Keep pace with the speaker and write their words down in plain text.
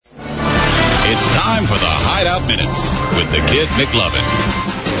Time for the Hideout Minutes with the Kid McLovin.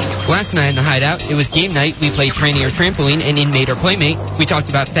 Last night in the Hideout, it was game night. We played Tranny or Trampoline and Inmate or Playmate. We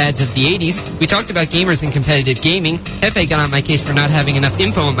talked about fads of the 80s. We talked about gamers and competitive gaming. Hefe got on my case for not having enough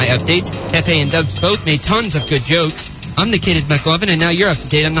info on my updates. Hefe and Dubs both made tons of good jokes. I'm the Kid McLovin, and now you're up to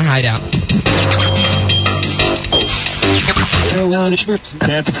date on the Hideout.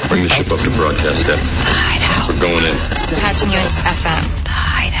 Bring the ship up to broadcast depth. Hideout. We're going in. Patching you into FM. The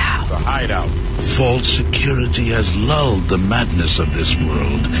Hideout. The Hideout. False security has lulled the madness of this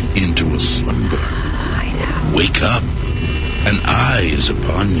world into a slumber. Hideout. Wake up. An eye is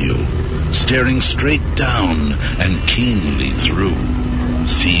upon you, staring straight down and keenly through,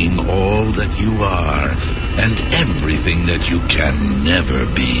 seeing all that you are and everything that you can never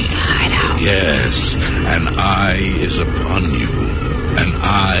be. Hideout. Yes, an eye is upon you, an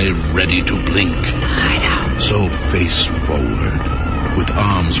eye ready to blink. Hideout. So face forward, with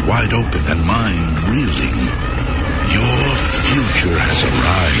arms wide open and mind reeling. Your future has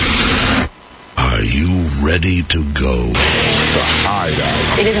arrived. Are you ready to go? The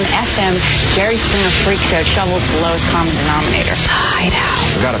Hideout. It is an FM Jerry Springer freak show shoveled to the lowest common denominator.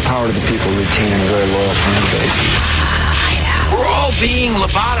 Hideout. We've got a power to the people retaining a very loyal fan base. Hideout. We're all being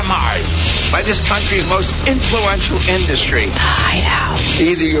lobotomized by this country's most influential industry. Hideout.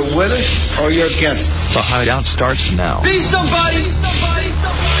 Either you're with us or you're against us. The Hideout starts now. Be somebody!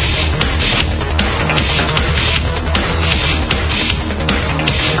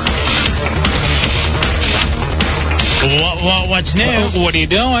 What's new? What are you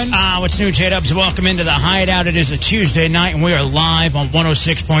doing? What's new, J-Dubs? Welcome into the Hideout. It is a Tuesday night, and we are live on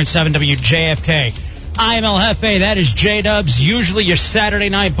 106.7 WJFK. I am El Jefe. That is J-Dubs. Usually your Saturday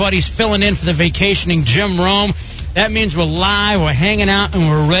night buddies filling in for the vacationing Jim Rome. That means we're live, we're hanging out, and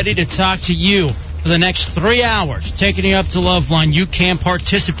we're ready to talk to you for the next 3 hours, taking you up to Loveline. You can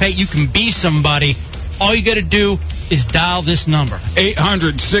participate. You can be somebody. All you got to do is dial this number.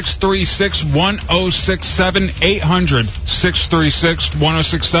 800-636-1067.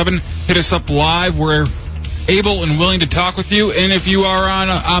 800-636-1067. Hit us up live. We're able and willing to talk with you. And if you are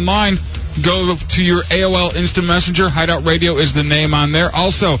online, go to your AOL Instant Messenger. Hideout Radio is the name on there.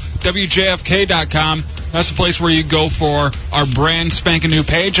 Also, WJFK.com. That's the place where you go for our brand spanking new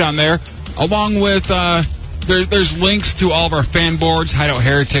page on there, along with there's links to all of our fan boards,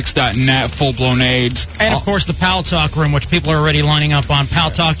 hideoutheretics.net, full-blown AIDS. And, of course, the Pal Talk room, which people are already lining up on.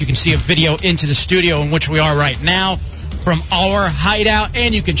 Pal Talk, you can see a video into the studio in which we are right now from our Hideout,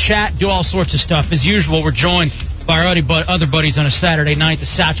 and you can chat, do all sorts of stuff. As usual, we're joined by our other buddies on a Saturday night. The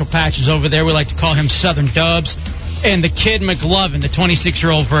Satchel Patch is over there. We like to call him Southern Dubs. And the Kid McLovin, the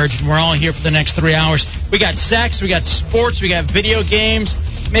 26-year-old virgin. We're all here for the next 3 hours. We got sex, we got sports, we got video games,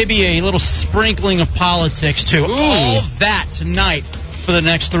 maybe a little sprinkling of politics, too. Ooh. All that tonight for the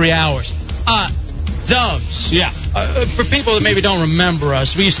next 3 hours. Dubs. Yeah. For people that maybe don't remember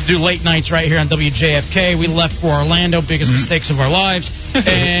us, we used to do late nights right here on WJFK. We left for Orlando, biggest mistakes of our lives.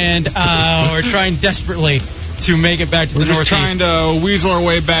 And we're trying desperately to make it back to the Northeast. We're just trying to weasel our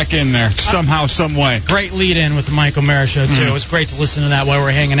way back in there somehow, some way. Great lead-in with the Mike O'Mara Show, too. It was great to listen to that while we're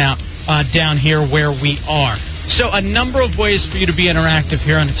hanging out down here where we are. So a number of ways for you to be interactive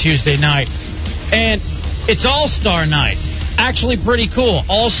here on a Tuesday night. And it's All-Star Night. Actually pretty cool.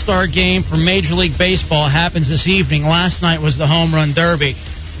 All-Star game for Major League Baseball happens this evening. Last night was the Home Run Derby.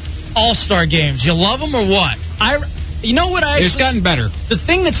 All-Star games. You love them or what? You know what It's gotten better. The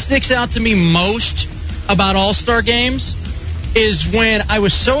thing that sticks out to me most about All-Star games is when I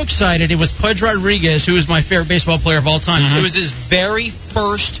was so excited. It was Pudge Rodriguez, who is my favorite baseball player of all time. It was his very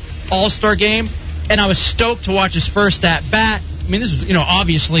first All-Star game, and I was stoked to watch his first at-bat. I mean, this was,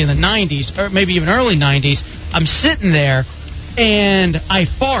 obviously in the 90s, or maybe even early 90s. I'm sitting there, and I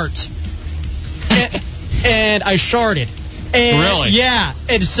fart, and I sharted. And, really? Yeah.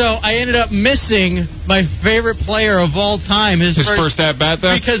 And so I ended up missing my favorite player of all time. His first at-bat,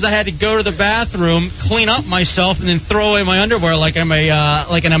 though? Because I had to go to the bathroom, clean up myself, and then throw away my underwear like I'm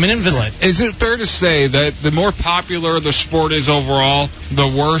an invalid. Is it fair to say that the more popular the sport is overall, the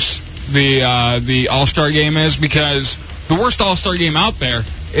worse the All-Star game is? Because the worst All-Star game out there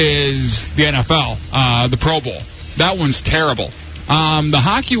is the NFL, the Pro Bowl. That one's terrible. The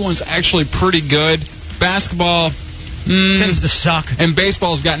hockey one's actually pretty good. Basketball tends to suck. And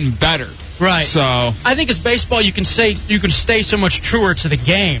baseball's gotten better. Right. So I think as baseball, you can stay so much truer to the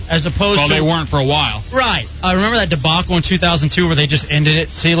game as opposed to. Well, they weren't for a while. Right. I remember that debacle in 2002 where they just ended it.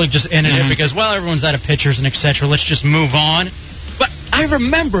 Selig just ended it because, well, everyone's out of pitchers and etc. Let's just move on. But I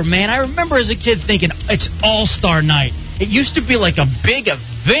remember as a kid thinking it's All-Star Night. It used to be like a big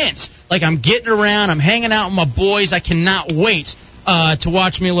event. Like I'm getting around, I'm hanging out with my boys. I cannot wait to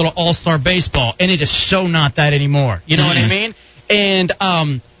watch me a little All-Star Baseball, and it is so not that anymore. You know what I mean? And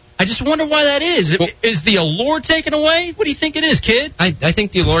I just wonder why that is. Is the allure taken away? What do you think it is, kid? I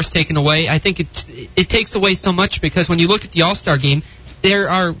think the allure is taken away. I think it takes away so much because when you look at the All-Star game, there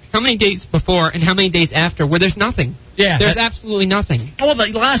are how many days before and how many days after where there's nothing. Yeah. There's absolutely nothing. Well,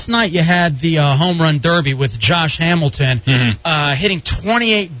 last night you had the home run derby with Josh Hamilton hitting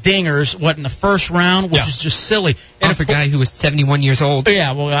 28 dingers, in the first round, which is just silly. And for a guy who was 71 years old.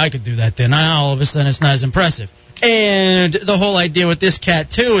 Yeah, well, I could do that then. All of a sudden it's not as impressive. And the whole idea with this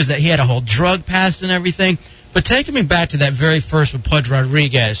cat, too, is that he had a whole drug past and everything. But taking me back to that very first with Pudge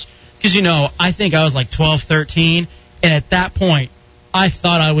Rodriguez, because, I think I was like 12, 13, and at that point, I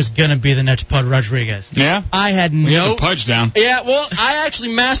thought I was going to be the next Pudge Rodriguez. Yeah? I had We had the Pudge down. Yeah, well, I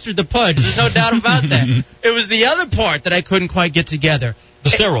actually mastered the Pudge. There's no doubt about that. It was the other part that I couldn't quite get together. The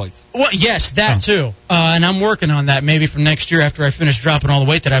steroids. Well, yes, that too. And I'm working on that maybe for next year after I finish dropping all the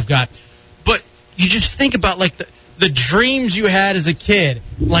weight that I've got. But you just think about, the dreams you had as a kid.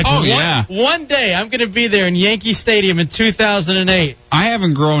 One day I'm going to be there in Yankee Stadium in 2008. I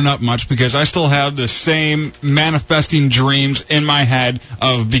haven't grown up much because I still have the same manifesting dreams in my head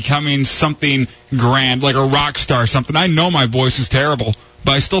of becoming something grand, like a rock star or something. I know my voice is terrible,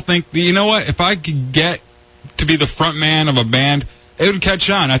 but I still think, you know what, if I could get to be the front man of a band, it would catch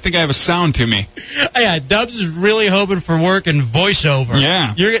on. I think I have a sound to me. Yeah, Dubs is really hoping for work in voiceover.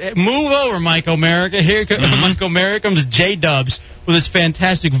 Yeah. Move over, Mike O'Merica. Here Mike O'Merica comes J Dubs with his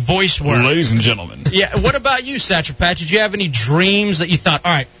fantastic voice work. Ladies and gentlemen. Yeah, what about you, Satchel Patch? Did you have any dreams that you thought,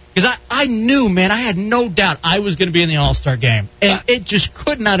 all right, because I knew, man, I had no doubt I was going to be in the All-Star game. And it just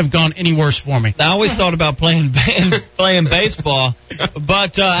could not have gone any worse for me. I always thought about playing baseball,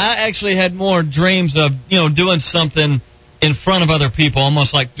 but I actually had more dreams of, doing something in front of other people,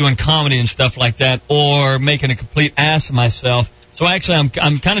 almost like doing comedy and stuff like that, or making a complete ass of myself. So actually,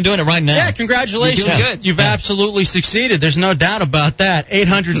 I'm kind of doing it right now. Yeah, congratulations. You're doing good. You've absolutely succeeded. There's no doubt about that.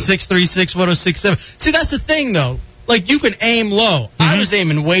 800-636-1067. See, that's the thing, though. You can aim low. I was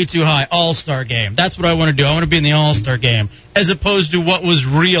aiming way too high. All-Star game. That's what I want to do. I want to be in the All-Star game, as opposed to what was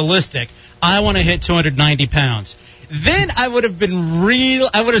realistic. I want to hit 290 pounds. Then I would have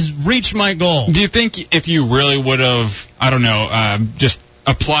reached my goal. Do you think if you really would have, just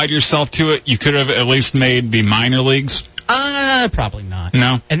applied yourself to it, you could have at least made the minor leagues? Probably not.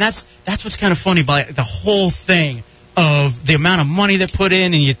 No? And that's what's kind of funny about the whole thing of the amount of money that put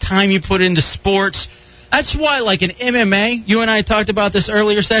in and the time you put into sports. That's why, in MMA, you and I talked about this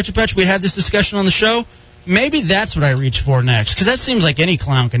earlier, Satchel Patch. We had this discussion on the show. Maybe that's what I reach for next, because that seems like any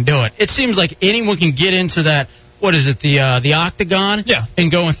clown can do it. It seems like anyone can get into that. What is it, the octagon? Yeah.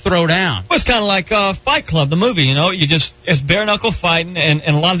 And go and throw down. Well, it's kind of like Fight Club, the movie, it's bare-knuckle fighting, and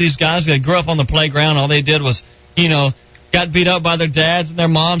a lot of these guys, they grew up on the playground. All they did was, got beat up by their dads and their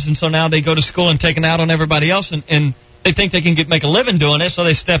moms, and so now they go to school and take it out on everybody else, and they think they can make a living doing it, so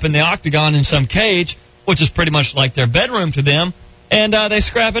they step in the octagon in some cage, which is pretty much like their bedroom to them, and they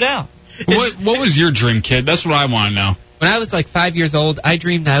scrap it out. What was your dream, kid? That's what I want to know. When I was 5 years old, I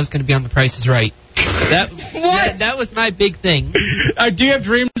dreamed I was going to be on The Price is Right. That was my big thing. Do you have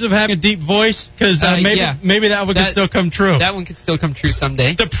dreams of having a deep voice? Because maybe that one could still come true. That one could still come true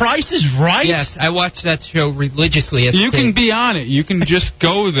someday. The Price is Right? Yes, I watched that show religiously as a kid. You can be on it. You can just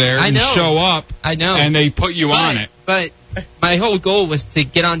go there and show up. I know. And they put you on it. But my whole goal was to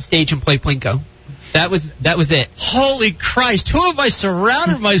get on stage and play Plinko. That was it. Holy Christ. Who have I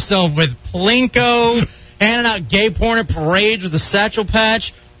surrounded myself with? Plinko, handing out gay porn at parades with a Satchel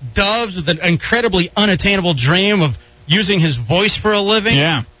Patch, Doves with an incredibly unattainable dream of using his voice for a living.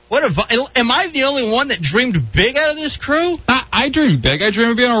 Yeah. Am I the only one that dreamed big out of this crew? I dream big. I dream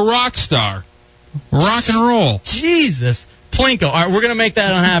of being a rock star. Rock and roll. Jesus. Plinko. All right, we're going to make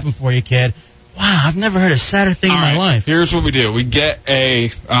that happen for you, kid. Wow, I've never heard a sadder thing in my life. Here's what we do. We get an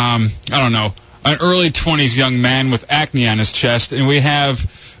early 20s young man with acne on his chest, and we have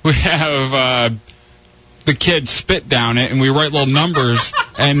the kid spit down it, and we write little numbers,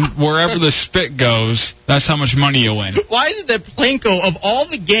 and wherever the spit goes, that's how much money you win. Why is it that Plinko, of all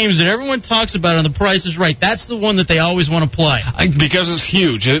the games that everyone talks about on The Price is Right, that's the one that they always want to play? Because it's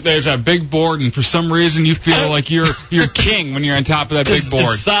huge. There's a big board, and for some reason you feel like you're king when you're on top of that big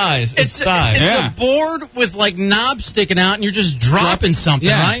board. It's size. It's size. It's a board with knobs sticking out, and you're just dropping something,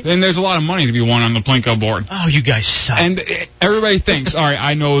 right? And there's a lot of money to be won on the Plinko board. Oh, you guys suck. And everybody thinks, all right,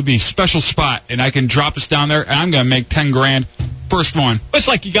 I know the special spot, and I can drop us down there, and I'm going to make $10,000 first one. It's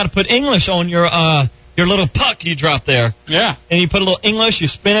like you got to put English on your your little puck you drop there. Yeah. And you put a little English, you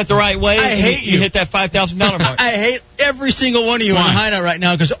spin it the right way. I hate you hit that $5,000 mark. I hate every single one of you in the Hideout right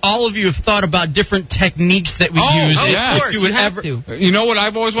now because all of you have thought about different techniques that we use. Oh, yeah. Of course, you have to. You know what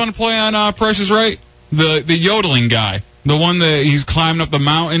I've always wanted to play on Price is Right? The yodeling guy. The one that he's climbing up the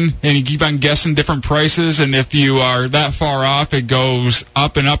mountain and you keep on guessing different prices, and if you are that far off, it goes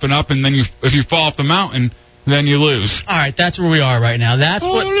up and up and up, and then if you fall off the mountain, then you lose. All right, that's where we are right now. That's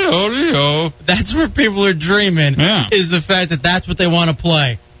that's where people are dreaming. Yeah. Is the fact that that's what they want to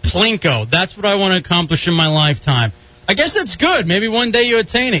play. Plinko. That's what I want to accomplish in my lifetime. I guess that's good. Maybe one day you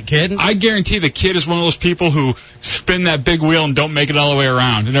attain it, kid. I guarantee the kid is one of those people who spin that big wheel and don't make it all the way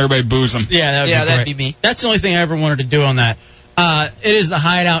around, and everybody boos him. Yeah, that'd be me. That's the only thing I ever wanted to do on that. It is the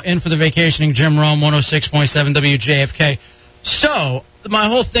Hideout in for the vacationing Jim Rome, 106.7 WJFK. So my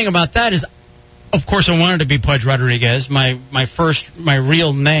whole thing about that is, of course, I wanted to be Pudge Rodriguez. My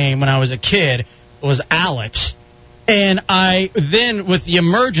real name when I was a kid was Alex. And then with the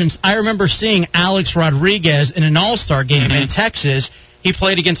emergence, I remember seeing Alex Rodriguez in an All-Star game in Texas. He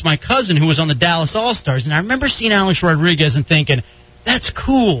played against my cousin who was on the Dallas All-Stars. And I remember seeing Alex Rodriguez and thinking, that's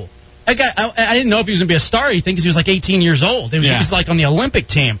cool. I didn't know if he was going to be a star or anything because he was like 18 years old. He was like on the Olympic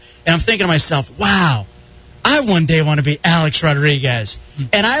team. And I'm thinking to myself, wow, I one day want to be Alex Rodriguez.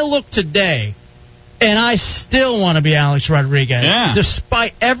 And I look today, and I still want to be Alex Rodriguez. Yeah.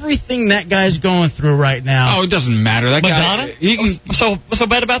 Despite everything that guy's going through right now. Oh, it doesn't matter. That Madonna? guy. What's so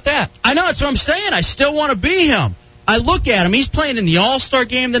bad about that? I know, that's what I'm saying. I still want to be him. I look at him. He's playing in the All-Star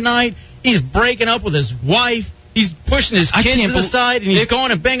game tonight. He's breaking up with his wife. He's pushing his kids to the side, and he's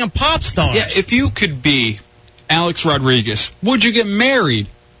going and banging pop stars. Yeah, if you could be Alex Rodriguez, would you get married?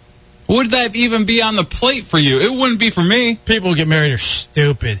 Would that even be on the plate for you? It wouldn't be for me. People who get married are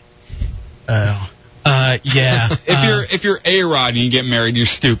stupid. Yeah. If you're A-Rod and you get married, you're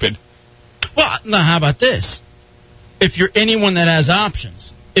stupid. Well, now how about this? If you're anyone that has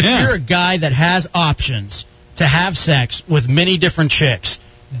options, if you're a guy that has options to have sex with many different chicks,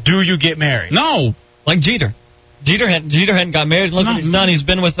 do you get married? No. Like Jeter. Jeter hadn't got married. Look what he's done. He's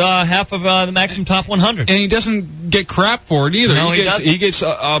been with half of the Maximum Top 100. And he doesn't get crap for it either. No, he gets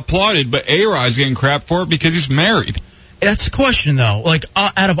applauded, but A-Rod's getting crap for it because he's married. That's the question, though. Like,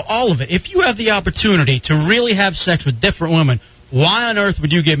 out of all of it, if you have the opportunity to really have sex with different women, why on earth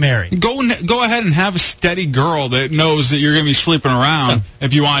would you get married? Go ahead and have a steady girl that knows that you're going to be sleeping around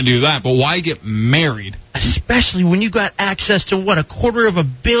if you want to do that. But why get married? Especially when you got access to, what,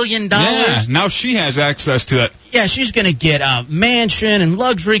 $250 million? Yeah, now she has access to that. Yeah, she's going to get a mansion and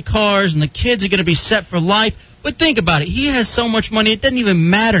luxury cars, and the kids are going to be set for life. But think about it. He has so much money, it doesn't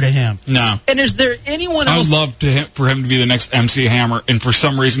even matter to him. No. And is there anyone else? I'd love for him to be the next MC Hammer, and for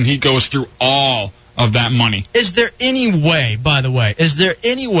some reason he goes through all of that money. Is there any way, by the way,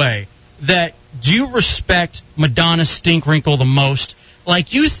 that do you respect Madonna's stink wrinkle the most?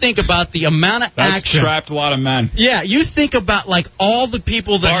 Like, you think about the amount of That's action. trapped a lot of men. Yeah, you think about, like, all the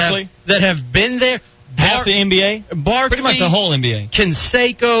people that have been there. Half the NBA? Barkley, pretty much the whole NBA.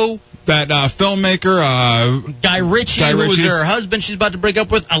 Canseco. That filmmaker, Guy Ritchie, who was her husband she's about to break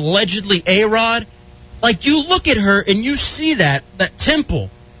up with, allegedly A-Rod. Like, you look at her and you see that temple,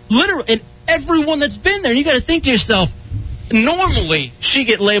 literally, and everyone that's been there, and you got to think to yourself, normally she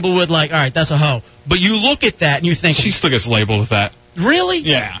get labeled with, like, all right, that's a hoe. But you look at that and you think, she still gets labeled with that. Really?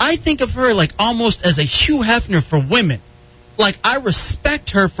 Yeah. I think of her, like, almost as a Hugh Hefner for women. Like, I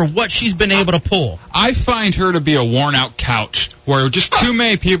respect her for what she's been able to pull. I find her to be a worn-out couch where just too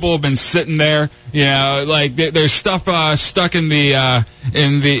many people have been sitting there. You know, like there's stuff stuck in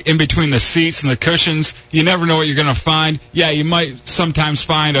between the seats and the cushions. You never know what you're gonna find. Yeah, you might sometimes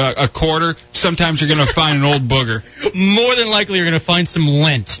find a quarter. Sometimes you're gonna find an old booger. More than likely, you're gonna find some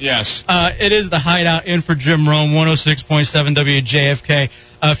lint. Yes. It is the Hideout in for Jim Rome, 106.7 WJFK.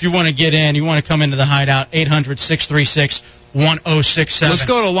 If you want to get in, you want to come into the Hideout, 800-636-1067. Let's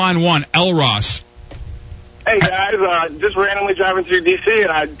go to line 1, L. Ross. Hey, guys, just randomly driving through D.C.,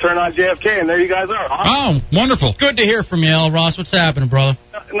 and I turned on JFK, and there you guys are. Oh, wonderful. Good to hear from you, L. Ross. What's happening, brother?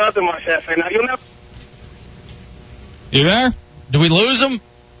 Nothing much, Hefe. Now, you'll never... You there? Do we lose him?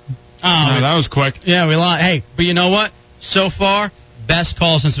 Oh, that was quick. Yeah, we lost. Hey, but you know what? So far, best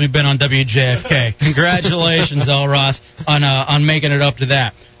call since we've been on WJFK. Congratulations, L. Ross, on making it up to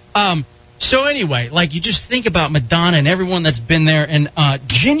that. So anyway, like, you just think about Madonna and everyone that's been there, and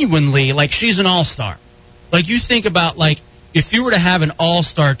genuinely, like, she's an all-star. Like, you think about, like, if you were to have an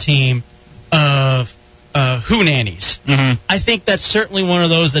all-star team of Hoonannies, I think that's certainly one of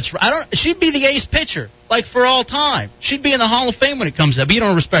those that's... she'd be the ace pitcher, like, for all time. She'd be in the Hall of Fame when it comes up. But you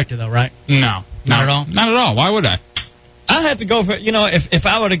don't respect her, though, right? No. Not at all? Not at all. Why would I? I'd have to go for, if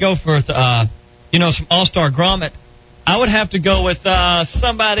I were to go for some all-star grommet, I would have to go with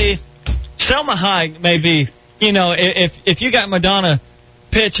somebody. Selma Hayek, maybe. If you got Madonna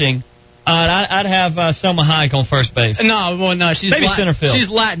pitching, I'd have Selma Hayek on first base. No, she's maybe center field. She's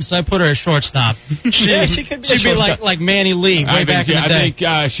Latin, so I put her at shortstop. She could be. She'd be like Manny Lee way back in the day.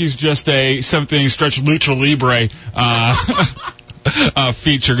 I think she's just a 7th-inning stretch lucha libre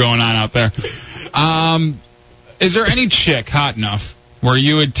feature going on out there. Is there any chick hot enough where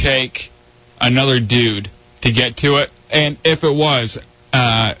you would take another dude to get to it? And if it was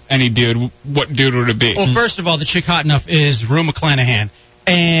any dude, what dude would it be? Well, first of all, the chick hot enough is Rue McClanahan.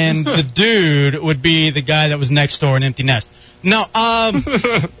 And the dude would be the guy that was next door in Empty Nest. No, I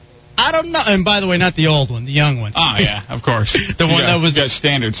don't know. And by the way, not the old one, the young one. Oh, yeah, of course. The one that was... got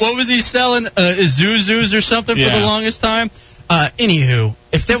standards. What was he selling? Zuzus or something for the longest time? Anywho,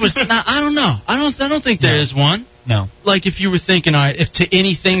 if there was... I don't know. I don't think there is one. No. Like, if you were thinking, all right, if to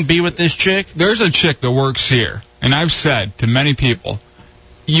anything be with this chick... There's a chick that works here, and I've said to many people,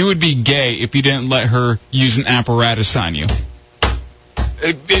 you would be gay if you didn't let her use an apparatus on you.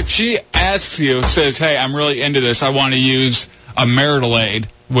 If she asks you, says, hey, I'm really into this, I want to use a marital aid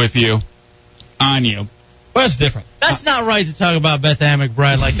with you, on you. Well, that's different. That's not right to talk about Beth Ann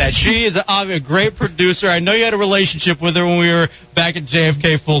McBride like that. She is a great producer. I know you had a relationship with her when we were back at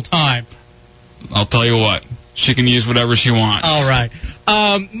JFK full time. I'll tell you what. She can use whatever she wants. All right.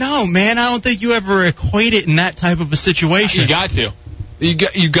 No, man, I don't think you ever equate it in that type of a situation. You got to.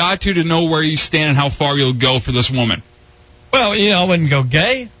 You got to know where you stand and how far you'll go for this woman. Well, I wouldn't go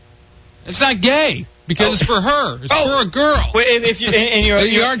gay. It's not gay because it's for her. It's for a girl. Well, if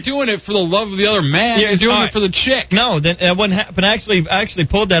you aren't doing it for the love of the other man. You're doing it for the chick. No, that wouldn't happen. I actually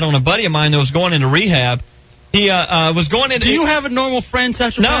pulled that on a buddy of mine that was going into rehab. He was going into. Do you have a normal friend,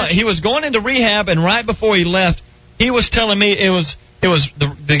 Satchel? No, he was going into rehab, and right before he left, he was telling me it was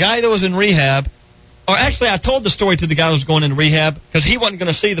the guy that was in rehab. Or actually, I told the story to the guy who was going into rehab because he wasn't going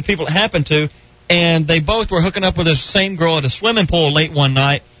to see the people it happened to. And they both were hooking up with the same girl at a swimming pool late one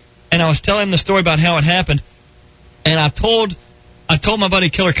night. And I was telling him the story about how it happened. And I told my buddy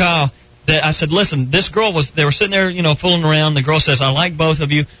Killer Kyle that I said, listen, this girl they were sitting there, fooling around. The girl says, I like both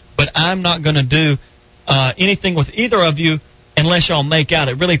of you, but I'm not going to do anything with either of you unless y'all make out.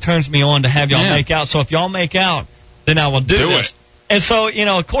 It really turns me on to have y'all make out. So if y'all make out, then I will do this. It. And so,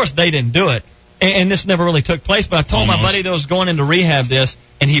 of course they didn't do it. And this never really took place, but I told my buddy that was going into rehab this,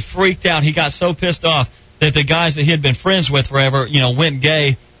 and he freaked out. He got so pissed off that the guys that he had been friends with forever, went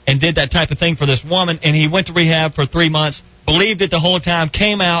gay and did that type of thing for this woman, and he went to rehab for 3 months, believed it the whole time,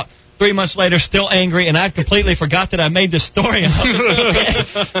 came out 3 months later, still angry, and I completely forgot that I made this story up.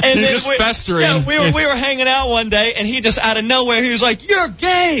 And you're just festering. Yeah, we were hanging out one day, and he just out of nowhere, he was like, you're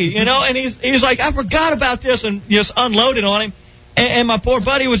gay, and he's like, I forgot about this, and just unloaded on him. And my poor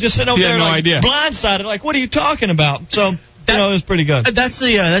buddy was just sitting over there blindsided, like, what are you talking about? So, it was pretty good. That's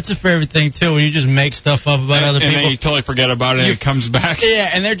a favorite thing, too, when you just make stuff up about other people. And then you totally forget about it and it comes back. Yeah,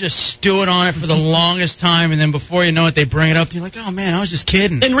 and they're just stewing on it for the longest time, and then before you know it, they bring it up, and you're like, oh, man, I was just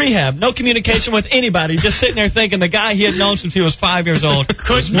kidding. In rehab, no communication with anybody, just sitting there thinking the guy he had known since he was 5 years old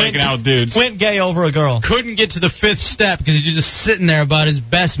making out with dudes. Went gay over a girl. Couldn't get to the 5th step because he's just sitting there about his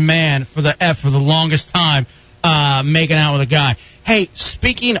best man for the longest time. Making out with a guy. Hey,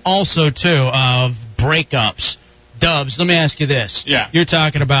 speaking also, too, of breakups, Dubs, let me ask you this. Yeah. You're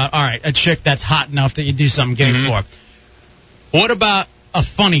talking about, all right, a chick that's hot enough that you do something gay for. What about a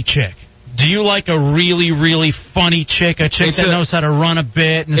funny chick? Do you like a really, really funny chick, a chick that knows how to run a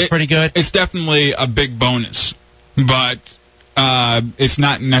bit and is pretty good? It's definitely a big bonus, but it's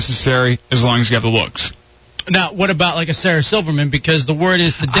not necessary as long as you got the looks. Now, what about like a Sarah Silverman? Because the word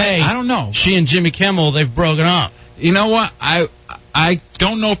is today, I don't know. She and Jimmy Kimmel, they've broken up. You know what? I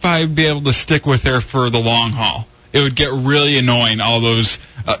don't know if I'd be able to stick with her for the long haul. It would get really annoying. All those,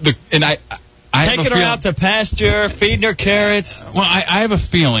 taking her out to pasture, feeding her carrots. Well, I have a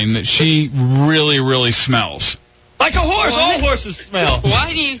feeling that she really, really smells. Like a horse. All horses smell.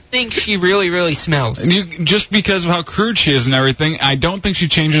 Why do you think she really, really smells? Just because of how crude she is and everything. I don't think she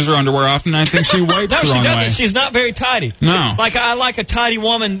changes her underwear often. I think she wipes the wrong way. She's not very tidy. No. Like, I like a tidy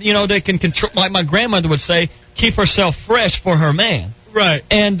woman, that can control, like my grandmother would say, keep herself fresh for her man. Right.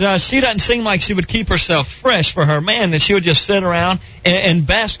 And she doesn't seem like she would keep herself fresh for her man, that she would just sit around and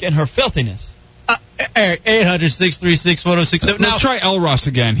bask in her filthiness. Eric, 800-636-1067. Let's try El Ross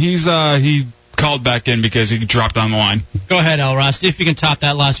again. He called back in because he dropped on the line. Go ahead, El Ross. See if you can top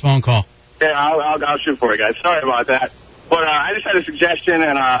that last phone call. Yeah, I'll shoot for you guys. Sorry about that. But I just had a suggestion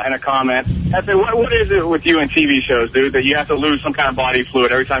and a comment. Hefe, what is it with you and TV shows, dude, that you have to lose some kind of body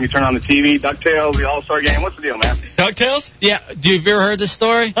fluid every time you turn on the TV? DuckTales, the All-Star Game. What's the deal, man? DuckTales? Yeah. Have you ever heard this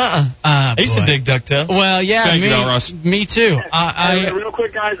story? I used to dig DuckTales. Well, yeah, Thank you, Russ. Me too. Real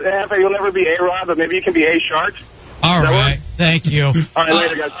quick, guys, Hefe, you'll never be A-Rod, but maybe you can be A-Shark. All right. Thank you. All right,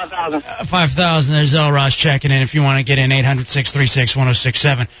 later, guys. 5,000. 5,000. There's El Ross checking in. If you want to get in,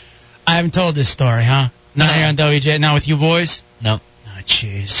 800-636-1067. I haven't told this story, huh? Not here on WJ. Not with you boys? No. Oh,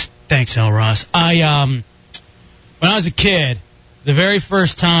 jeez. Thanks, El Ross. When I was a kid, the very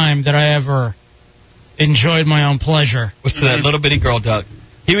first time that I ever enjoyed my own pleasure was to that little bitty girl duck.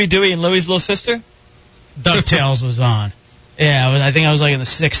 Huey, Dewey, and Louie's little sister? DuckTales was on. Yeah, I think I was like in the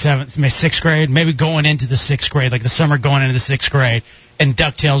 6th grade, maybe going into the 6th grade, like the summer going into the 6th grade, and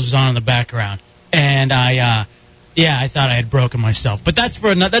DuckTales was on in the background. And I thought I had broken myself. But that's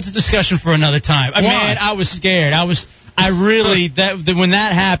a discussion for another time. Man, I was scared. When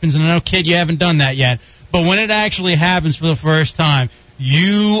that happens, and I know, kid, you haven't done that yet, but when it actually happens for the first time,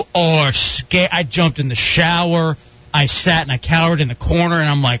 you are scared. I jumped in the shower. I sat and I cowered in the corner, and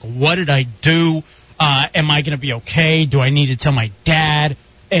I'm like, what did I do? Am I going to be okay? Do I need to tell my dad?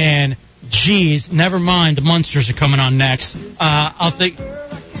 And, geez, never mind. The Munsters are coming on next. I'll think...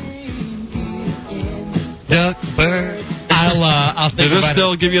 Duck, bird. I'll think Does this about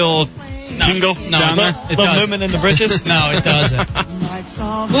still give you a little tingle down there? It little movement in the britches? No, it doesn't.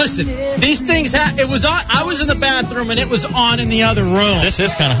 Listen, these things it was on. I was in the bathroom and it was on in the other room. This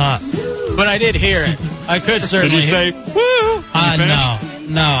is kind of hot. But I did hear it. I could certainly. Did you say woo?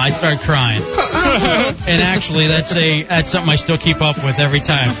 No, I started crying. And actually, that's something I still keep up with every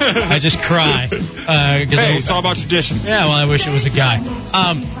time. I just cry. Hey, it's all about tradition. Yeah, well, I wish it was a guy.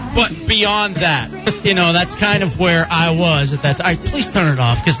 But beyond that, that's kind of where I was at that time. Please turn it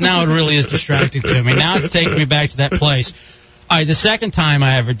off, because now it really is distracting to me. Now it's taking me back to that place. All right, the second time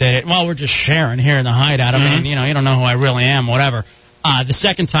I ever did it, well, we're just sharing here in the Hideout. I mean, you don't know who I really am, whatever. The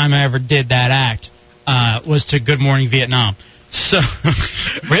second time I ever did that act was to Good Morning Vietnam. So,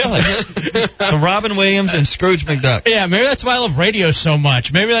 really? So Robin Williams and Scrooge McDuck. Yeah, maybe that's why I love radio so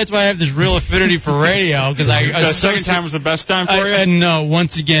much. Maybe that's why I have this real affinity for radio. Because the second time was the best time for you? No,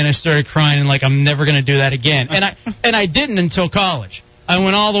 once again I started crying and like I'm never going to do that again. And I didn't until college. I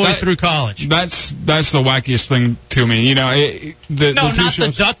went all the way through college. That's the wackiest thing to me. Not the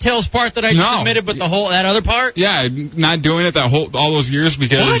DuckTales part that I just admitted, but that other part. Yeah, not doing it all those years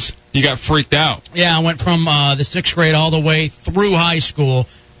because you got freaked out. Yeah, I went from the 6th grade all the way through high school.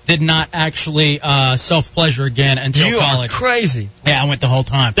 Did not actually self-pleasure again until college. You are crazy. Yeah, I went the whole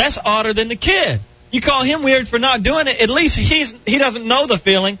time. That's odder than the kid. You call him weird for not doing it. At least he doesn't know the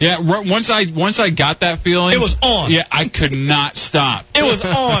feeling. Yeah, once I got that feeling, it was on. Yeah, I could not stop. It was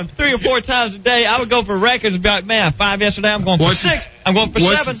on 3 or 4 times a day. I would go for records and be like, man, 5 yesterday. I'm going for 6. I'm going for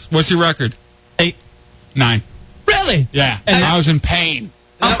 7. What's your record? 8. 9. Really? Yeah. And I was in pain.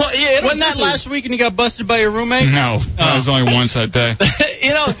 Wasn't that last week and you got busted by your roommate? No, that was only once that day.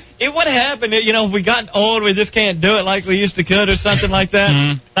 It would happen. If we got old, we just can't do it like we used to could or something like that.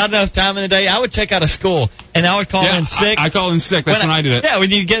 Mm-hmm. Not enough time in the day. I would check out of school, and I would call in sick. I called in sick. That's when I did it.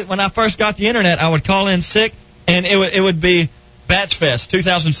 Yeah, when I first got the internet, I would call in sick, and it would be Bats Fest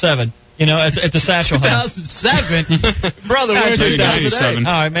 2007. At the Satchel House. 2007? Brother, we're in 2007.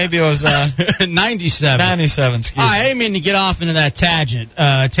 All right, maybe it was 97. 97, excuse me. I didn't mean to get off into that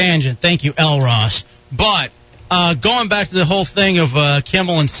tangent. Thank you, L. Ross. But going back to the whole thing of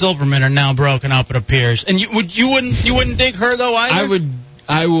Kimmel and Silverman are now broken up, it appears. And you wouldn't dig her though either?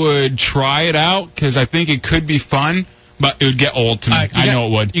 I would try it out because I think it could be fun, but it would get old to me. I know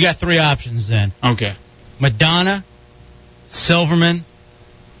it would. You got 3 options then. Okay. Madonna, Silverman,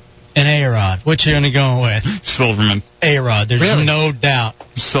 and A-Rod. Which are you going to go with? Silverman. A-Rod. There's no doubt.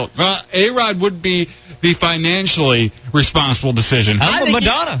 A-Rod would be the financially responsible decision. I think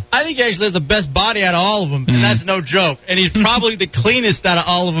Madonna. I think he actually has the best body out of all of them, and that's no joke. And he's probably the cleanest out of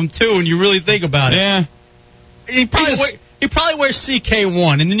all of them, too, when you really think about it. Yeah. He probably wears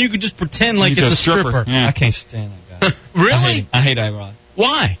CK1, and then you could just pretend like it's a stripper. Yeah. I can't stand that guy. Really? I hate A-Rod.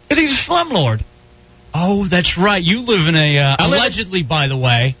 Why? Because he's a slumlord. Oh, that's right. You live in allegedly, by the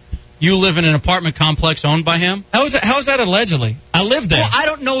way, you live in an apartment complex owned by him? How is that allegedly? I live there. Well, I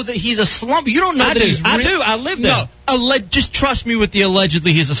don't know that he's a slum. You don't know that he's I do. I live there. No, just trust me with the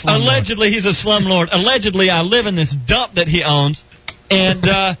allegedly he's a slumlord. Allegedly he's a slumlord. Allegedly I live in this dump that he owns. And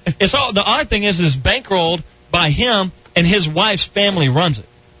it's all the odd thing is it's bankrolled by him and his wife's family runs it.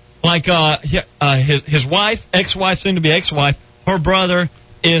 Like his wife, ex-wife, soon to be ex-wife, her brother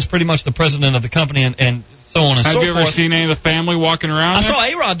is pretty much the president of the company and so on and so forth. Have you ever seen any of the family walking around? I saw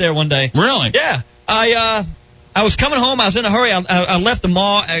A-Rod there one day. Really? Yeah. I was coming home. I was in a hurry. I left the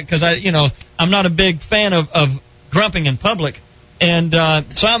mall because I'm not a big fan of grumping in public. And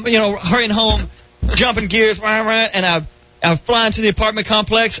so I'm, hurrying home, jumping gears, and I was flying to the apartment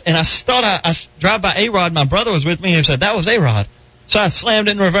complex, and I thought I drive by A-Rod. My brother was with me, and he said, that was A-Rod. So I slammed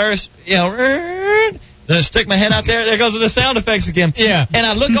it in reverse, then I stick my head out there. There goes the sound effects again. Yeah. And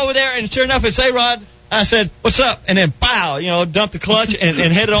I look over there, and sure enough, it's A-Rod. I said, what's up? And then, pow, dumped the clutch and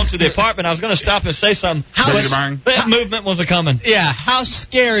headed on to the apartment. I was going to stop and say something. That movement was coming. Yeah, how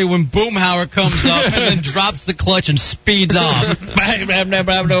scary when Boomhauer comes up and then drops the clutch and speeds off.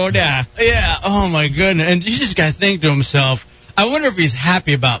 Yeah, oh my goodness. And you just got to think to himself, I wonder if he's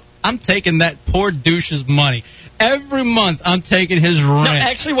happy about, I'm taking that poor douche's money. Every month I'm taking his rent. No,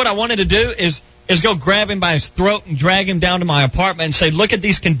 actually what I wanted to do is go grab him by his throat and drag him down to my apartment and say, look at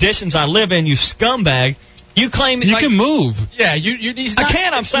these conditions I live in, you scumbag. You claim you can move. Yeah, I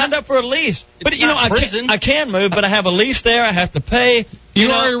can. I'm signed up for a lease. But I can move, but I have a lease there. I have to pay.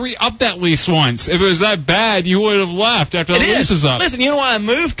 You already re-upped that lease once. If it was that bad, you would have left after the lease is up. Listen, you know why I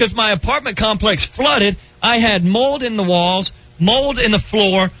moved? Because my apartment complex flooded. I had mold in the walls, mold in the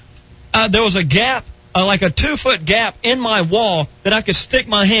floor. There was a gap. Like a 2-foot gap in my wall that I could stick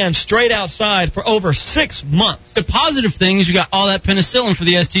my hand straight outside for over 6 months. The positive thing is you got all that penicillin for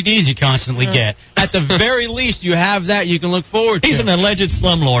the STDs you constantly get. At the very least, you have that you can look forward to. He's an alleged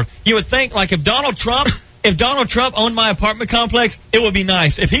slumlord. You would think, like, if Donald Trump owned my apartment complex, it would be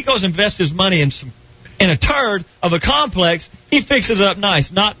nice. If he goes invest his money in a turd of a complex, he fixes it up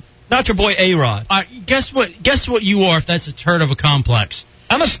nice. Not your boy A-Rod. Guess what you are if that's a turd of a complex?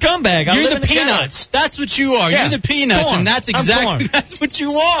 I'm a scumbag. You're the peanuts. That's what you are. Yeah. You're the peanuts, and that's exactly what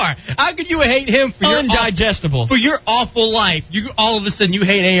you are. How could you hate him for undigestible for your awful life? You all of a sudden you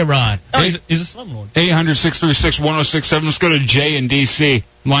hate A-Rod. Oh, he's a slumlord. 800-636-1067. Let's go to Jay in D.C.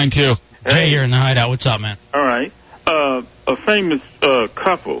 Line 2. Jay here in the Hideout. What's up, man? All right. A famous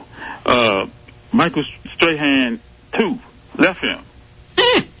couple, Michael Strahan, left him.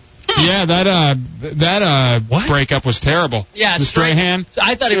 Yeah, that breakup was terrible. Yeah, the Strahan.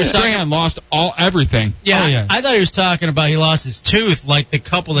 I thought he was Strahan lost everything. Yeah, I thought he was talking about he lost his tooth, like the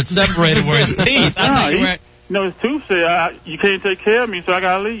couple that separated were his teeth. His tooth said, you can't take care of me, so I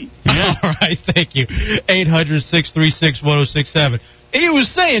gotta leave. Yeah. All right, thank you. 800-636-1067. He was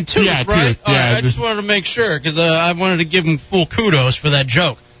saying tooth, right? Tooth. All right, I just wanted to make sure because I wanted to give him full kudos for that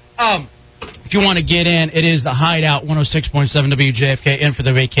joke. If you want to get in, it is the Hideout 106.7 WJFK in for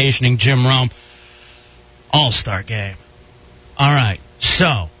the vacationing Jim Rome All-Star Game. All right,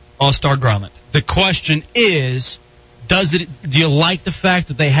 so All-Star Grommet. The question is, do you like the fact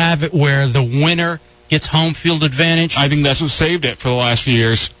that they have it where the winner gets home field advantage? I think that's what saved it for the last few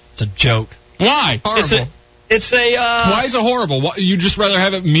years. It's a joke. Why? Horrible. Why is it horrible? You just rather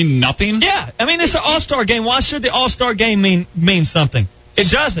have it mean nothing? Yeah, I mean it's an All-Star Game. Why should the All-Star Game mean something? It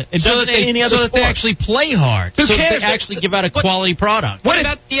doesn't. It doesn't in any other sport. So that they actually play hard. Who so cares? They actually give out a quality product. What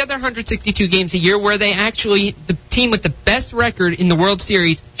about the other 162 games a year where the team with the best record in the World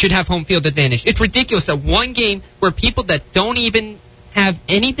Series should have home field advantage? It's ridiculous that one game where people that don't even have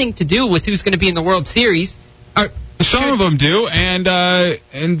anything to do with who's going to be in the World Series are... Some of them do, and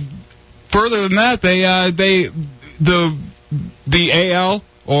further than that, the AL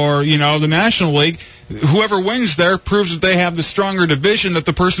or the National League, whoever wins there proves that they have the stronger division that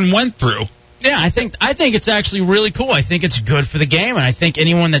the person went through. Yeah, I think it's actually really cool. I think it's good for the game, and I think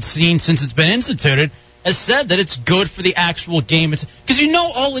anyone that's seen since it's been instituted has said that it's good for the actual game. Because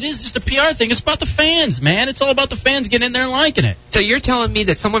all it is just a PR thing. It's about the fans, man. It's all about the fans getting in there and liking it. So you're telling me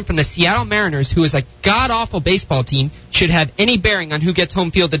that someone from the Seattle Mariners, who is a god-awful baseball team, should have any bearing on who gets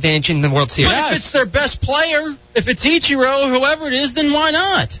home field advantage in the World Series? But if it's their best player, if it's Ichiro or whoever it is, then why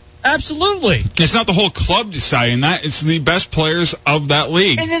not? Absolutely. It's not the whole club deciding that. It's the best players of that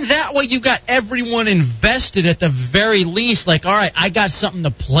league. And then that way you got everyone invested at the very least. Like, all right, I got something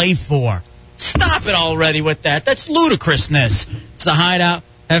to play for. Stop it already with that. That's ludicrousness. It's the Hideout,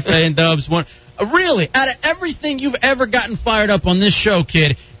 FA and Dubs. Really, out of everything you've ever gotten fired up on this show,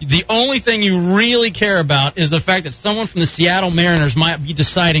 kid, the only thing you really care about is the fact that someone from the Seattle Mariners might be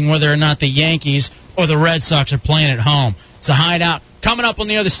deciding whether or not the Yankees or the Red Sox are playing at home. It's a Hideout. Coming up on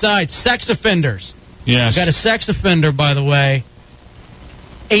the other side, sex offenders. Yes. Got a sex offender, by the way,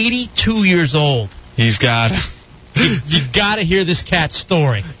 82 years old. He's got... You got to hear this cat's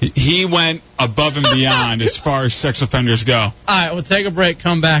story. He went above and beyond as far as sex offenders go. All right, we'll take a break,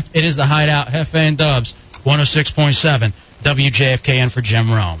 come back. It is the Hideout, Hefe and Dubs, 106.7 WJFK in for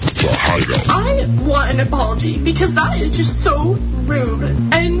Jim Rome. I want an apology because that is just so rude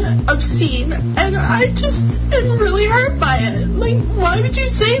and obscene, and I just am really hurt by it. Like, why would you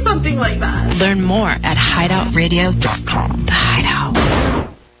say something like that? Learn more at hideoutradio.com. The Hideout.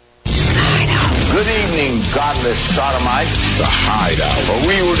 Good evening, godless sodomites. The Hideout. Or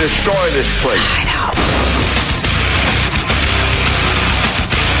we will destroy this place. Hideout.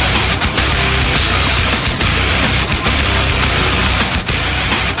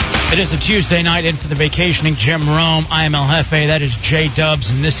 It is a Tuesday night in for the vacationing Jim Rome. I am El Jefe. That is J Dubs,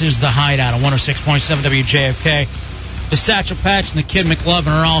 and this is the Hideout on 106.7 WJFK. The Satchel Patch and the Kid McLovin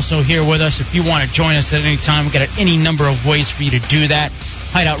are also here with us. If you want to join us at any time, we've got any number of ways for you to do that.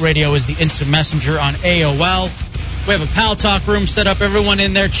 Hideout Radio is the instant messenger on AOL. We have a Pal Talk room set up. Everyone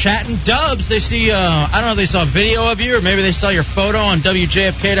in there chatting. Dubs, they see, I don't know if they saw a video of you or maybe they saw your photo on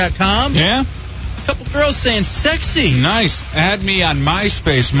WJFK.com. Yeah. A couple girls saying sexy. Nice. Add me on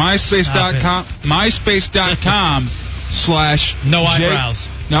MySpace. MySpace.com / no eyebrows.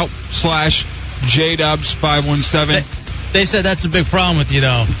 Nope. / JDubs517. They said that's a big problem with you,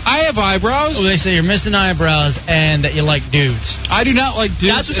 though. I have eyebrows. Well, they say you're missing eyebrows and that you like dudes. I do not like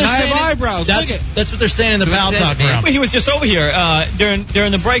dudes, and I have eyebrows. That's what they're saying in the Pal Talk room. Well, he was just over here during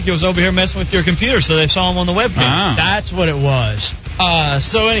the break. He was over here messing with your computer, so they saw him on the webcam. That's what it was.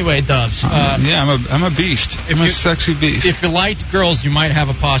 So anyway, Dubs. Yeah, I'm a beast. I'm a sexy beast. If you liked girls, you might have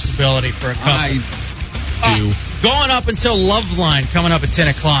a possibility for a couple. I do. Going up until Love Line, coming up at 10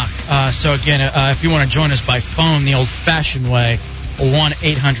 o'clock. So, again, if you want to join us by phone the old-fashioned way,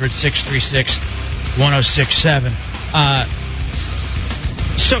 1-800-636-1067.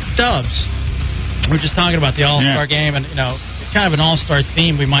 So, Dubs, we were just talking about the All-Star game and, kind of an All-Star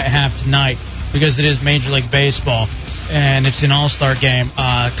theme we might have tonight because it is Major League Baseball and it's an All-Star game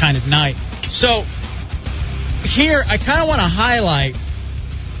kind of night. So, here, I kind of want to highlight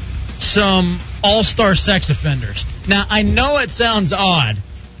some all-star sex offenders. Now, I know it sounds odd,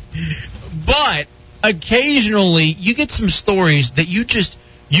 but occasionally you get some stories that you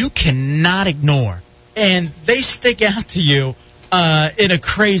cannot ignore, and they stick out to you in a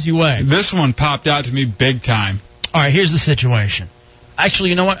crazy way. This one popped out to me big time. All right, here's the situation. Actually,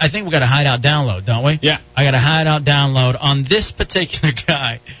 you know what? I think we got a Hideout download, don't we? Yeah. I got a Hideout download on this particular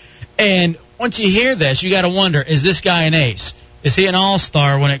guy, and once you hear this, you got to wonder, is this guy an ace? Is he an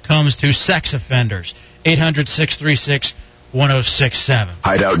all-star when it comes to sex offenders? 800-636-1067.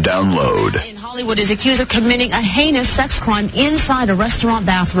 Hideout download. In Hollywood is accused of committing a heinous sex crime inside a restaurant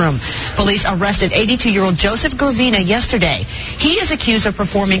bathroom. Police arrested 82-year-old Joseph Gravina yesterday. He is accused of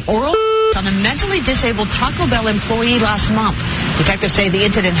performing oral on a mentally disabled Taco Bell employee last month. Detectives say the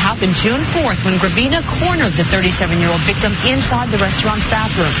incident happened June 4th when Gravina cornered the 37-year-old victim inside the restaurant's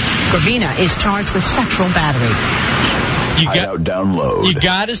bathroom. Gravina is charged with sexual battery. You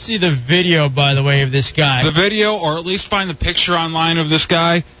got to see the video, by the way, of this guy. The video, or at least find the picture online of this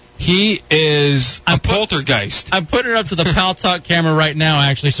guy. He is a poltergeist. I'm putting it up to the Pal Talk camera right now,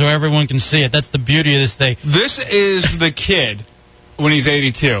 actually, so everyone can see it. That's the beauty of this thing. This is the kid when he's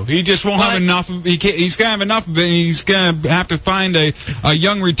 82. He just won't have enough. He's going to have enough of it. He's going to have to find a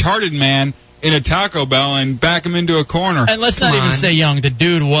young retarded man in a Taco Bell and back him into a corner. And let's not even say young. The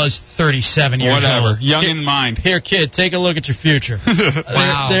dude was 37 years old. Whatever. Young in mind. Here, kid, take a look at your future.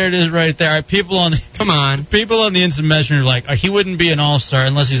 Wow. There it is right there. Right, people on the instant messenger are like, he wouldn't be an all-star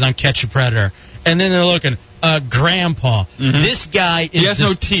unless he's on Catch a Predator. And then they're looking, Grandpa. Mm-hmm. This guy is... He has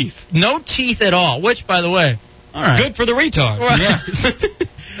no teeth. No teeth at all, which, by the way... All right. Good for the retard.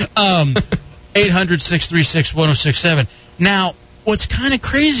 Yeah. 800-636-1067. Now... What's kind of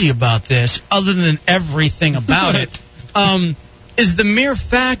crazy about this, other than everything about it, is the mere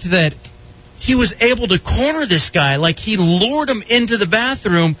fact that he was able to corner this guy. Like, he lured him into the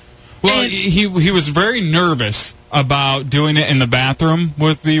bathroom. Well, he was very nervous about doing it in the bathroom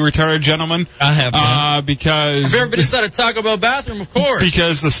with the retarded gentleman. I have. Because... Have you ever been inside a Taco Bell bathroom? Of course.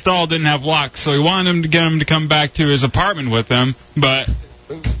 Because the stall didn't have locks, so he wanted him to get him to come back to his apartment with him, but...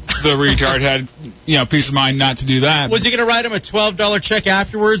 The retard had, peace of mind not to do that. Was he going to write him a $12 check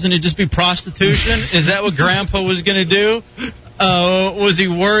afterwards and it'd just be prostitution? Is that what Grandpa was going to do? Was he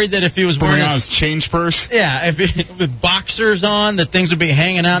worried that if he was wearing his change purse? Yeah, with boxers on, that things would be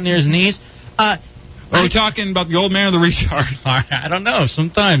hanging out near his knees? Are we talking about the old man or the retard? I don't know.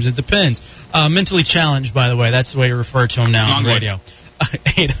 Sometimes. It depends. Mentally challenged, by the way. That's the way you refer to him now on radio.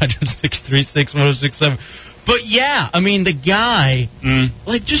 800-636-1067. But, yeah, I mean, the guy,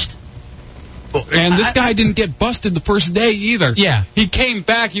 just... And this guy didn't get busted the first day either. Yeah. He came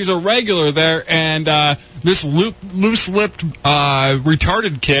back. He was a regular there, and this loose-lipped,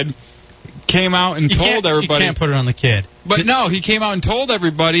 retarded kid came out and told everybody... You can't put it on the kid. But no, he came out and told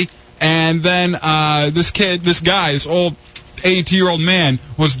everybody, and then this old 82-year-old man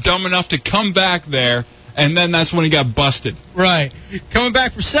was dumb enough to come back there, and then that's when he got busted. Right. Coming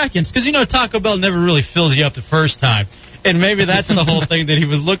back for seconds, because, Taco Bell never really fills you up the first time. And maybe that's the whole thing that he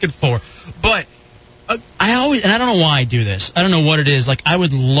was looking for. But I don't know why I do this. I don't know what it is. Like, I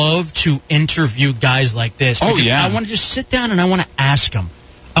would love to interview guys like this. Oh, yeah. I want to just sit down and I want to ask them.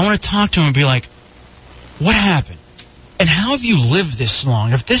 I want to talk to them and be like, what happened? And how have you lived this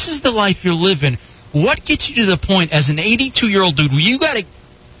long? If this is the life you're living, what gets you to the point as an 82-year-old dude where you got to...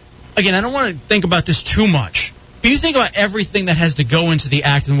 Again, I don't want to think about this too much. But you think about everything that has to go into the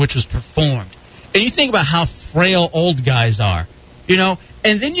act in which was performed. And you think about how frail old guys are, and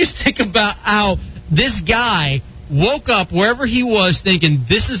then you think about how this guy woke up wherever he was thinking,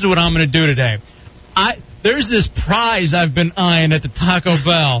 this is what I'm going to do today. There's this prize I've been eyeing at the Taco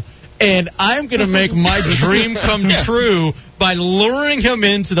Bell, and I'm going to make my dream come true by luring him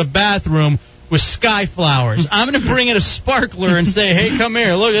into the bathroom with sky flowers. I'm going to bring in a sparkler and say, hey, come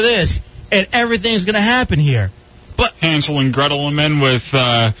here, look at this, and everything's going to happen here. But Hansel and Gretel him in with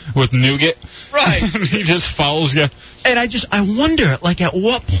nougat. Right. He just follows you. And I wonder, at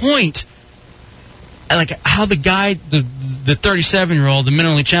what point, how the guy, the 37-year-old, the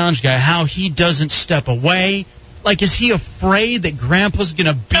mentally challenged guy, how he doesn't step away. Is he afraid that Grandpa's going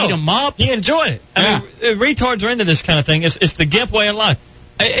to beat him up? He enjoyed it. I mean, retards are into this kind of thing. It's the gimp way of life.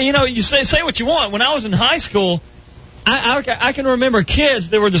 You say what you want. When I was in high school, I can remember kids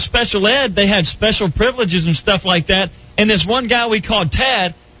that were the special ed. They had special privileges and stuff like that. And this one guy we called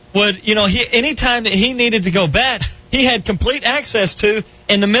Tad would, anytime that he needed to go bat, he had complete access to,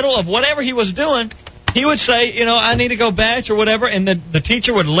 in the middle of whatever he was doing, he would say, I need to go bat or whatever, and the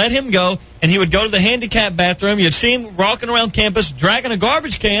teacher would let him go, and he would go to the handicap bathroom. You'd see him walking around campus dragging a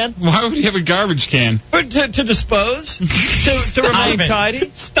garbage can. Why would he have a garbage can? To dispose, to remain tidy.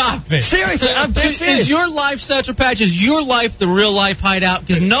 Stop it. Seriously, I'm dead serious. Is your life, Satchel Patch, is your life the real life Hideout?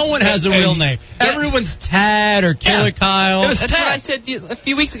 Because no one has a real name. Everyone's Tad or Killer Kyle. That's what I said a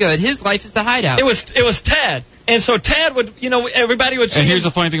few weeks ago, that his life is the Hideout. It was Tad. And so Tad would, everybody would see him. And here's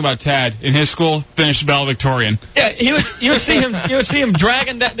the funny thing about Tad. In his school, finished valedictorian. Yeah, you would see him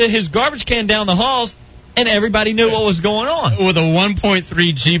dragging his garbage can down the halls, and everybody knew what was going on. With a 1.3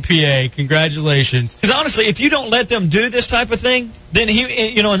 GPA, congratulations. Because honestly, if you don't let them do this type of thing, then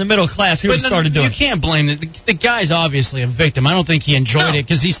he, in the middle class, he would have started doing it. You can't blame it. The guy's obviously a victim. I don't think he enjoyed it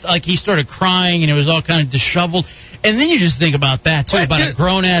because he started crying and it was all kind of disheveled. And then you just think about that, too, about a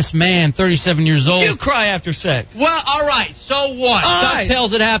grown-ass man, 37 years old. You cry after sex. Well, all right, so what?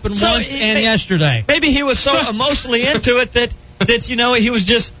 DuckTales had happened once and yesterday. Maybe he was so emotionally into it that he was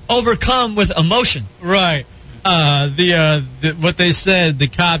just overcome with emotion. Right. What they said, the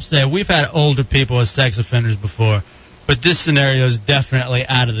cops said, we've had older people as sex offenders before, but this scenario is definitely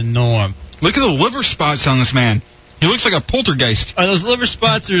out of the norm. Look at the liver spots on this man. He looks like a poltergeist. Are those liver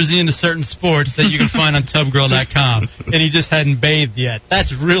spots, or is he into certain sports that you can find on tubgirl.com, and he just hadn't bathed yet?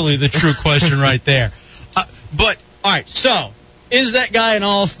 That's really the true question right there. But, all right, so, is that guy an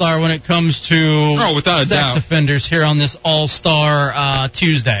all-star when it comes to without a doubt. offenders here on this all-star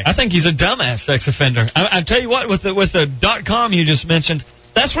Tuesday? I think he's a dumbass sex offender. I tell you what, with the .com you just mentioned,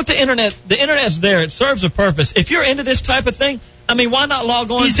 that's what the internet's there. It serves a purpose. If you're into this type of thing, I mean, why not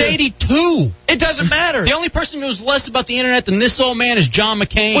log on? He's 82. It doesn't matter. The only person who knows less about the internet than this old man is John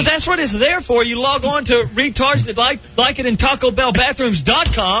McCain. Well, that's what it's there for. You log on to retards that like it in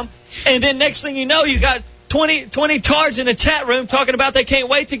TacoBellBathrooms.com, and then next thing you know, you got 20 tards in a chat room talking about they can't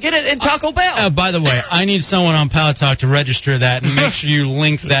wait to get it in Taco Bell. By the way, I need someone on Power Talk to register that and make sure you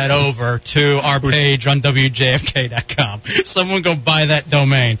link that over to our page on WJFK.com. Someone go buy that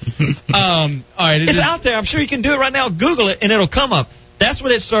domain. All right, it's out there. I'm sure you can do it right now. Google it, and it'll come up. That's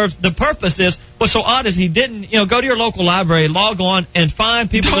what it serves. The purpose is, what's so odd is he didn't, go to your local library, log on, and find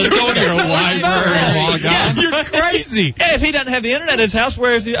people that go to your library and log on. You're crazy. Yeah, if he doesn't have the internet at his house,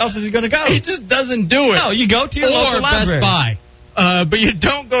 where else is he going to go? He just doesn't do it. No, you go to your local library. Best Buy. But you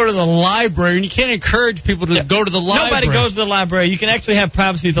don't go to the library, and you can't encourage people to go to the library. Nobody goes to the library. You can actually have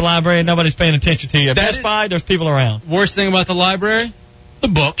privacy at the library, and nobody's paying attention to you. Best Buy, there's people around. Worst thing about the library? The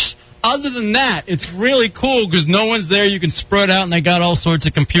books. Other than that, it's really cool because no one's there. You can spread out, and they got all sorts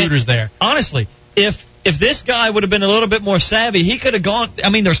of computers there. Honestly, if this guy would have been a little bit more savvy, he could have gone. I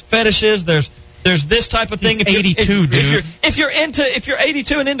mean, there's fetishes, there's this type of thing. He's 82, dude. If you're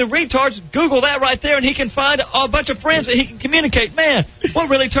 82 and into retards, Google that right there, and he can find a bunch of friends that he can communicate. Man, what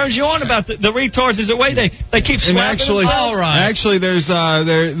really turns you on about the retards is the way they keep slapping them. All right. Actually, there's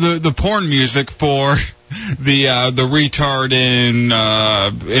the porn music for the retard in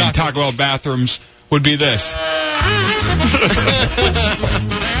Taco Bell bathrooms would be this. All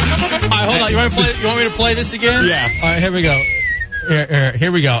right, hold on. You want me to play this again? Yeah. All right, here we go.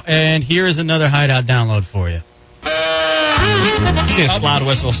 Here we go. And here is another Hideout download for you. Yes, loud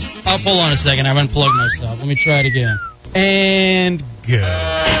whistle. Hold on a second. I unplugged myself. Let me try it again. And go.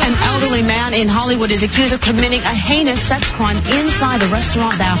 An elderly man in Hollywood is accused of committing a heinous sex crime inside a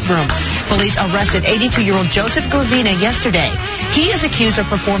restaurant bathroom. Police arrested 82-year-old Joseph Gravina yesterday. He is accused of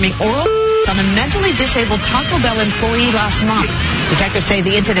performing oral on a mentally disabled Taco Bell employee last month. Detectives say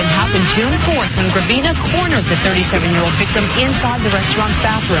the incident happened June 4th when Gravina cornered the 37-year-old victim inside the restaurant's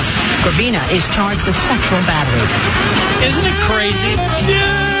bathroom. Gravina is charged with sexual battery. Isn't it crazy?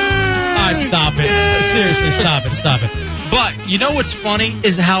 Yeah. All right, stop it. Seriously, stop it. But you know what's funny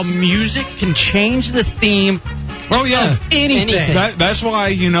is how music can change the theme of anything. That's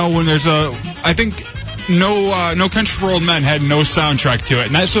why, when there's I think No Country for Old Men had no soundtrack to it,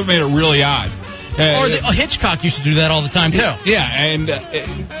 and that's what made it really odd. Hitchcock used to do that all the time, too. Yeah, and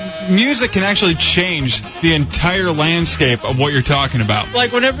music can actually change the entire landscape of what you're talking about.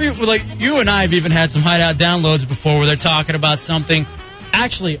 Like, whenever you and I have even had some Hideout downloads before where they're talking about something.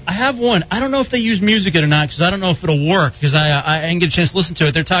 Actually, I have one. I don't know if they use music or not because I don't know if it'll work because I didn't get a chance to listen to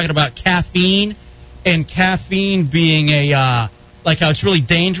it. They're talking about caffeine and caffeine being how it's really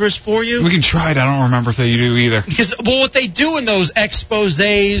dangerous for you. We can try it. I don't remember if they do either. Because, what they do in those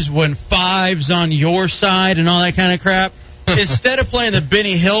exposés when Five's on your side and all that kind of crap, instead of playing the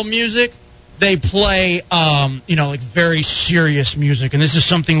Benny Hill music, they play, very serious music. And this is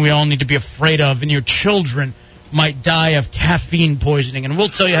something we all need to be afraid of. And your children might die of caffeine poisoning. And we'll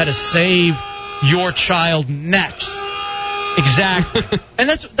tell you how to save your child next. Exactly. And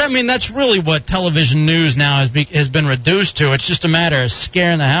that's really what television news now has been reduced to. It's just a matter of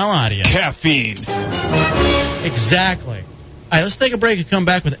scaring the hell out of you. Caffeine. Exactly. All right, let's take a break and come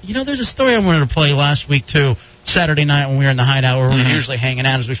back with it. There's a story I wanted to play last week, too, Saturday night when we were in the Hideout, where we're usually hanging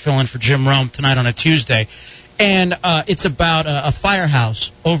out as we fill in for Jim Rome tonight on a Tuesday. And it's about a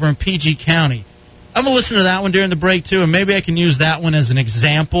firehouse over in PG County. I'm going to listen to that one during the break, too, and maybe I can use that one as an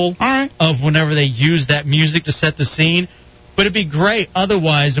example of whenever they use that music to set the scene. But it'd be great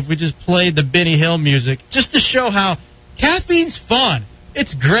otherwise if we just played the Benny Hill music just to show how caffeine's fun.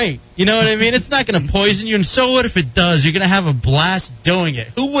 It's great. You know what I mean? It's not going to poison you, and so what if it does? You're going to have a blast doing it.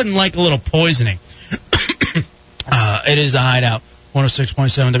 Who wouldn't like a little poisoning? It is a Hideout,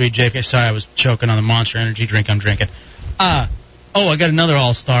 106.7 WJK. Sorry, I was choking on the Monster Energy drink I'm drinking. I got another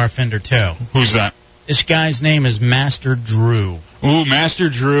all-star offender, too. Who's that? This guy's name is Master Drew. Ooh, Master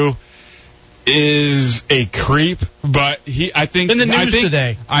Drew is a creep, but I think in the news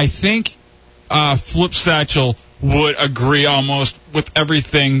today. I think Flip Satchel would agree almost with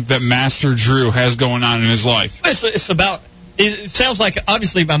everything that Master Drew has going on in his life. It's about. It sounds like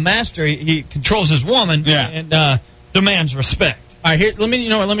obviously by Master he controls his woman and demands respect. All right, here. Let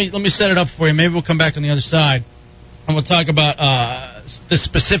me set it up for you. Maybe we'll come back on the other side and we'll talk about the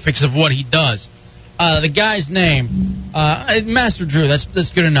specifics of what he does. The guy's name, Master Drew.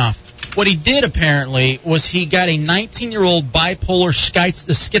 That's good enough. What he did, apparently, was he got a 19-year-old bipolar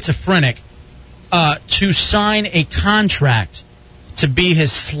schizophrenic to sign a contract to be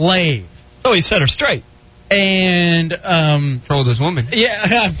his slave. Oh, he set her straight. And controlled his woman.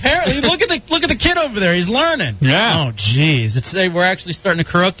 Yeah, apparently. Look at the kid over there. He's learning. Yeah. Oh, jeez. We're actually starting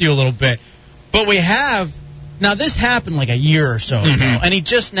to corrupt you a little bit. But we have. Now, this happened like a year or so ago, and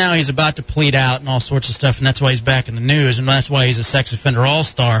he's about to plead out and all sorts of stuff, and that's why he's back in the news, and that's why he's a sex offender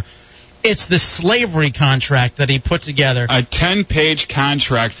all-star. It's the slavery contract that he put together. A 10-page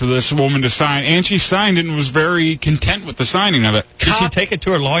contract for this woman to sign, and she signed it and was very content with the signing of it. Did she take it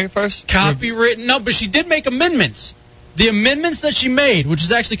to her lawyer first? Copywritten? No, but she did make amendments. The amendments that she made, which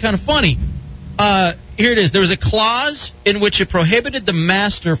is actually kind of funny, here it is. There was a clause in which it prohibited the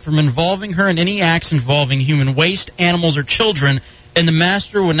master from involving her in any acts involving human waste, animals, or children, and the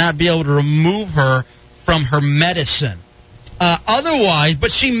master would not be able to remove her from her medicine. Otherwise,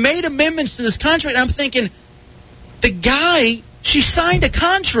 but she made amendments to this contract, and I'm thinking, she signed a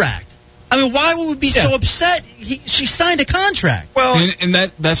contract. I mean, why would we be so upset? She signed a contract. Well, and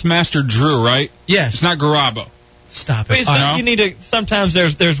that's Master Drew, right? Yes. It's not Garabo. Stop it. You need to. Sometimes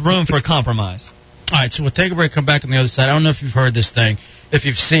there's room for compromise. All right, so we'll take a break, come back on the other side. I don't know if you've heard this thing, if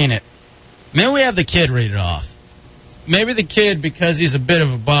you've seen it. Maybe we have the kid read it off. Maybe the kid, because he's a bit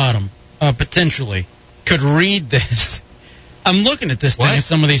of a bottom, potentially, could read this. I'm looking at this thing and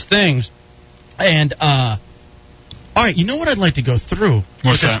some of these things, and all right, you know what I'd like to go through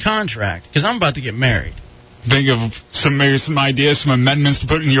with this contract, because I'm about to get married. Think of some ideas, some amendments to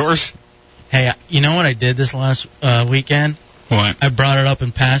put in yours? Hey, you know what I did this last weekend? What? I brought it up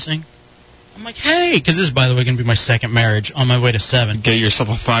in passing. I'm like, hey, because this is, by the way, going to be my second marriage on my way to 7. Get yourself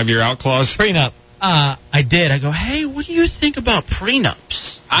a 5-year out clause. Prenup. I did. I go, hey, what do you think about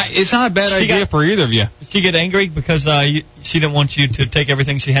prenups? It's not a bad idea for either of you. Did she get angry because she didn't want you to take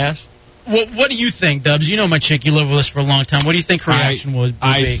everything she has? What do you think, Dubs? You know my chick. You live with us for a long time. What do you think her reaction would be?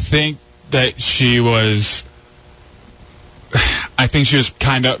 I think that she was... I think she was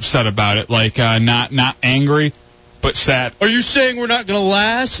kind of upset about it. Like, not angry, but sad. Are you saying we're not going to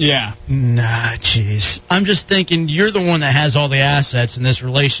last? Yeah. Nah, jeez. I'm just thinking you're the one that has all the assets in this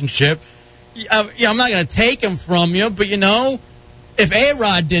relationship. Yeah, I'm not going to take them from you, but, if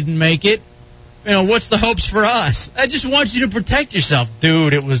A-Rod didn't make it, what's the hopes for us? I just want you to protect yourself.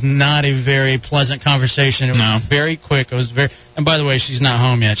 Dude, it was not a very pleasant conversation. It was very quick. It was and by the way, she's not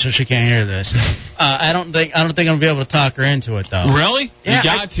home yet, so she can't hear this. I don't think I'm going to be able to talk her into it, though. Really? Yeah, you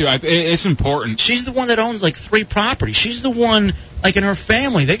got to. It's important. She's the one that owns, 3 properties. She's the one, in her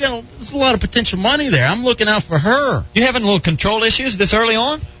family. There's a lot of potential money there. I'm looking out for her. You having a little control issues this early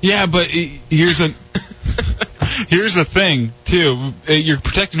on? Yeah, but here's the thing, too. You're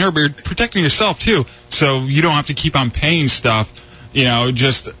protecting her, but you're protecting yourself, too. So you don't have to keep on paying stuff,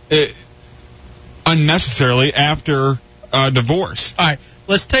 just unnecessarily after divorce. All right,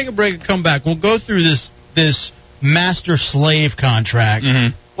 let's take a break and come back. We'll go through this master-slave contract.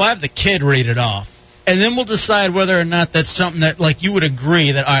 Mm-hmm. We'll have the kid read it off. And then we'll decide whether or not that's something that, you would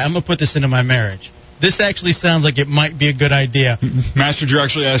agree that, all right, I'm going to put this into my marriage. This actually sounds like it might be a good idea. Master Drew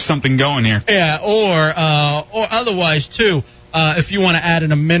actually has something going here. Yeah, or otherwise, too, if you want to add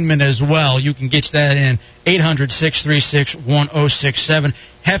an amendment as well, you can get that in 800-636-1067.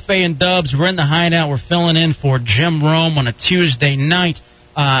 Hefe and Dubs, we're in the Hideout. We're filling in for Jim Rome on a Tuesday night,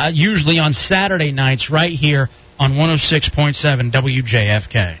 usually on Saturday nights right here on 106.7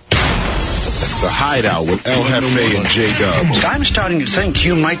 WJFK. The Hideout with El Jefe and J Dubs. I'm starting to think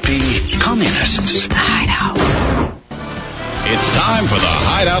you might be communists. The Hideout. It's time for the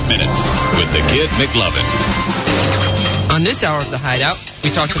Hideout Minutes with the Kid McLovin. On this hour of the Hideout,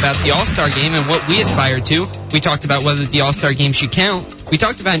 we talked about the All-Star Game and what we aspire to. We talked about whether the All-Star Game should count. We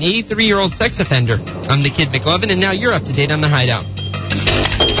talked about an 83-year-old sex offender. I'm the Kid McLovin, and now you're up to date on the Hideout.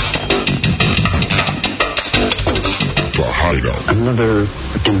 The Hideout. Another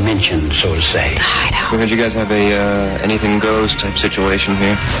dimension, so to say. The Hideout. We heard you guys have a anything goes type situation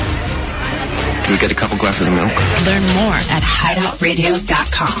here. Can we get a couple glasses of milk? Learn more at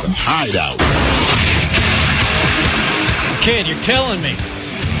hideoutradio.com. Hideout. Kid, you're killing me.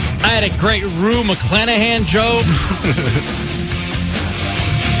 I had a great Rue McClanahan joke.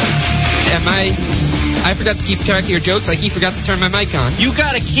 I forgot to keep track of your jokes like he forgot to turn my mic on. You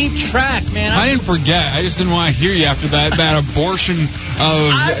got to keep track, man. I didn't forget. I just didn't want to hear you after that abortion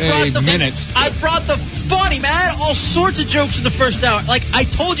of minutes. I brought the funny, man. I had all sorts of jokes in the first hour. Like I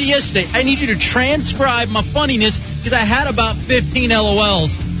told you yesterday, I need you to transcribe my funniness because I had about 15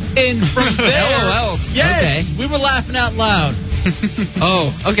 LOLs. And from there... LOLs? Yes. Okay. We were laughing out loud.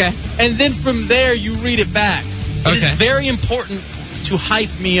 Oh, okay. And then from there, you read it back. It is very important to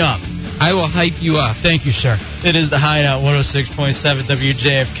hype me up. I will hype you up. Thank you, sir. It is the Hideout 106.7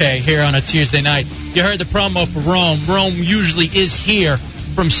 WJFK here on a Tuesday night. You heard the promo for Rome. Rome usually is here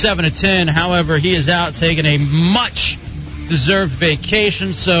from 7 to 10. However, he is out taking a much-deserved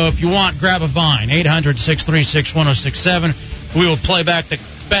vacation. So if you want, grab a vine. 800-636-1067. We will play back the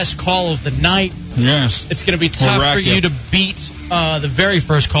best call of the night. Yes. It's going to be tough for you to beat the very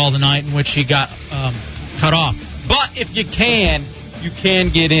first call of the night in which he got cut off. But if you can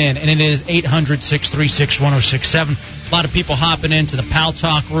get in, and it is 800-636-1067. A lot of people hopping into the Pal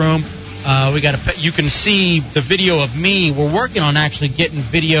Talk room. You can see the video of me. We're working on actually getting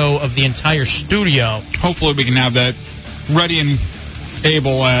video of the entire studio. Hopefully we can have that ready and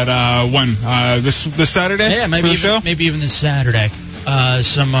able at when this Saturday. Yeah, maybe even this Saturday.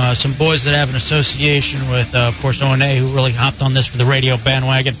 Some boys that have an association with, of course, O&A, who really hopped on this for the radio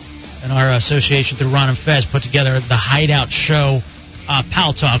bandwagon, and our association through Ron and Fez put together the Hideout Show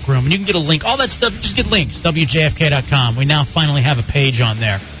Pal Talk room. And you can get a link. All that stuff, just get links, WJFK.com. We now finally have a page on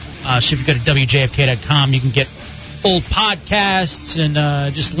there. So if you go to WJFK.com, you can get old podcasts and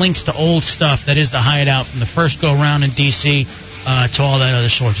just links to old stuff that is the Hideout from the first go-round in D.C. To all that other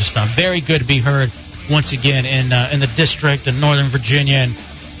sorts of stuff. Very good to be heard once again in the district in Northern Virginia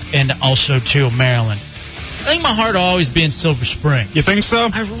and also, too, Maryland. I think my heart will always be in Silver Spring. You think so?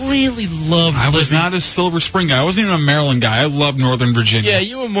 I really love I was not a Silver Spring guy. I wasn't even a Maryland guy. I loved Northern Virginia. Yeah,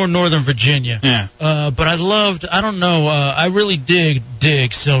 you were more Northern Virginia. Yeah. But I really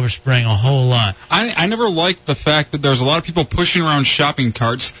dig Silver Spring a whole lot. I never liked the fact that there's a lot of people pushing around shopping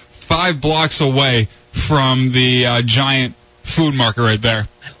carts 5 blocks away from the giant food market right there.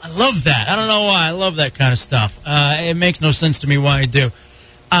 I love that. I don't know why. I love that kind of stuff. It makes no sense to me why I do,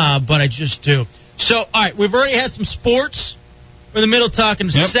 but I just do. So, all right, we've already had some sports. We're in the middle talking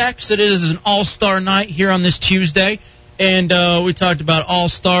sex. It is an all-star night here on this Tuesday. And we talked about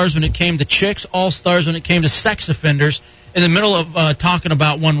all-stars when it came to chicks, all-stars when it came to sex offenders. In the middle of talking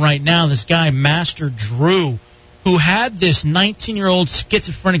about one right now, this guy, Master Drew, who had this 19-year-old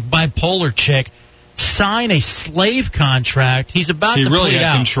schizophrenic bipolar chick sign a slave contract. He's about to really put it had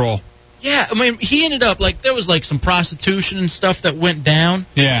out. Control. Yeah, I mean, he ended up, there was, some prostitution and stuff that went down.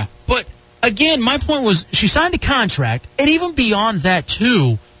 Yeah. But, again, my point was she signed a contract, and even beyond that,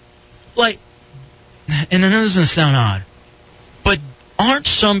 too, and I know this doesn't sound odd, but aren't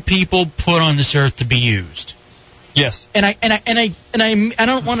some people put on this earth to be used? Yes. And I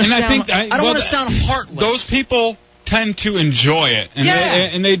don't want to sound I don't want to sound heartless. Those people tend to enjoy it,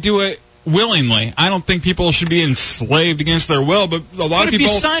 and they do it willingly. I don't think people should be enslaved against their will, but a lot of people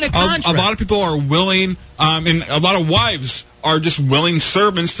sign a contract? A lot of people are willing, and a lot of wives are just willing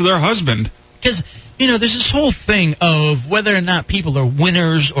servants to their husband. Because, there's this whole thing of whether or not people are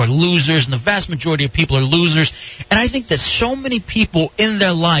winners or losers, and the vast majority of people are losers. And I think that so many people in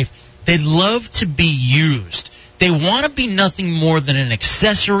their life, they love to be used. They want to be nothing more than an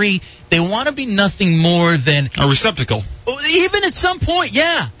accessory. They want to be nothing more than a receptacle. Even at some point,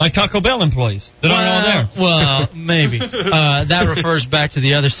 yeah. Like Taco Bell employees. They're not all there. Well, maybe. That refers back to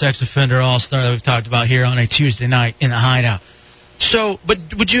the other sex offender all-star that we've talked about here on a Tuesday night in the Hideout. So, but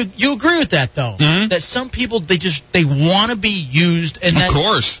would you agree with that, though? Mm-hmm. That some people, they want to be used. And of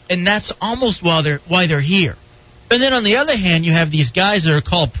course. And that's almost why they're here. And then on the other hand, you have these guys that are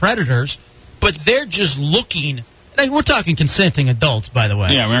called predators, but they're just looking. We're talking consenting adults, by the way.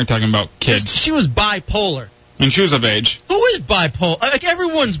 Yeah, we aren't talking about kids. She was bipolar. And she was of age. Who is bipolar?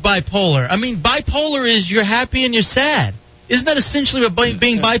 Everyone's bipolar. I mean, bipolar is you're happy and you're sad. Isn't that essentially what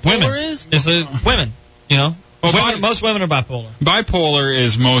being bipolar is? It's women, Well, most women are bipolar. Bipolar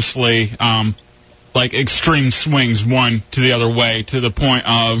is mostly extreme swings one to the other way to the point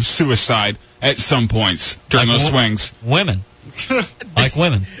of suicide at some points during those swings. Women. Like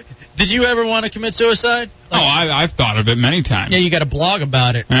women. Did you ever want to commit suicide? I've thought of it many times. Yeah, you got a blog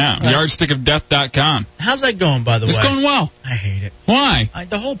about it. Yeah, yardstickofdeath.com. How's that going, by the way? It's going well. I hate it. Why?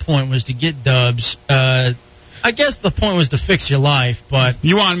 The whole point was to get dubs. I guess the point was to fix your life, but...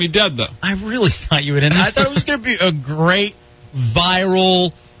 You wanted me dead, though. I really thought you would. And I thought it was going to be a great,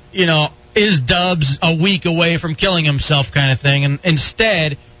 viral, is Dubs a week away from killing himself kind of thing. And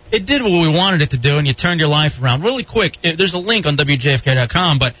instead, it did what we wanted it to do, and you turned your life around. Really quick, there's a link on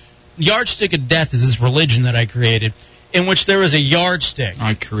WJFK.com, but Yardstick of Death is this religion that I created, in which there is a yardstick.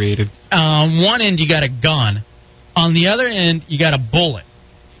 I created. On one end, you got a gun. On the other end, you got a bullet.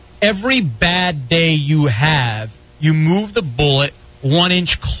 Every bad day you have, you move the bullet 1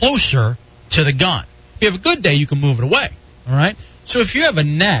 inch closer to the gun. If you have a good day, you can move it away. All right? So if you have a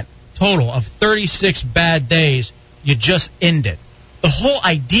net total of 36 bad days, you just end it. The whole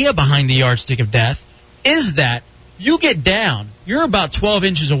idea behind the Yardstick of Death is that you get down, you're about 12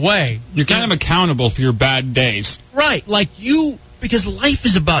 inches away. You're kind of accountable for your bad days. Right. Because life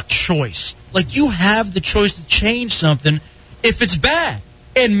is about choice. You have the choice to change something if it's bad.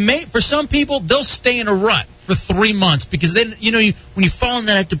 And for some people, they'll stay in a rut for 3 months because then, when you fall in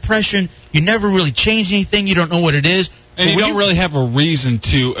that depression, you never really change anything. You don't know what it is. And you don't really have a reason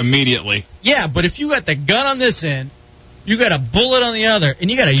to immediately. Yeah, but if you got the gun on this end, you got a bullet on the other, and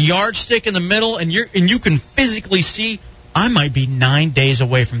you got a yardstick in the middle, and you can physically see, I might be 9 days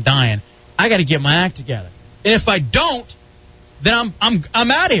away from dying. I got to get my act together. And if I don't, then I'm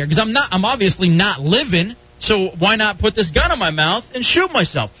out of here because I'm obviously not living. So why not put this gun in my mouth and shoot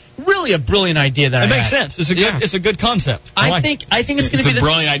myself? Really a brilliant idea that I had. It makes sense. It's a good concept. I think it's going to be a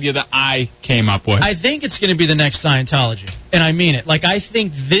brilliant idea that I came up with. I think it's going to be the next Scientology, and I mean it. I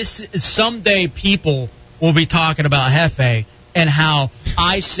think someday people will be talking about Hefe and how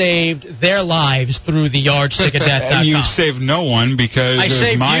I saved their lives through the yardstickofdeath.com. And you saved no one because it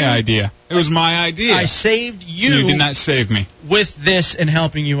was my idea. It was my idea. I saved you. You did not save me. With this and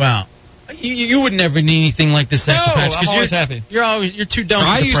helping you out. You would never need anything like this, Sex Patch. I'm always happy. You're too dumb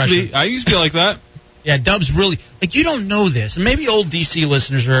for depression. I used to be like that. Yeah, Dubs really... you don't know this. And maybe old DC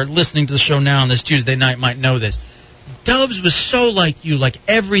listeners who are listening to the show now on this Tuesday night might know this. Dubs was so like you.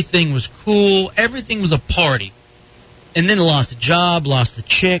 Everything was cool. Everything was a party. And then lost a job, lost a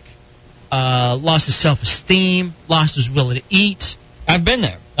chick, lost his self-esteem, lost his will to eat. I've been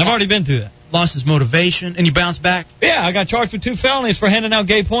there. I've already been through that. Lost his motivation, and you bounced back? Yeah, I got charged with 2 felonies for handing out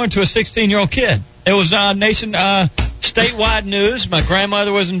gay porn to a 16-year-old kid. It was statewide news. My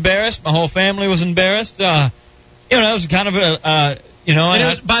grandmother was embarrassed. My whole family was embarrassed. it was kind of a, And it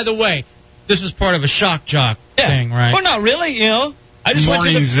was, by the way, this was part of a shock jock thing, right? Well, not really, I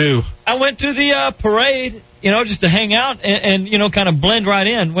just zoo. I went to the parade, just to hang out and kind of blend right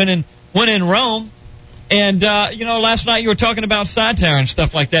in. Went in Rome, and last night you were talking about satire and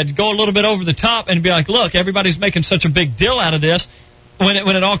stuff like that. Go a little bit over the top and be like, look, everybody's making such a big deal out of this. When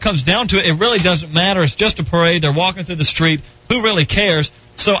it all comes down to it, it really doesn't matter. It's just a parade. They're walking through the street. Who really cares?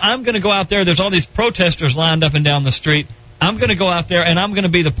 So I'm going to go out there. There's all these protesters lined up and down the street. I'm going to go out there, and I'm going to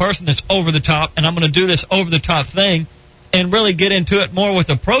be the person that's over the top, and I'm going to do this over-the-top thing and really get into it more with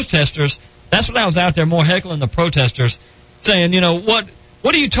the protesters. That's what I was out there, more heckling the protesters, saying, what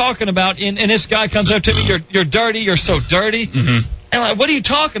are you talking about? And this guy comes up to me, you're dirty, you're so dirty. Mm-hmm. And I'm like, what are you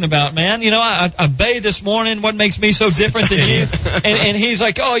talking about, man? I bathed this morning. What makes me so different than you? And he's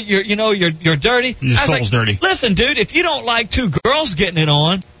like, oh, you're dirty. Your soul's dirty. Listen, dude, if you don't like two girls getting it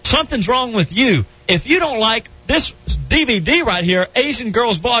on, something's wrong with you. If you don't like this DVD right here, Asian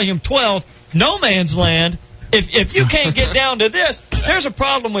Girls Volume 12, No Man's Land, if you can't get down to this, there's a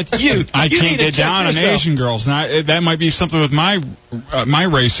problem with you. I can't get down on Asian girls. Now, that might be something with my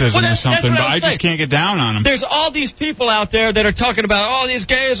racism or something, but I just can't get down on them. There's all these people out there that are talking about, these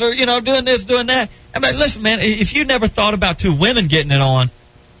gays are, doing this, doing that. I mean, listen, man, if you never thought about two women getting it on,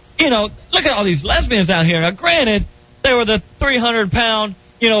 look at all these lesbians out here. Now, granted, they were the 300-pound,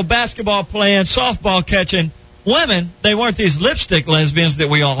 basketball playing, softball catching women. They weren't these lipstick lesbians that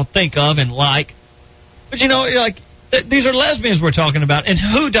we all think of and like. But, these are lesbians we're talking about. And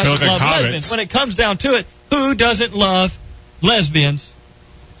who doesn't love lesbians? When it comes down to it, who doesn't love lesbians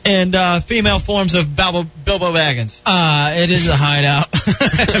and female forms of Bilbo Baggins? It is a Hideout.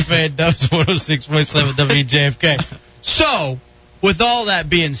 FA Dubs 106.7 WJFK. So, with all that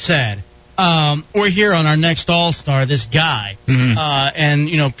being said, we're here on our next All-Star, this guy. Mm-hmm.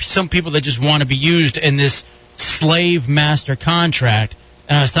 And, some people that just want to be used in this slave master contract.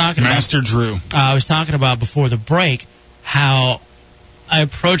 And I was talking Master Drew. I was talking about before the break how I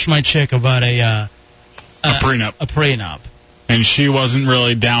approached my chick about a prenup. A prenup. And she wasn't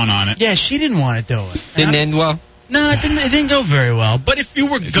really down on it. Yeah, she didn't want to do it. Didn't end well? No, it didn't go very well. But if you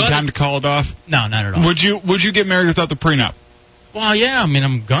were Is it time to call it off? No, not at all. Would you get married without the prenup? Well, yeah. I mean,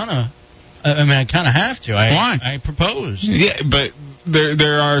 I'm gonna. I kind of have to. Why? I proposed. Yeah, but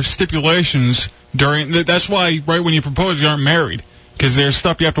there are stipulations during. That's why right when you propose, you aren't married. Because there's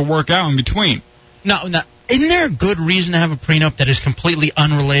stuff you have to work out in between. No. Isn't there a good reason to have a prenup that is completely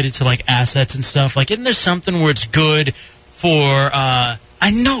unrelated to, assets and stuff? Isn't there something where it's good for, I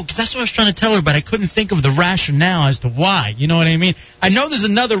know, because that's what I was trying to tell her, but I couldn't think of the rationale as to why. You know what I mean? I know there's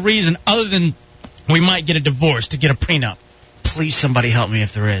another reason other than we might get a divorce to get a prenup. Please, somebody help me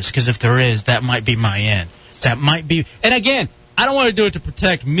if there is, because if there is, that might be my end. That might be, and again, I don't want to do it to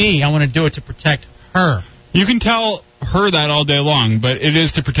protect me. I want to do it to protect her. You can tell her that all day long, but it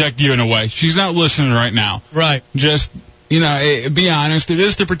is to protect you in a way. She's not listening right now. Right. Just, be honest. It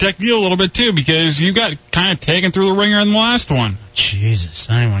is to protect you a little bit, too, because you got kind of taken through the ringer in the last one. Jesus,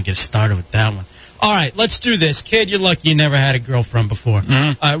 I didn't want to get started with that one. All right, let's do this. Kid, you're lucky you never had a girlfriend before.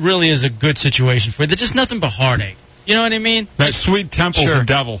 Mm-hmm. It really is a good situation for you. There's just nothing but heartache. You know what I mean? That sweet temple's a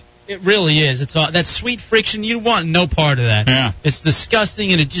devil. It really is. It's all, that sweet friction, you want no part of that. Yeah. It's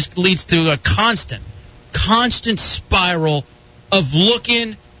disgusting, and it just leads to a constant spiral of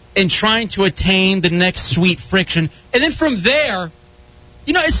looking and trying to attain the next sweet friction. And then from there,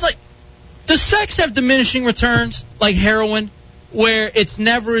 it's like, does sex have diminishing returns like heroin, where it's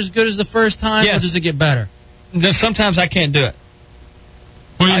never as good as the first time, yes. Or does it get better? Sometimes I can't do it.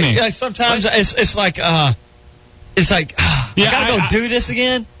 What do you mean? Sometimes it's like, I gotta go do this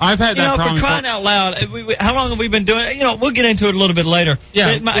again. I've had that problem. For crying out loud, how long have we been doing it? We'll get into it a little bit later.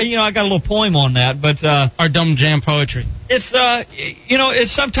 Yeah. I got a little poem on that, but our dumb jam poetry. It's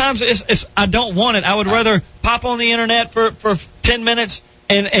it's sometimes it's I don't want it. I would rather pop on the internet for 10 minutes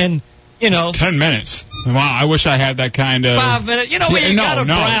and 10 minutes. Wow, I wish I had that kind of 5 minutes. We gotta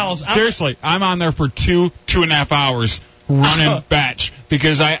browse. Seriously, I'm on there for 2.5 hours. Running batch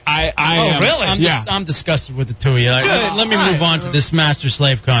because I am. Really? I'm disgusted with the two of you. Let me move on to this master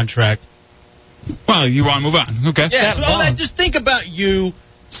slave contract. Well, you want to move on? Okay. Yeah. Just think about you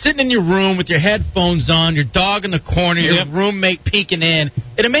sitting in your room with your headphones on, your dog in the corner, your roommate peeking in,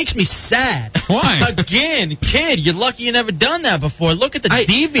 and it makes me sad. Why? Again, kid, you're lucky you never done that before. Look at the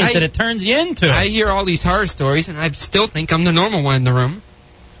deviant that it turns you into. I hear all these horror stories, and I still think I'm the normal one in the room.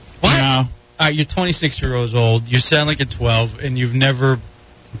 What? No. All right, you're 26 years old. You sound like you're 12, and you've never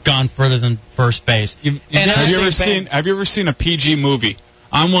gone further than first base. Have you ever seen a PG movie?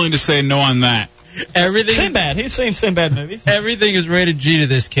 I'm willing to say no on that. Everything. Sinbad. He's seen Sinbad movies. Everything is rated G to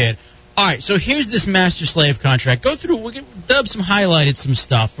this kid. All right, so here's this master-slave contract. Go through, highlighted some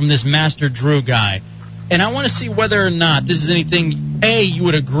stuff from this Master Drew guy. And I want to see whether or not this is anything, A, you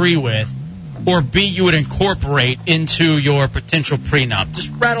would agree with, or B, you would incorporate into your potential prenup.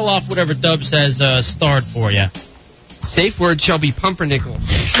 Just rattle off whatever Dubs has starred for you. Safe word shall be pumpernickel. All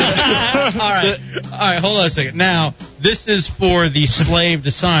right, hold on a second. Now, this is for the slave to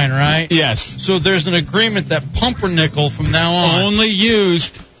sign, right? Yes. So there's an agreement that pumpernickel from now on only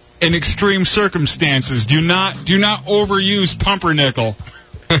used in extreme circumstances. Do not overuse pumpernickel.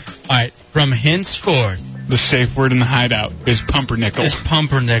 All right, from henceforth, the safe word in the Hideout is pumpernickel. Is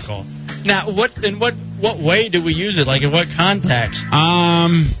pumpernickel. Now, what way do we use it? Like in what context?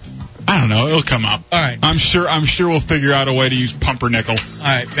 I don't know. It'll come up. All right. I'm sure we'll figure out a way to use pumpernickel. All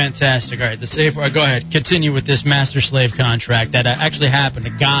right, fantastic. All right, the safe word. Go ahead. Continue with this master-slave contract that actually happened. A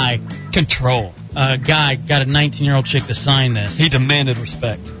guy got a 19-year-old chick to sign this. He demanded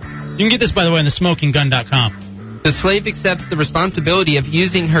respect. You can get this, by the way, on thesmokinggun.com. The slave accepts the responsibility of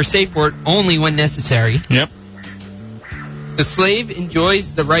using her safe word only when necessary. Yep. The slave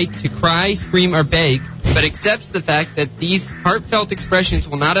enjoys the right to cry, scream, or beg, but accepts the fact that these heartfelt expressions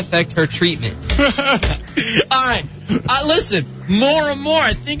will not affect her treatment. All right. Listen, more and more,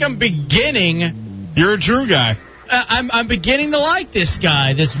 I think I'm beginning... You're a Drew guy. I'm beginning to like this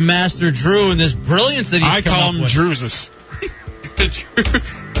guy, this Master Drew, and this brilliance that he's come up with. I call him Drewsus. The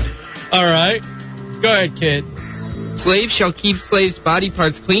Drews. All right. Go ahead, kid. Slaves shall keep slaves' body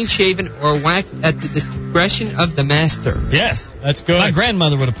parts clean-shaven or waxed at the discretion of the master. Yes, that's good. My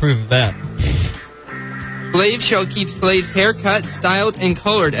grandmother would approve of that. Slaves shall keep slaves' hair cut, styled, and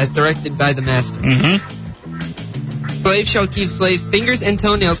colored as directed by the master. Mm-hmm. Slaves shall keep slaves' fingers and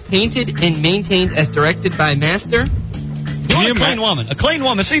toenails painted and maintained as directed by master. You want a clean woman. A clean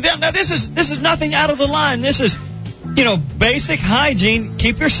woman. See, now this is nothing out of the line. This is... basic hygiene.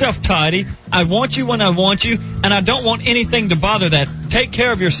 Keep yourself tidy. I want you when I want you, and I don't want anything to bother that. Take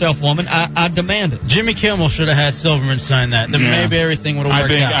care of yourself, woman. I demand it. Jimmy Kimmel should have had Silverman sign that. Then maybe everything would have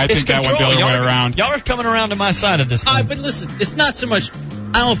worked out. I think that went the other way around. Y'all are coming around to my side of this thing. But listen, it's not so much...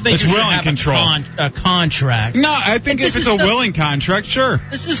 I don't think it's you should willing have control. A contract. No, I think if it's a willing contract, sure.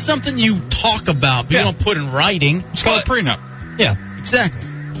 This is something you talk about, but you don't put in writing. It's called a prenup. Yeah, exactly.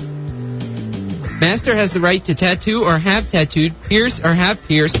 Master has the right to tattoo or have tattooed, pierce or have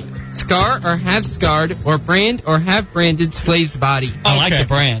pierced, scar or have scarred, or brand or have branded slave's body. I like the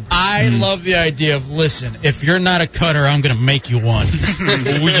brand. I love the idea of, listen, if you're not a cutter, I'm going to make you one.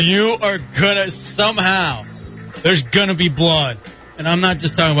 You are going to somehow, there's going to be blood. And I'm not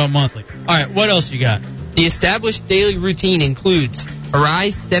just talking about monthly. All right, what else you got? The established daily routine includes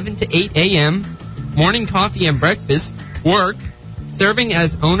arise 7 to 8 a.m., morning coffee and breakfast, work, serving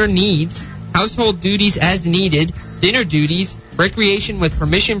as owner needs, household duties as needed, dinner duties, recreation with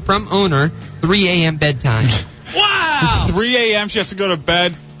permission from owner, 3 a.m. bedtime. Wow! 3 a.m. she has to go to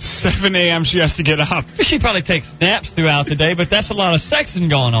bed, 7 a.m. she has to get up. She probably takes naps throughout the day, but that's a lot of sexing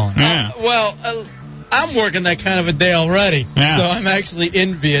going on. Yeah. I'm working that kind of a day already, so I'm actually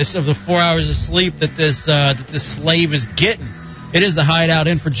envious of the 4 hours of sleep that this slave is getting. It is the Hideout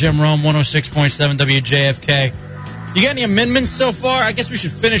in for Jim Rome, 106.7 WJFK. You got any amendments so far? I guess we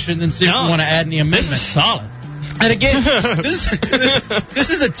should finish it and then see if we want to add any amendments. This is solid. And again, this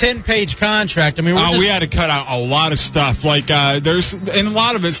is a 10-page contract. I mean, we had to cut out a lot of stuff. Like, and a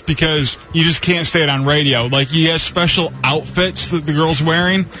lot of it's because you just can't say it on radio. Like, he has special outfits that the girl's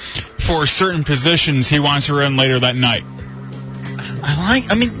wearing for certain positions he wants her in later that night.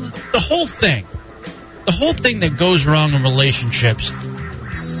 The whole thing that goes wrong in relationships,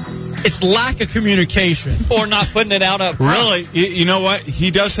 it's lack of communication. Or not putting it out up front. Really? You know what?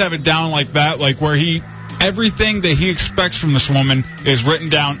 He does have it down like that, like where everything that he expects from this woman is written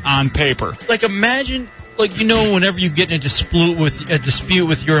down on paper. Like, imagine, whenever you get in a dispute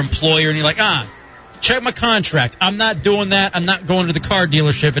with your employer and you're like, check my contract. I'm not doing that. I'm not going to the car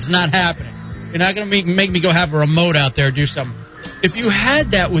dealership. It's not happening. You're not going to make me go have a remote out there or do something. If you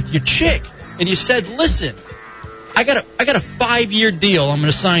had that with your chick and you said, listen, I got a 5-year deal I'm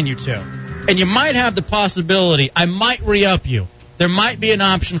going to sign you to. And you might have the possibility, I might re-up you. There might be an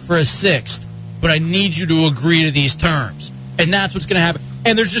option for a 6th. But I need you to agree to these terms. And that's what's going to happen.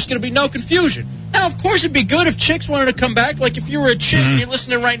 And there's just going to be no confusion. Now, of course, it'd be good if chicks wanted to come back. Like, if you were a chick and you're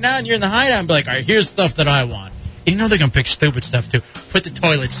listening right now and you're in the Hideout and be like, all right, here's stuff that I want. And they're going to pick stupid stuff, too. Put the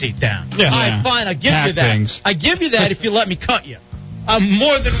toilet seat down. Yeah. All right, fine, I'll give you that. Things. I give you that if you let me cut you. I'm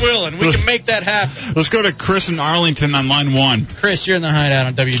more than willing. We can make that happen. Let's go to Chris in Arlington on line 1. Chris, you're in the Hideout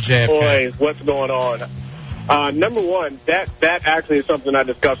on WJFK. Boys, what's going on? Number one, that actually is something I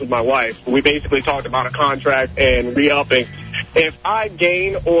discussed with my wife. We basically talked about a contract and re-upping. if I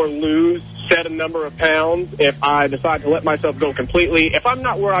gain or lose set a number of pounds, if I decide to let myself go completely, if I'm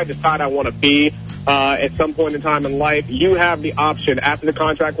not where I decide I want to be at some point in time in life, you have the option after the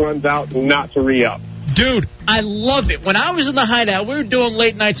contract runs out not to re-up. Dude, I love it. When I was in the Hideout, we were doing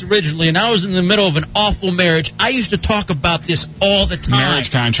late nights originally, and I was in the middle of an awful marriage. I used to talk about this all the time.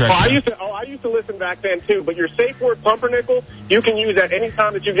 Marriage contract. I used to listen back then, too. But your safe word, pumpernickel, you can use at any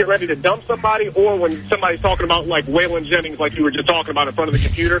time that you get ready to dump somebody or when somebody's talking about, like, Waylon Jennings, like you were just talking about in front of the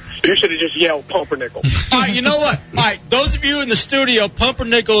computer. You should have just yelled pumpernickel. All right, you know what? All right, those of you in the studio,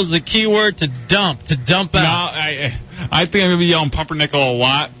 pumpernickel is the key word to dump out. No, I think I'm going to be yelling pumpernickel a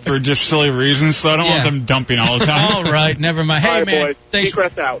lot for just silly reasons, so I don't want them dumping all the time. All right, never mind. Hey, all right, man. Boys. Thanks.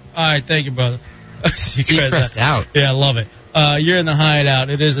 Seacrest out. All right, thank you, brother. Seacrest out. Yeah, I love it. You're in the Hideout.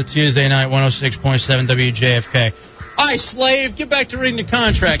 It is a Tuesday night, 106.7 WJFK. All right, Slave, get back to reading the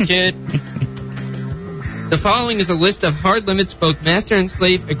contract, kid. The following is a list of hard limits both master and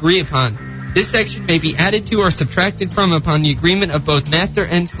slave agree upon. This section may be added to or subtracted from upon the agreement of both master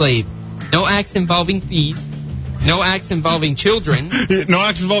and slave. No acts involving fees. No acts involving children. No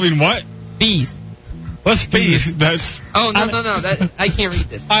acts involving what? Fees. What's fees? That's. Oh, no. I can't read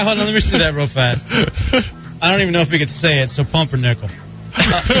this. All right, hold on. Let me see that real fast. I don't even know if we could say it, so pumpernickel.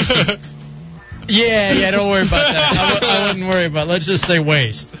 Yeah, don't worry about that. I wouldn't worry about it. Let's just say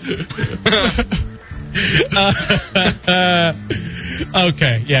waste.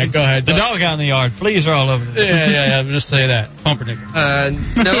 Okay, yeah, go ahead. The dog out in the yard. Fleas are all over the Yeah, just say that. Pumpernickel.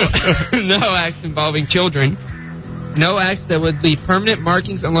 No acts involving children. No acts that would leave permanent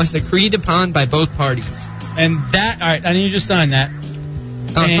markings unless agreed upon by both parties. And that, all right, I need you to sign that.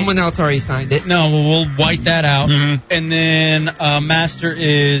 Oh, someone else already signed it. No, we'll white that out. Mm-hmm. And then master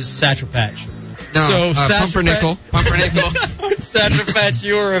is Satchel Patch. No, so Pumpernickel. Satchel Patch,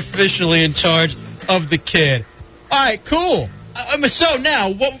 you are officially in charge of the kid. All right, cool. So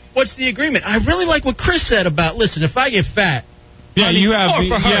now, what's the agreement? I really like what Chris said about, listen, if I get fat, you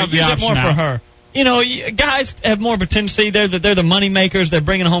have the option more now. For her. You know, guys have more potency. They're the money makers. They're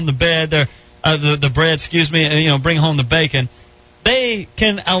bringing home the bed. They're the bread. Excuse me. And bring home the bacon. They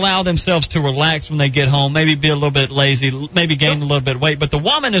can allow themselves to relax when they get home. Maybe be a little bit lazy. Maybe gain a little bit of weight. But the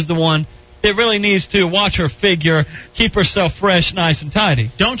woman is the one that really needs to watch her figure, keep herself fresh, nice, and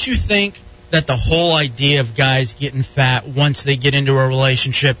tidy. Don't you think that the whole idea of guys getting fat once they get into a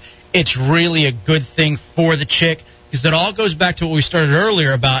relationship, it's really a good thing for the chick? Because it all goes back to what we started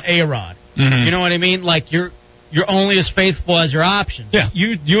earlier about A-Rod. Mm-hmm. You know what I mean? Like, you're only as faithful as your options. Yeah.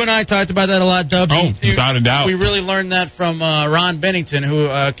 You and I talked about that a lot, Dubs. Oh, without a doubt. We really learned that from Ron Bennington, who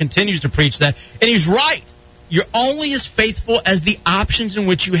continues to preach that. And he's right. You're only as faithful as the options in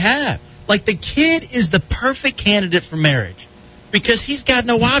which you have. Like, the kid is the perfect candidate for marriage because he's got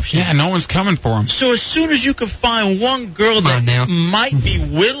no options. Yeah, no one's coming for him. So as soon as you can find one girl that might be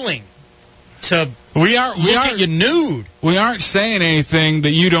willing to look at you nude. We aren't saying anything that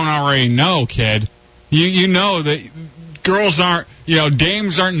you don't already know, kid. You know that girls aren't,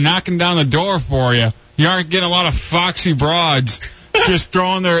 dames aren't knocking down the door for you. You aren't getting a lot of foxy broads just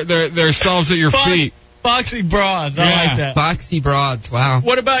throwing their selves at your feet. Foxy broads, I like that. Foxy broads, wow.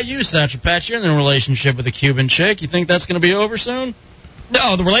 What about you, Satchel Patch? You're in a relationship with a Cuban chick. You think that's going to be over soon?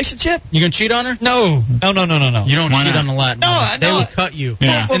 No, the relationship? You going to cheat on her? No. No. You don't cheat on the Latin woman. They will cut you.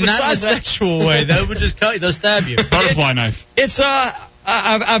 Yeah. And not in a sexual way. They would just cut you. They'll stab you. Butterfly knife. It's,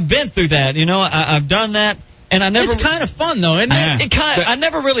 I've been through that, I've done that. And I never. It's kind of fun, though, isn't it? I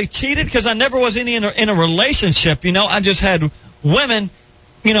never really cheated because I never was in a relationship, I just had women,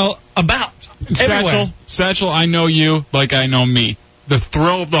 about everywhere. Satchel, I know you like I know me. The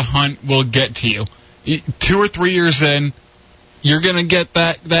thrill of the hunt will get to you. 2 or 3 years in, you're gonna get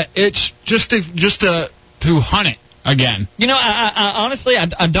that itch just to hunt it again. I honestly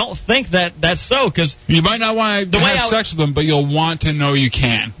don't think that's so because you might not want to have sex with them, but you'll want to know you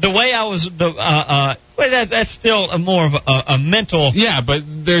can. The way I was that's still more of a mental. Yeah, but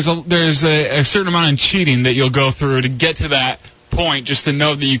there's a certain amount of cheating that you'll go through to get to that point just to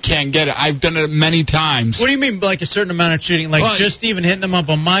know that you can get it. I've done it many times. What do you mean, like a certain amount of cheating? Like just even hitting them up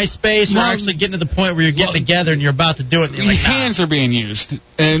on MySpace, or actually getting to the point where you're getting together and you're about to do it? And you're like, hands are being used,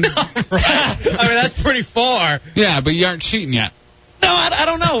 and right. I mean that's pretty far. Yeah, but you aren't cheating yet. No, I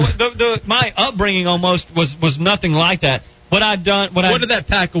don't know. My upbringing almost was nothing like that. What I've done, what did that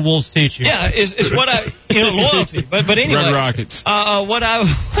pack of wolves teach you? Yeah, is what I loyalty. But anyway, Red Rockets.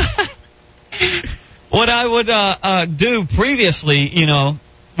 What I would do previously,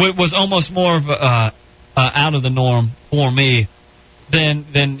 was almost more of out of the norm for me than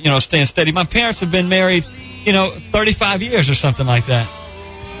staying steady. My parents have been married, 35 years or something like that.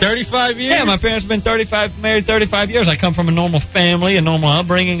 35 years? Yeah, my parents have been married 35 years. I come from a normal family, a normal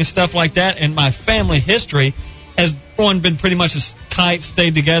upbringing and stuff like that, and my family history has been pretty much as tight,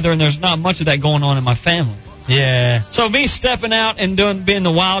 stayed together, and there's not much of that going on in my family. Yeah. So me stepping out and being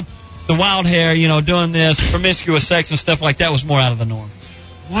the wild hair, doing this promiscuous sex and stuff like that was more out of the norm.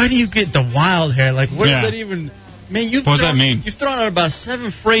 Why do you get the wild hair? Like, what does that even... Man, what does that mean? You've thrown out about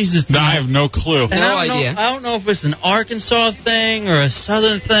 7 phrases tonight. I have no clue. And no idea. I don't know if it's an Arkansas thing or a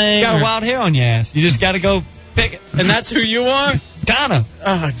Southern thing. You got a wild hair on your ass. You just got to go pick it. And that's who you are? Kinda.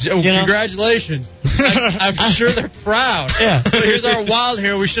 Congratulations. I'm sure they're proud. Yeah. But here's our wild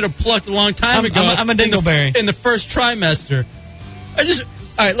hair we should have plucked a long time ago. I'm a dingleberry. In the first trimester. All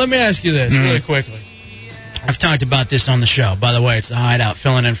right, let me ask you this really quickly. I've talked about this on the show. By the way, it's the Hideout,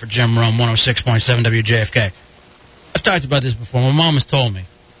 filling in for Jim Rome, 106.7 WJFK. I've talked about this before. My mom has told me,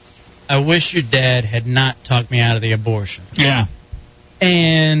 I wish your dad had not talked me out of the abortion. Yeah.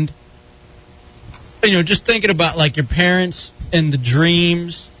 And, just thinking about, like, your parents and the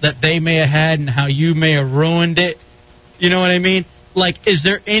dreams that they may have had and how you may have ruined it. You know what I mean? Like, is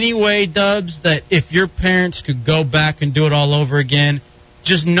there any way, Dubs, that if your parents could go back and do it all over again,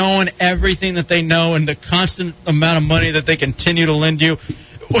 just knowing everything that they know and the constant amount of money that they continue to lend you,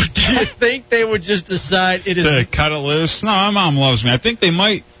 or do you think they would just decide it is to cut it loose? No, my mom loves me. I think they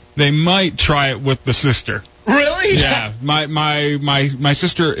might try it with the sister. Really? Yeah. My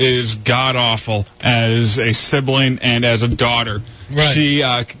sister is god awful as a sibling and as a daughter. Right. She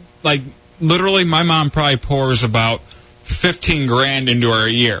literally my mom probably pours about $15,000 into her a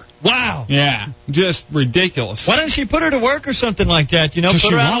year. Wow. Yeah. Just ridiculous. Why doesn't she put her to work or something like that?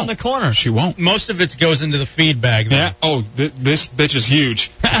 Put her out on the corner. She won't. Most of it goes into the feed bag, though. Yeah. Oh, this bitch is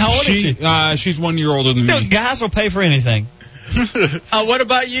huge. How old is she? She's 1 year older than me. Guys will pay for anything. What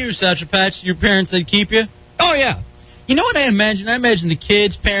about you, Satchel Patch? Your parents, they'd keep you? Oh, yeah. You know what I imagine? I imagine the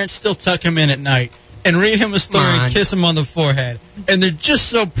kids' parents still tuck him in at night and read him a story and kiss him on the forehead. And they're just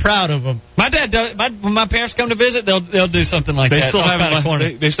so proud of him. My dad does. When my parents come to visit, they'll do something like they that. Still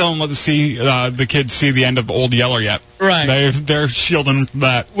haven't they still haven't let the kids see the end of Old Yeller yet. Right. They're shielding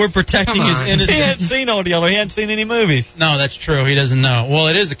that. We're protecting his innocence. He hadn't seen Old Yeller. He hadn't seen any movies. No, that's true. He doesn't know. Well,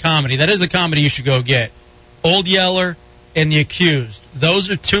 it is a comedy. That is a comedy you should go get. Old Yeller and The Accused.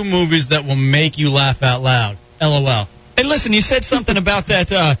 Those are 2 movies that will make you laugh out loud. LOL. Hey, listen, you said something about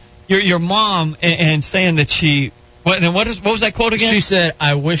that, your mom and saying that she... What was that quote again? She said,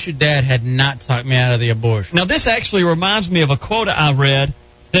 I wish your dad had not talked me out of the abortion. Now, this actually reminds me of a quote I read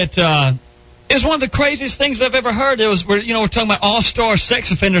that is one of the craziest things I've ever heard. We're talking about all-star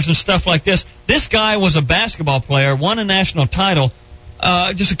sex offenders and stuff like this. This guy was a basketball player, won a national title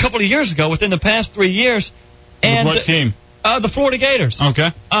just a couple of years ago, within the past 3 years. And what team? The Florida Gators.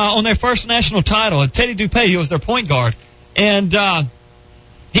 Okay. On their first national title. Teddy Dupay, he was their point guard. And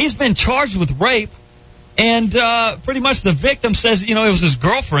he's been charged with rape. And pretty much the victim says, it was his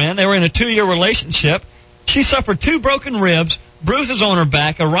girlfriend. They were in a 2-year relationship. She suffered 2 broken ribs, bruises on her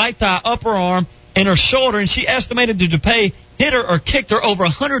back, a right thigh, upper arm, and her shoulder. And she estimated that Dupay hit her or kicked her over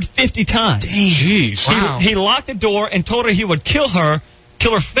 150 times. Damn. Jeez. Wow. He locked the door and told her he would kill her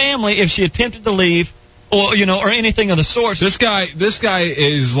family if she attempted to leave, or anything of the sort. This guy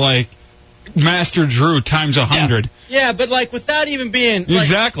is like Master Drew times 100. Yeah, but like without even being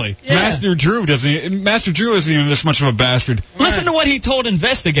exactly. Yeah. Master Drew isn't even this much of a bastard. Listen to what he told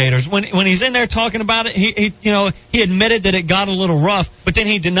investigators when he's in there talking about it. He admitted that it got a little rough, but then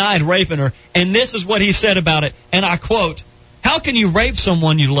he denied raping her. And this is what he said about it, and I quote: "How can you rape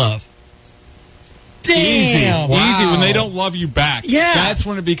someone you love?" Easy. Wow. Easy when they don't love you back. Yeah. That's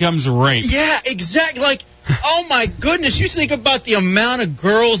when it becomes rape. Yeah, exactly. Like, oh my goodness, you think about the amount of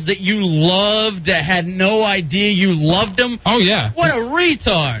girls that you loved that had no idea you loved them. Oh yeah. What a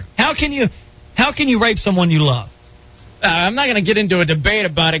retard. How can you rape someone you love? I'm not going to get into a debate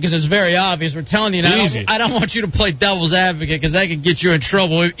about it because it's very obvious. We're telling you now. Easy. I don't want you to play devil's advocate because that could get you in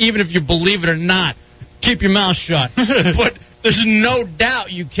trouble, even if you believe it or not. Keep your mouth shut. But there's no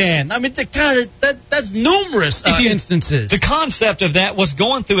doubt you can. I mean, that's numerous instances. The concept of that, what's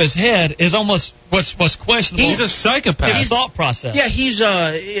going through his head, is almost what's questionable. He's a psychopath. His thought process. Yeah, he's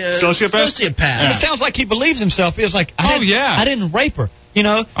a sociopath. Yeah. It sounds like he believes himself. He was like, I didn't rape her.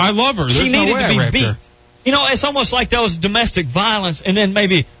 I love her. There's she no needed way to I be raped beat. her. It's almost like that was domestic violence, and then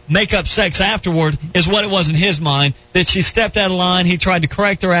maybe make up sex afterward is what it was in his mind. That she stepped out of line, he tried to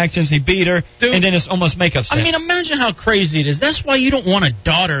correct her actions, he beat her, and then it's almost make up sex. I mean, imagine how crazy it is. That's why you don't want a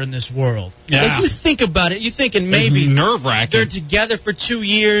daughter in this world. Yeah. Like, you think about it, you're thinking maybe nerve-wracking. They're together for 2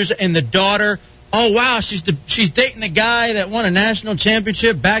 years, and the daughter, oh wow, she's dating the guy that won a national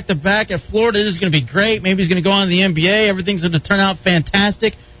championship back to back at Florida. This is going to be great. Maybe he's going to go on to the NBA. Everything's going to turn out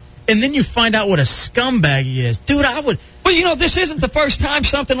fantastic. and then you find out what a scumbag he is. Dude, I would... Well, you know, this isn't the first time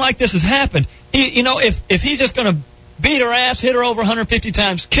something like this has happened. You know, if he's just going to beat her ass, hit her over 150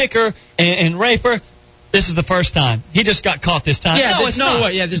 times, kick her, and rape her, this is the first time. He just got caught this time. Yeah, no, it's no not.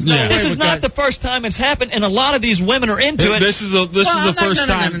 way. Yeah, there's no way. This is not the first time it's happened, and a lot of these women are into it. This is the first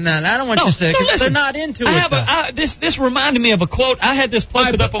time. No, I don't want you to say it, 'cause listen, they're not into it. This reminded me of a quote. I had this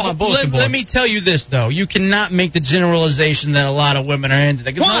posted up on my bulletin board. Let me tell you this, though. You cannot make the generalization that a lot of women are into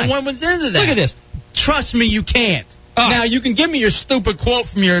that. 'Cause Why? no woman's into that. Look at this. Trust me, you can't. Now, you can give me your stupid quote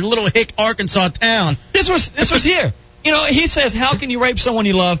from your little hick Arkansas town. This was here. You know, he says, how can you rape someone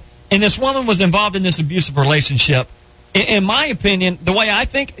you love? And this woman was involved in this abusive relationship. In my opinion, the way I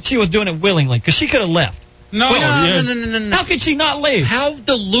think, she was doing it willingly, because she could have left. No. How could she not leave? How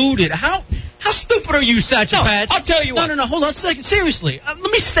deluded? How stupid are you, Satchel Patch? I'll tell you what. No, hold on a second. Seriously,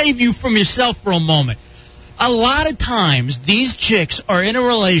 let me save you from yourself for a moment. A lot of times, these chicks are in a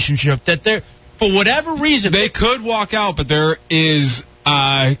relationship that they're, for whatever reason... They could walk out, but there is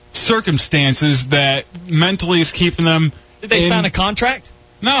circumstances that mentally is keeping them... Did they sign a contract?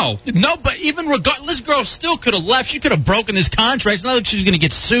 No. No, but even regardless, this girl still could have left. She could have broken this contract. It's not like she's going to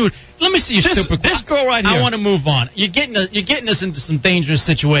get sued. Let me see you, stupid. This girl right here. I want to move on. You're getting us into some dangerous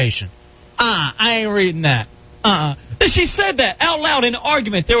situation. I ain't reading that. She said that out loud in an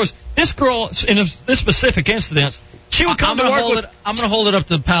argument. There was this girl in this specific incident. She would come to work with... I'm going to hold it up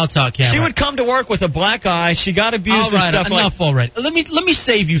to the Pow Talk camera. She would come to work with a black eye. She got abused all right, and stuff enough already. Let me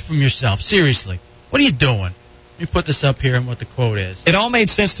save you from yourself. Seriously. What are you doing? Let me put this up here and what the quote is. It all made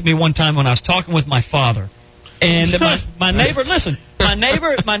sense to me one time when I was talking with my father. And my neighbor, listen, my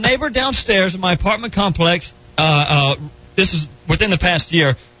neighbor downstairs in my apartment complex, this is within the past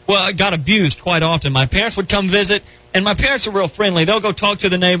year, well, got abused quite often. My parents would come visit, and my parents are real friendly. They'll go talk to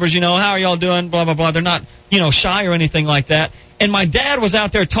the neighbors, you know, how are y'all doing, blah, blah, blah. They're not, you know, shy or anything like that. And my dad was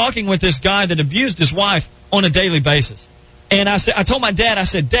out there talking with this guy that abused his wife on a daily basis. And I told my dad, I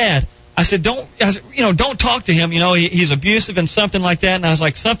said, Dad, don't talk to him. You know, he's abusive and something like that. And I was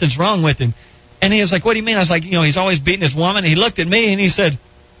like, something's wrong with him. And he was like, what do you mean? I was like, you know, he's always beating his woman. And he looked at me and he said,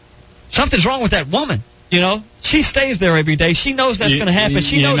 something's wrong with that woman. You know, she stays there every day. She knows that's going to happen.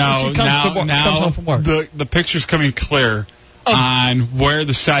 She knows when she comes home from work. The picture's coming clear on where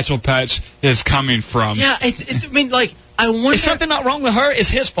the Satchel Patch is coming from. Yeah, I mean, like, I wonder... Is something not wrong with her? It's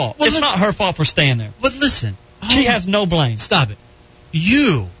his fault. Well, it's not her fault for staying there. But listen. She has no blame. Stop it.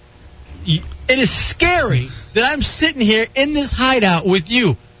 It is scary that I'm sitting here in this hideout with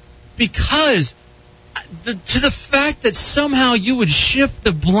you because to the fact that somehow you would shift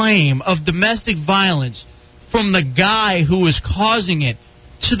the blame of domestic violence from the guy who is causing it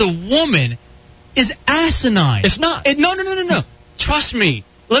to the woman is asinine. It's not. No. Trust me.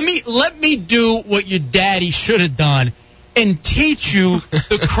 Let me do what your daddy should have done and teach you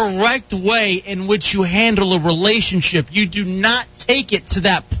the correct way in which you handle a relationship. You do not take it to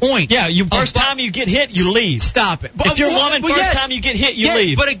that point. Yeah, first time you get hit, you leave. Stop it. If you're a woman, first time you get hit, you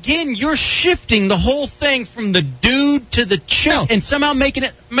leave. But again, you're shifting the whole thing from the dude to the chick and somehow making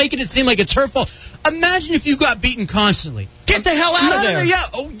it seem like it's her fault. Imagine if you got beaten constantly. Get the hell out of there. No, yeah.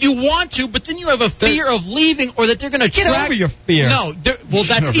 Oh, you want to, but then you have a fear of leaving or that they're going to track... Get over your fear. No, well,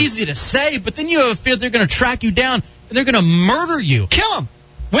 that's easy to say, but then you have a fear they're going to track you down and they're going to murder you. Kill them.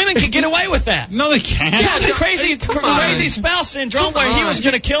 Women can get away with that. No, they can't. Yeah, the crazy spouse syndrome where he was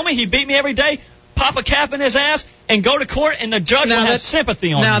going to kill me, he beat me every day, pop a cap in his ass, and go to court, and the judge will have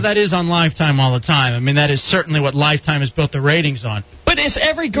sympathy on him. Now, that is on Lifetime all the time. I mean, that is certainly what Lifetime has built the ratings on. But it's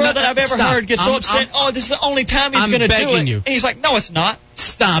every girl that I've ever heard gets so upset, this is the only time he's going to do it. You. And he's like, no, it's not.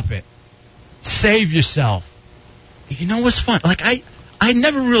 Stop it. Save yourself. You know what's fun? Like, I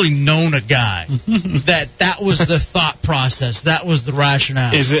never really known a guy that was the thought process. That was the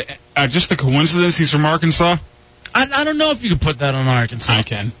rationale. Is it just a coincidence he's from Arkansas? I don't know if you can put that on Arkansas. I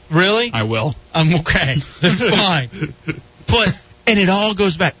can. Really? I will. Okay. Then fine. And it all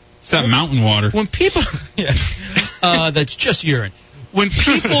goes back. It's that mountain water. When people... that's just urine. When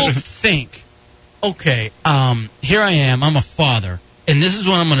people think, okay, here I am, I'm a father, and this is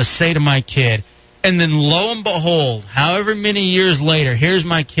what I'm going to say to my kid, and then lo and behold, however many years later, here's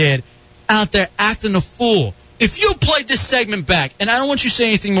my kid out there acting a fool. If you played this segment back, and I don't want you to say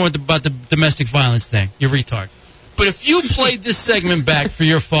anything more about the domestic violence thing, you retard, but if you played this segment back for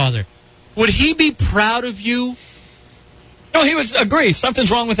your father, would he be proud of you? No, he would agree.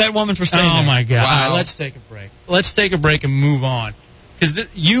 Something's wrong with that woman for staying there. Oh, my God. Wow. All right, let's take a break. Let's take a break and move on. Because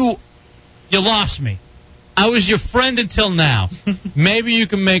you lost me. I was your friend until now. Maybe you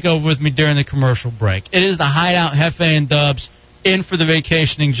can make over with me during the commercial break. It is the Hideout, Hefe and Dubs, in for the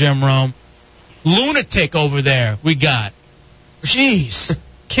vacationing Jim Rome. Lunatic over there we got. Jeez.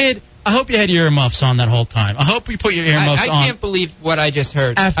 Kid, I hope you had your earmuffs on that whole time. I hope you put your earmuffs on. I can't believe what I just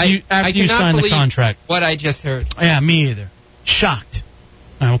heard. After you signed the contract. What I just heard. Yeah, me either. Shocked.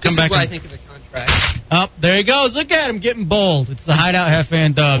 All right, we'll come This back. is what I think of the contract. Oh, there he goes. Look at him getting bold. It's the Hideout, Hefe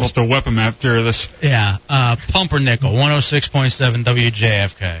and Dubs. We'll have to whip him after this. Yeah, Pumpernickel, 106.7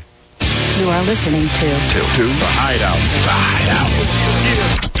 WJFK. You are listening to The Hideout. The Hideout.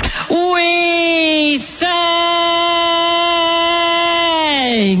 We thank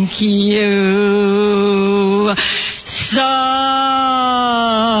you so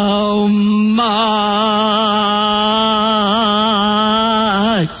much.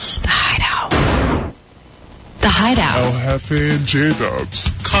 The Hideout. The Hideout. El Jefe and J-Dubs.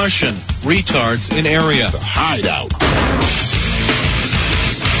 Caution, retards in area. The Hideout.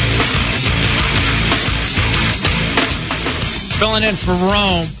 Filling in for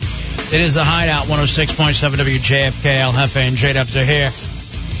Rome. It is the Hideout, 106.7 WJFK. El Jefe and J-Dubs are here.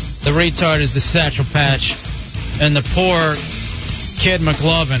 The retard is the Satchel Patch. And the poor Kid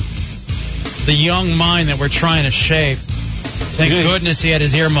McLovin. The young mind that we're trying to shape. Thank goodness he had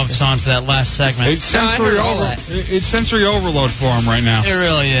his earmuffs on for that last segment. It's sensory overload for him right now. It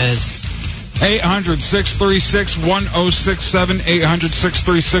really is. 800-636-1067,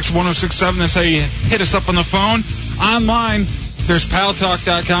 800-636-1067. That's how you hit us up on the phone. Online, there's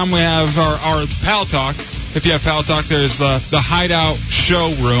paltalk.com. We have our Pal Talk. If you have Pal Talk, there's the Hideout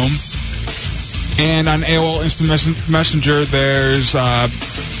Showroom. And on AOL Instant Messenger, there's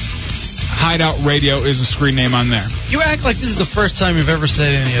Hideout Radio is the screen name on there. You act like this is the first time you've ever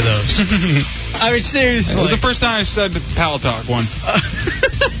said any of those. I mean, seriously. It was the first time I said the Pal Talk one.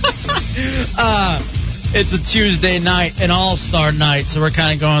 It's a Tuesday night, an all-star night, so we're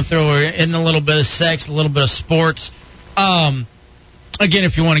kind of going through. We're in a little bit of sex, a little bit of sports. Again,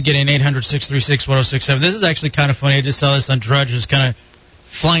 if you want to get in, 800-636-1067. This is actually kind of funny. I just saw this on Drudge. It's kind of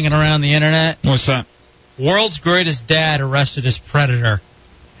flinging around the internet. What's that? World's greatest dad arrested as predator.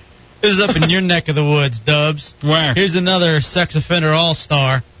 This is up in your neck of the woods, Dubs. Where? Here's another sex offender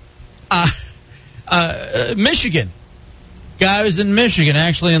all-star. Michigan. Guy was in Michigan,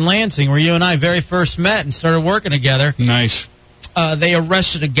 actually in Lansing, where you and I very first met and started working together. Nice. They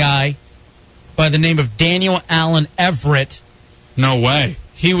arrested a guy by the name of Daniel Allen Everett. No way.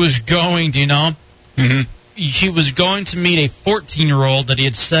 He was going, do you know him? Mm-hmm. He was going to meet a 14-year-old that he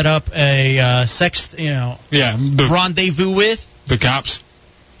had set up a sex, rendezvous with. The cops.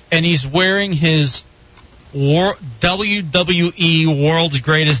 And he's wearing his WWE World's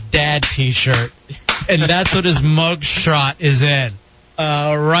Greatest Dad T-shirt. And that's what his mug shot is in.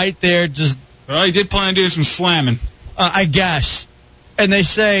 Right there, just... Well, he did plan to do some slamming. I guess. And they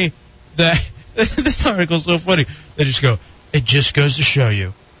say that... This article's so funny. They just go, it just goes to show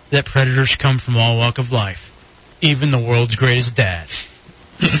you that predators come from all walk of life. Even the world's greatest dad.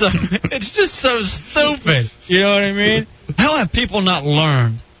 So, it's just so stupid. You know what I mean? How have people not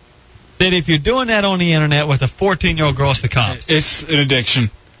learned that if you're doing that on the internet with a 14-year-old girl, it's the cops? It's an addiction.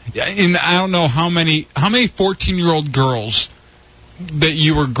 And I don't know how many 14-year-old girls that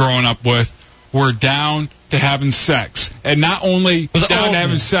you were growing up with were down to having sex. And not only down to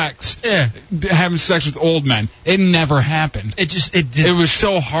having sex, having sex with old men. It never happened. It was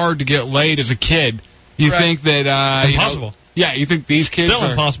so hard to get laid as a kid. You think that... impossible. You think these kids Still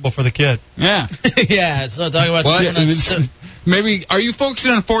are... impossible for the kid. Yeah. Yeah, so talking about... Maybe, are you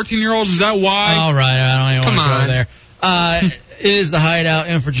focusing on 14-year-olds? Is that why? All right, I don't even want to go there. It is the Hideout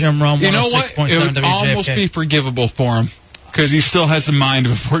in for Jim Rome, 106.7 You know what? It would WJFK. almost be forgivable for him. Because he still has the mind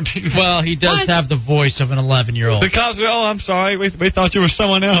of a 14-year-old. Well, he does have the voice of an 11-year-old. The cops are, I'm sorry, we thought you were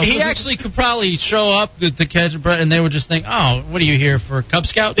someone else. He actually could probably show up to catch a breath, and they would just think, oh, what are you here for, Cub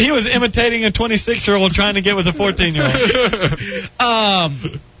Scouts? He was imitating a 26-year-old trying to get with a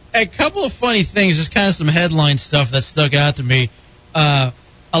 14-year-old. A couple of funny things, just kind of some headline stuff that stuck out to me. A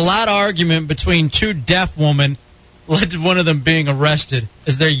loud argument between two deaf women led to one of them being arrested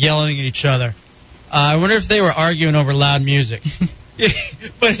as they're yelling at each other. I wonder if they were arguing over loud music.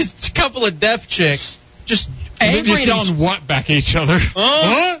 But it's a couple of deaf chicks just angry at yelling what back at each other?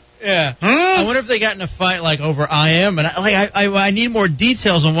 Huh? Yeah. I wonder if they got in a fight like over I Am, and I need more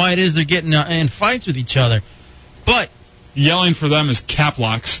details on why it is they're getting in fights with each other. But yelling for them is cap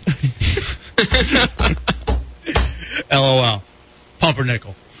locks. LOL.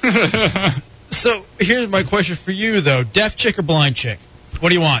 Pumpernickel. So here's my question for you, though. Deaf chick or blind chick? What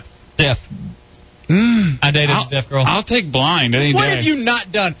do you want? Deaf. I dated a deaf girl. I'll take blind any day. What have you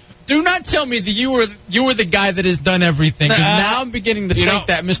not done? Do not tell me that you were the guy that has done everything. Because now I'm beginning to think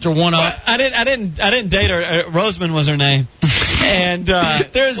that Mr. One-Up. I didn't date her. Rosamond was her name. And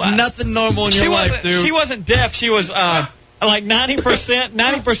there's nothing normal in your life, dude. She wasn't deaf. She was like 90%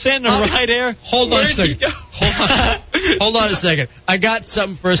 in the right ear. Hold on a second. Hold on a second. I got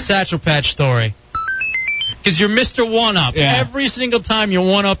something for a Satchel Patch story. Because you're Mr. One-Up. Yeah. Every single time you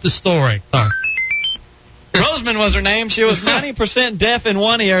one-up the story. Sorry. Rosamond was her name. She was 90% deaf in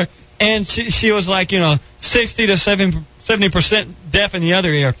one ear, and she was like, 60 to 70% deaf in the other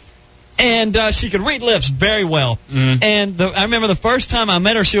ear. And she could read lips very well. And I remember the first time I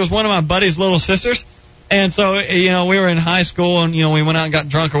met her, she was one of my buddy's little sisters. And so, we were in high school, and, we went out and got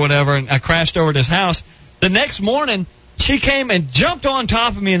drunk or whatever, and I crashed over at his house. The next morning, she came and jumped on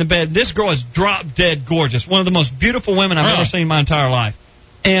top of me in the bed. This girl is drop-dead gorgeous. One of the most beautiful women I've ever seen in my entire life.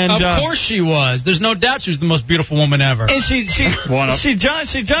 And of course she was. There's no doubt she was the most beautiful woman ever. And she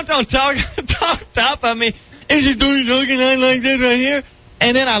jumped on top of me, and she's looking at like this right here.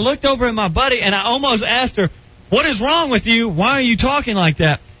 And then I looked over at my buddy, and I almost asked her, "What is wrong with you? Why are you talking like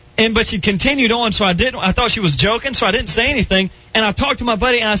that?" But she continued on, so I thought she was joking, so I didn't say anything. And I talked to my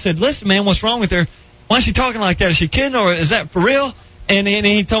buddy, and I said, "Listen, man, what's wrong with her? Why is she talking like that? Is she kidding, or is that for real?" And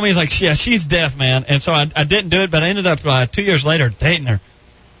he told me, he's like, "Yeah, she's deaf, man." And so I didn't do it, but I ended up 2 years later dating her.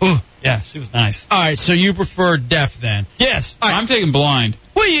 Ooh, yeah, she was nice. All right, so you prefer deaf then? Yes. Right. I'm taking blind.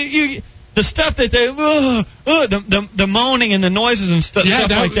 Well, the stuff that they, the moaning and the noises and stuff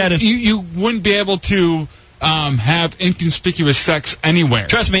like that is. You wouldn't be able to have inconspicuous sex anywhere.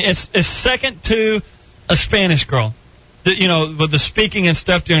 Trust me, it's second to a Spanish girl. With the speaking and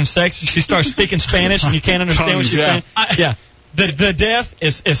stuff during sex, she starts speaking Spanish and you can't understand what she's saying. Yeah. The deaf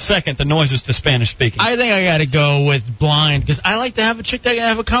is second, the noises to Spanish speaking. I think I got to go with blind because I like to have a chick that I can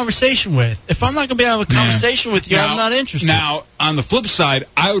have a conversation with. If I'm not going to be able to have a conversation with you, I'm not interested. Now, on the flip side,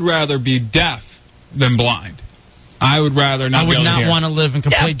 I would rather be deaf than blind. I would rather not. I would not want to live in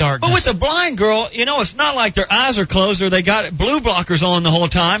complete darkness. But with the blind girl, it's not like their eyes are closed or they got blue blockers on the whole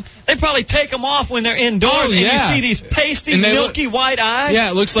time. They probably take them off when they're indoors, and you see these pasty, milky white eyes.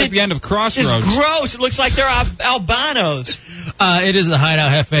 Yeah, it looks like the end of Crossroads. It's gross. It looks like they're albinos. It is the Hideout,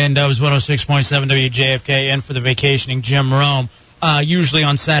 Hefe and Dubs, 106.7 WJFK, and for the vacationing Jim Rome. Usually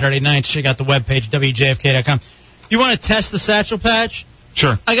on Saturday nights, check out the webpage, WJFK.com. You want to test the Satchel Patch?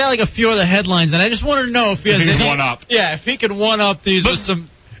 Sure. I got like a few of the headlines, and I just want to know if he has any. One up. Yeah, if he could one up these with some.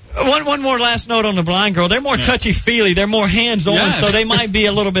 One more last note on the blind girl. They're more touchy-feely. They're more hands-on, so they might be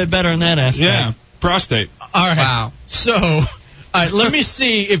a little bit better in that aspect. Yeah, prostate. All right. Wow. So, all right, let me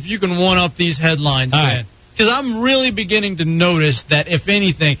see if you can one up these headlines, man. Because I'm really beginning to notice that, if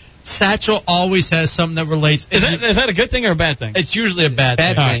anything, Satchel always has something that relates. Is that a good thing or a bad thing? It's usually a bad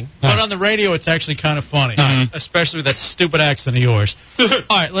thing. Right. But on the radio, it's actually kind of funny, especially with that stupid accent of yours. All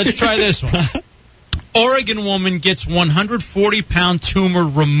right, let's try this one. Oregon woman gets 140-pound tumor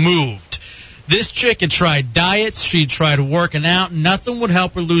removed. This chick had tried diets. She tried working out. Nothing would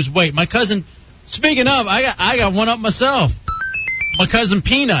help her lose weight. My cousin, speaking of, I got one up myself. My cousin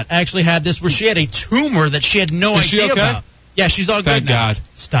Peanut actually had this where she had a tumor that she had no idea about. Yeah, she's all good Thank now. God.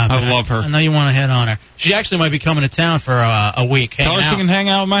 Stop it. I love her. I know you want to hit on her. She actually might be coming to town for a week. Tell her she can hang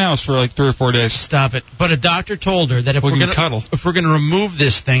out at my house for like 3 or 4 days. Stop it. But a doctor told her that if we're going to remove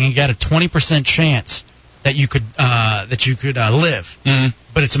this thing and get a 20% chance that you could live. Mm-hmm.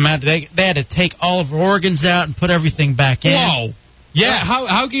 But it's a matter they had to take all of her organs out and put everything back in. Whoa. Yeah.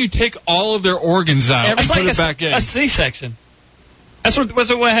 How can you take all of their organs out and put it back in? A C-section. That's what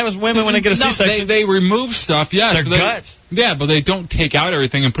happens with women when they get a C-section. They remove stuff, yes. Their guts. Yeah, but they don't take out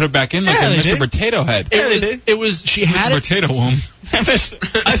everything and put it back in like a Mr. Potato Head. She had Mr. Potato Womb.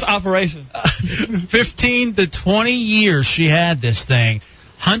 That's operation. 15 to 20 years she had this thing.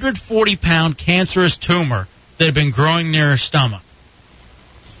 140-pound cancerous tumor that had been growing near her stomach.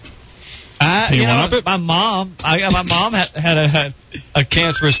 My mom had a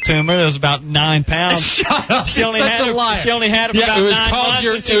cancerous tumor that was about 9 pounds. Shut up! She only had it for about 9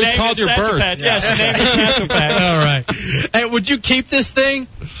 months. It was called your birth. Yeah, she named it Satchel Patch. All right. Hey, would you keep this thing?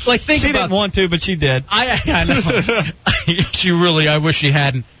 Like, think she about. Didn't want to, but she did. I know. I wish she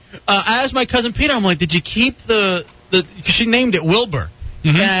hadn't. I asked my cousin Peter. I'm like, did you keep the? Because she named it Wilbur.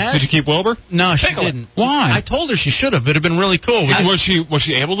 Mm-hmm. Did you keep Wilbur? No, she didn't. Why? I told her she should have. It'd have been really cool. Was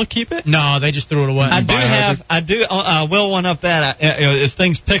she able to keep it? No, they just threw it away. I will one up that. As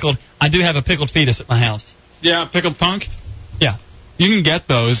things pickled, I do have a pickled fetus at my house. Yeah, pickled punk? Yeah. You can get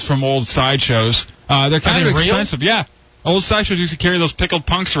those from old sideshows. They're kind of expensive. Yeah. Old sideshows used to carry those pickled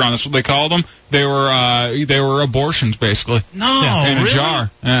punks around. That's what they called them. They were abortions, basically. No, in really? a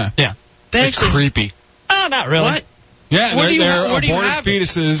jar. Yeah. Yeah. They're creepy. Oh, not really. What? Yeah, they're aborted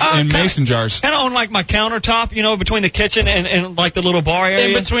fetuses in mason jars. Kind of on like my countertop, between the kitchen and like the little bar area.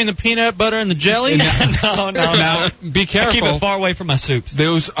 In between the peanut butter and the jelly? No. Now, be careful. I keep it far away from my soups.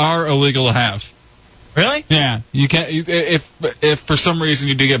 Those are illegal to have. Really? Yeah, you can't. If for some reason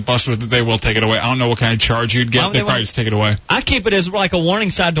you do get busted with it, they will take it away. I don't know what kind of charge you'd get. They probably just take it away. I keep it as like a warning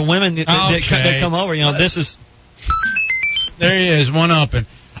sign to women that come over. You know, this is. There he is, one-upping.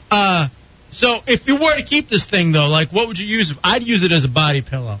 So if you were to keep this thing, though, like, what would you use? I'd use it as a body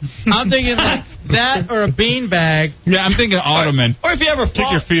pillow. I'm thinking like that or a bean bag. Yeah, I'm thinking ottoman. Or if you ever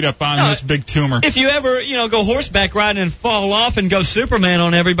take your feet up on this big tumor. If you ever, go horseback riding and fall off and go Superman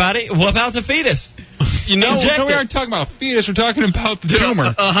on everybody, what about the fetus? We aren't talking about fetus. We're talking about the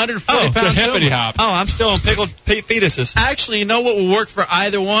tumor. 140-pound the hippity hop. Oh, I'm still on pickled fetuses. Actually, you know what will work for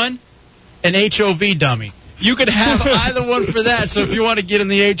either one? An HOV dummy. You could have either one for that. So if you want to get in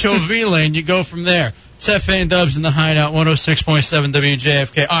the HOV lane, you go from there. It's Hefe and Dubs in the Hideout, 106.7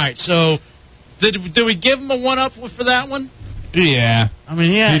 WJFK. All right, so did we give him a one-up for that one? Yeah. I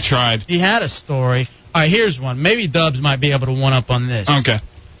mean, he tried. He had a story. All right, here's one. Maybe Dubs might be able to one-up on this. Okay.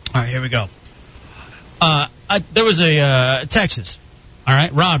 All right, here we go. There was a Texas, all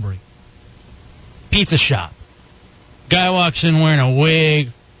right, robbery. Pizza shop. Guy walks in wearing a wig,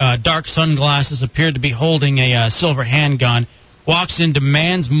 dark sunglasses, appeared to be holding a silver handgun, walks in,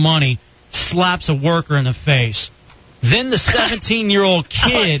 demands money, slaps a worker in the face. Then the 17-year-old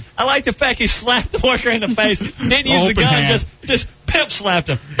kid... I like the fact he slapped the worker in the face, didn't use the gun, just pimp slapped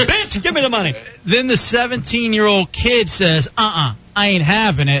him. Bitch, give me the money. Then the 17-year-old kid says, I ain't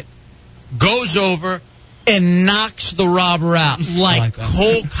having it, goes over and knocks the robber out. Like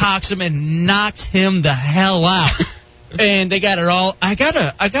cold cocks him and knocks him the hell out. And they got it all. I got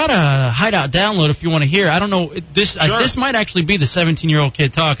a Hideout download if you want to hear. I don't know. This might actually be the 17-year-old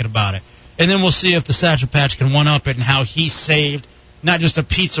kid talking about it. And then we'll see if the Satchel Patch can one-up it and how he saved not just a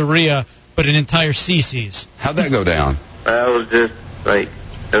pizzeria, but an entire CC's. How'd that go down? It was just like,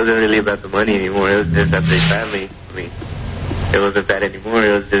 it wasn't really about the money anymore. It was just after they found me. I mean, it wasn't that anymore.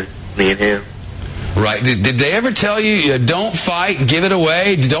 It was just me and him. Right. Did they ever tell you, don't fight, give it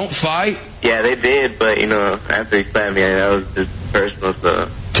away, don't fight? Yeah, they did, but, after he slapped me, that was just personal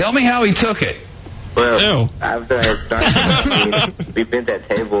stuff. Tell me how he took it. Well, after I started, we bent that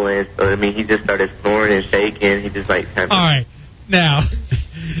table, and so, he just started snoring and shaking. He just, kind of... All right. Now,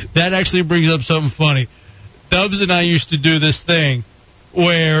 that actually brings up something funny. Dubs and I used to do this thing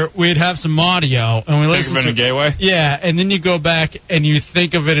where we'd have some audio and we listen to it in a gay way? Yeah, and then you go back and you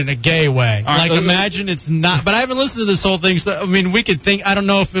think of it in a gay way. Imagine it's not, but I haven't listened to this whole thing, so we could think, I don't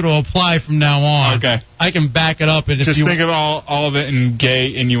know if it'll apply from now on. Okay. I can back it up. And just think of all of it in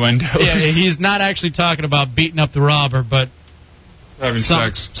gay innuendos. Yeah, he's not actually talking about beating up the robber, but having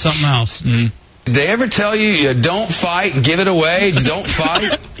sex. Something else. Mm-hmm. Did they ever tell you, don't fight, give it away, don't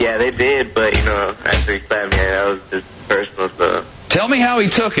fight? Yeah, they did, but, after he slapped me, that was just personal stuff. Tell me how he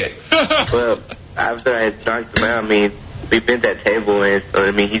took it. Well, after I knocked him out, we bent that table, and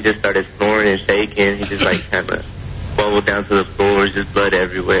so, he just started snoring and shaking. He just, kind of bubbled down to the floor, just blood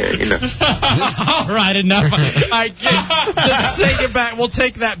everywhere, All right, enough. I get. Let's take it back. We'll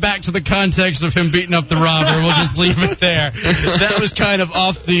take that back to the context of him beating up the robber. We'll just leave it there. That was kind of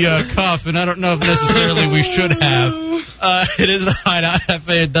off the cuff, and I don't know if necessarily we should have. It is the Hideout,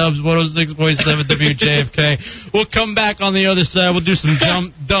 Hefe and Dubs, 106.7 WJFK. We'll come back on the other side. We'll do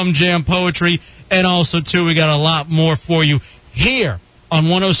some dumb jam poetry, and also, too, we got a lot more for you here on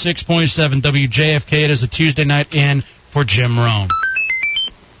 106.7 WJFK. It is a Tuesday night in for Jim Rome.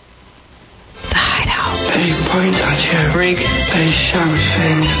 The Hideout. Hey, point at you. Break. Hey, shout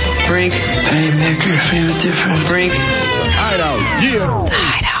things. Break. Hey, make her feel different. Break. Hideout, yeah. The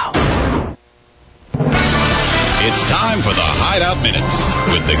Hideout. It's time for the Hideout Minutes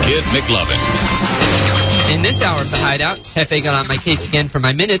with the Kid McLovin. In this hour of the Hideout, Hefe got on my case again for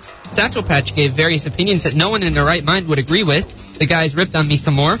my minutes. Satchel Patch gave various opinions that no one in their right mind would agree with. The guys ripped on me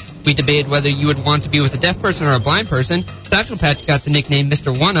some more. We debated whether you would want to be with a deaf person or a blind person. Satchel Patch got the nickname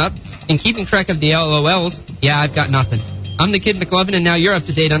Mr. One-Up. And keeping track of the LOLs, yeah, I've got nothing. I'm the Kid McLovin, and now you're up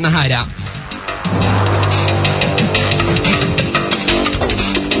to date on the Hideout.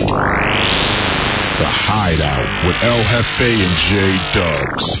 The Hideout with El Jefe and J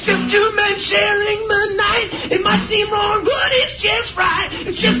Dubs. Just two men sharing the night. It might seem wrong, but it's just right.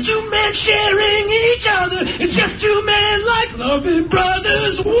 It's just two men sharing each other. It's just two men like loving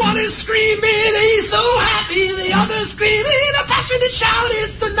brothers. One is screaming, he's so happy. The other's screaming a passionate shout.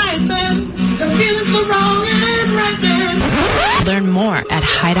 It's the night, man. They're feeling so wrong and right, man. Learn more at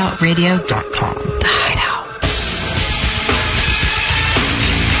hideoutradio.com. The Hideout.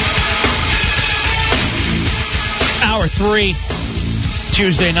 Hour 3,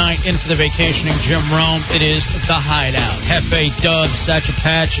 Tuesday night, in for the vacationing Jim Rome. It is the Hideout. Hefe, Dubs, Satchel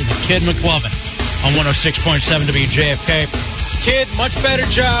Patch, and the Kid McLovin on 106.7 WJFK. Kid, much better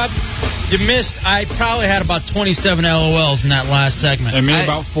job You missed. I probably had about 27 LOLs in that last segment. And me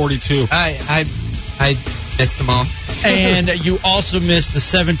about 42. I missed them all. And you also missed the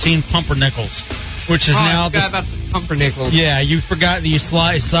 17 pumpernickels, which is now I forgot about the pumpernickels. Yeah, you forgot that you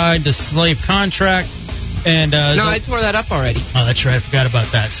signed a slave contract. And no, I tore that up already. Oh, that's right. I forgot about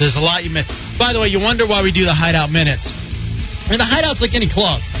that. So there's a lot you missed. By the way, you wonder why we do the Hideout Minutes. And the Hideout's like any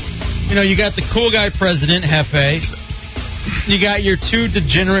club. You know, you got the cool guy president, Hefe. You got your two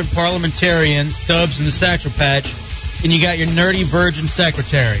degenerate parliamentarians, Dubs and the Satchel Patch. And you got your nerdy virgin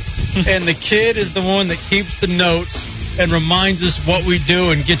secretary. And the kid is the one that keeps the notes and reminds us what we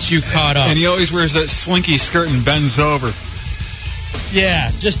do and gets you caught up. And he always wears that slinky skirt and bends over. Yeah,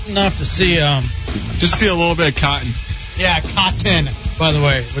 just enough to see just see a little bit of cotton. Yeah, cotton, by the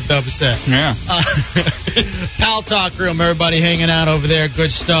way, what Dub said. Yeah. Pal Talk Room, everybody hanging out over there,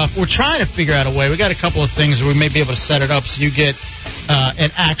 good stuff. We're trying to figure out a way. We got a couple of things where we may be able to set it up so you get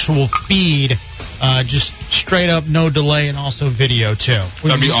an actual feed, just straight up, no delay, and also video, too.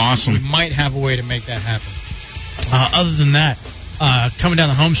 That'd be awesome. We might have a way to make that happen. Other than that, coming down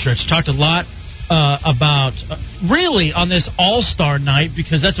the home stretch, talked a lot about really on this All-Star night,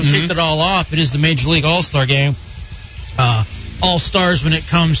 because that's what kicked it all off. It is the Major League All-Star game. All-Stars when it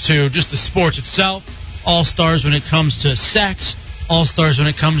comes to just the sports itself, All-Stars when it comes to sex, All-Stars when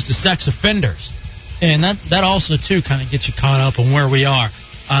it comes to sex offenders. And that also, too, kind of gets you caught up on where we are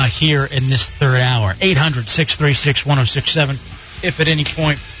here in this third hour. 800-636-1067 if at any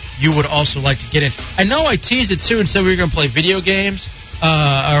point you would also like to get in. I know I teased it, too, and said we were going to play video games, or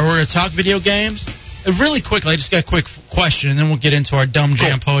we're going to talk video games. Really quickly, I just got a quick question, and then we'll get into our dumb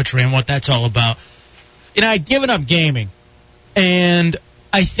jam poetry and what that's all about. You know, I'd given up gaming, and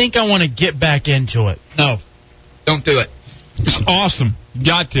I think I want to get back into it. No, don't do it. It's awesome. You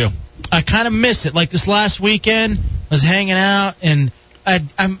got to. I kind of miss it. Like this last weekend, I was hanging out, and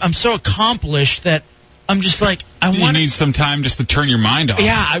I'm so accomplished that I'm just like, You need some time just to turn your mind off.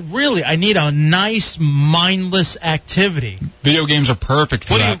 Yeah, I need a nice, mindless activity. Video games are perfect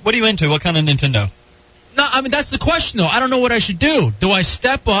for that. What are you into? What kind of Nintendo? No, I mean, that's the question, though. I don't know what I should do. Do I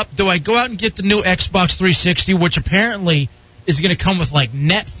step up? Do I go out and get the new Xbox 360, which apparently is going to come with, like,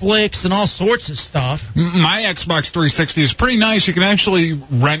 Netflix and all sorts of stuff? My Xbox 360 is pretty nice. You can actually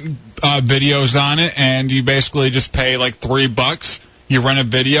rent videos on it, and you basically just pay, like, $3. You rent a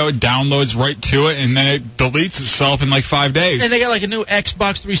video, it downloads right to it, and then it deletes itself in, like, 5 days. And they got, like, a new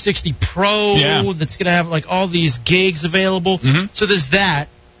Xbox 360 Pro that's going to have, like, all these gigs available. Mm-hmm. So there's that.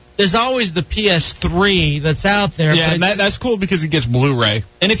 There's always the PS3 that's out there. Yeah, but and that's cool because it gets Blu-ray.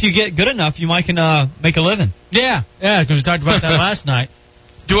 And if you get good enough, you might can make a living. Yeah, because we talked about that last night.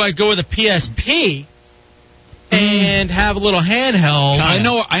 Do I go with a PSP and have a little handheld?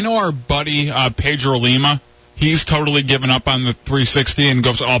 I know our buddy Pedro Lima. He's totally given up on the 360 and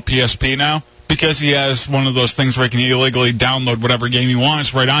goes all PSP now because he has one of those things where he can illegally download whatever game he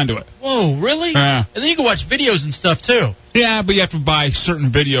wants right onto it. Whoa, really? Yeah. And then you can watch videos and stuff, too. Yeah, but you have to buy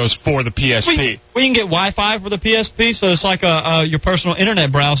certain videos for the PSP. Well, you can get Wi-Fi for the PSP, so it's like your personal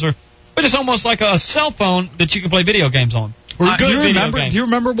internet browser, but it's almost like a cell phone that you can play video games on. Do you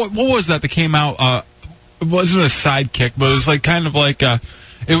remember what was that came out? It wasn't a Sidekick, but it was like kind of like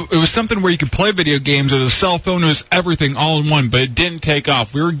it was something where you could play video games. It was a cell phone. It was everything all in one, but it didn't take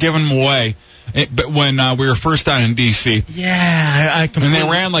off. We were giving them away. But when we were first down in D.C. Yeah, I completely... And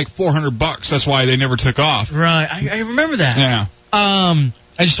they ran like $400. That's why they never took off. Right. I remember that. Yeah. I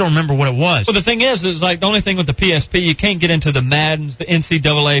just don't remember what it was. Well, the thing is like the only thing with the PSP, you can't get into the Maddens, the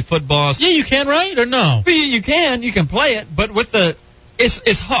NCAA footballs. Yeah, you can, right? Or no? You can play it, but with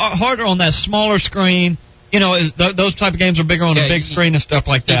it's harder on that smaller screen. You know, those type of games are bigger on the big screen and stuff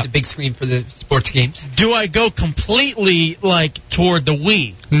like that. The big screen for the sports games. Do I go completely, like, toward the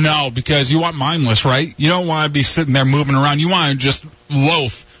Wii? No, because you want mindless, right? You don't want to be sitting there moving around. You want to just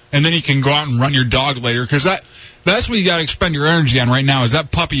loaf, and then you can go out and run your dog later, because that's what you got to expend your energy on right now, is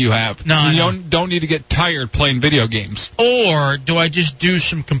that puppy you have. You don't need to get tired playing video games. Or do I just do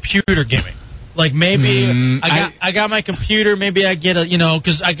some computer gaming? Like, maybe I got my computer, maybe I get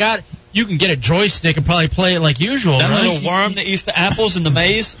because you can get a joystick and probably play it like usual, that right? little worm that eats the apples in the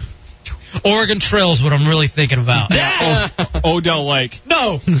maze? Oregon Trail's what I'm really thinking about. Odell Lake.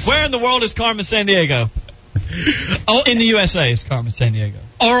 No. Where in the world is Carmen Sandiego? In the USA is Carmen Sandiego.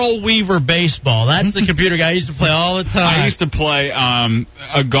 Earl Weaver Baseball. That's the computer guy I used to play all the time. I used to play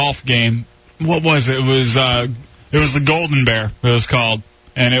a golf game. What was it? It was the Golden Bear, it was called.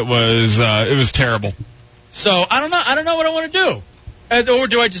 And it was terrible. So I don't know what I want to do. Or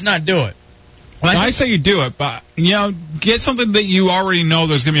do I just not do it? Well, I say you do it, but, get something that you already know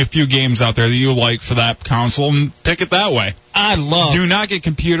there's going to be a few games out there that you like for that console and pick it that way. Do not get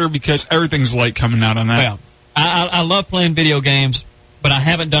computer because everything's late coming out on that. Well, I love playing video games, but I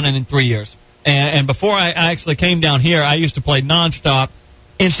haven't done it in 3 years. And before I actually came down here, I used to play nonstop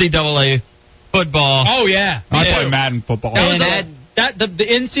NCAA football. Oh, yeah. I play Madden football. The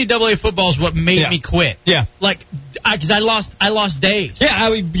NCAA football is what made me quit. Yeah. Because I lost days. Yeah,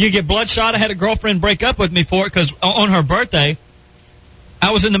 you get bloodshot. I had a girlfriend break up with me for it because on her birthday,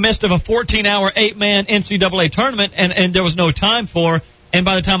 I was in the midst of a 14-hour, 8-man NCAA tournament, and there was no time for her. And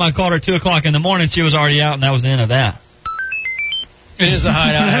by the time I called her 2 o'clock in the morning, she was already out, and that was the end of that. It is a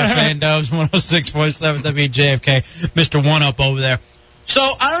Hideout, FM Dubs, 106.7 WJFK, Mr. One-Up over there. So,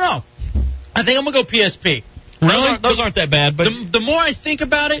 I don't know. I think I'm going to go PSP. Really? Those aren't that bad, but the more I think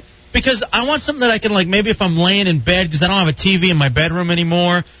about it, because I want something that I can, maybe if I'm laying in bed, because I don't have a TV in my bedroom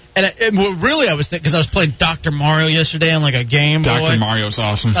anymore. And I was thinking, because I was playing Dr. Mario yesterday on, a Game Boy. Dr. Mario's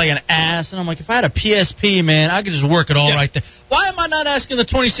awesome. Like an ass. And I'm like, if I had a PSP, man, I could just work it all right there. Why am I not asking the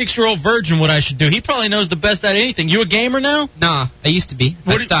 26-year-old virgin what I should do? He probably knows the best at anything. You a gamer now? Nah, I used to be.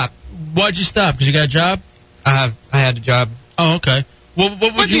 I stopped. Why'd you stop? Because you got a job? I had a job. Oh, okay. Well,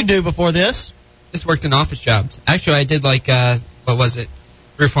 what would you do before this? Just worked in office jobs. Actually, I did 3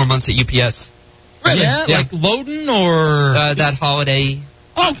 or 4 months at UPS. Really? Yeah. Like loading or that holiday.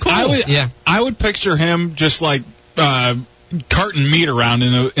 Oh, cool. I would picture him just carting meat around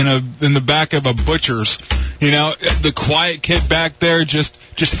in the back of a butcher's. The quiet kid back there just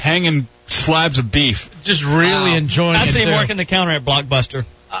hanging slabs of beef. Just really enjoying it. I see him working the counter at Blockbuster.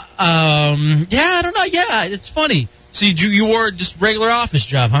 Yeah, I don't know. Yeah, it's funny. So you were just regular office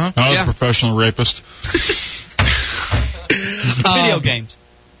job, huh? I was a professional rapist. Video games.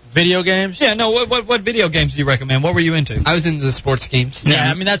 Video games? Yeah, no, what video games do you recommend? What were you into? I was into the sports games. Yeah,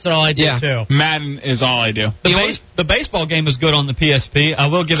 I mean, that's all I do, too. Madden is all I do. The baseball game is good on the PSP. I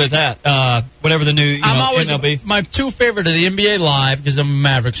will give it that. Whatever the new MLB. My two favorite are the NBA Live, because I'm a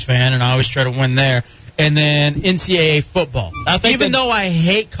Mavericks fan, and I always try to win there. And then NCAA football. Even though I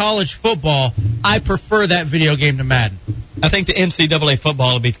hate college football, I prefer that video game to Madden. I think the NCAA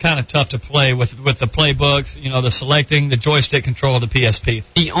football would be kind of tough to play with the playbooks, the selecting, the joystick control of the PSP.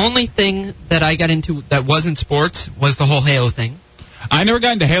 The only thing that I got into that wasn't sports was the whole Halo thing. I never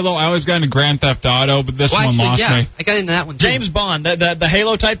got into Halo. I always got into Grand Theft Auto, but this one lost me. I got into that one, too. James Bond, the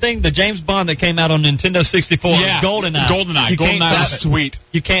Halo type thing, the James Bond that came out on Nintendo 64. Yeah, GoldenEye. GoldenEye was sweet.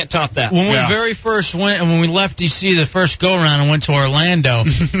 You can't top that. When we very first went, and when we left D.C. the first go-around and went to Orlando,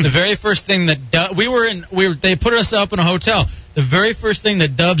 the very first thing that they put us up in a hotel. The very first thing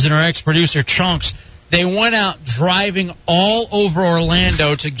that Dubs and our ex-producer Chunks, they went out driving all over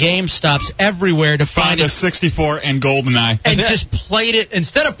Orlando to GameStops everywhere to find a 64 and GoldenEye. And just played it.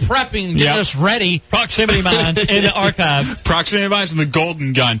 Instead of prepping and getting us ready. Proximity mines in the archive. Proximity mines and the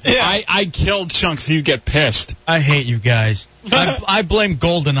golden gun. Yeah. I killed Chunks so you get pissed. I hate you guys. I blame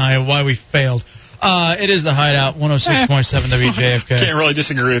GoldenEye why we failed. It is the Hideout, 106.7 WJFK. Can't really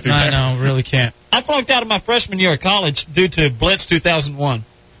disagree with you there. I know, really can't. I flunked out of my freshman year of college due to Blitz 2001.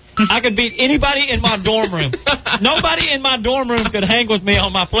 I could beat anybody in my dorm room. Nobody in my dorm room could hang with me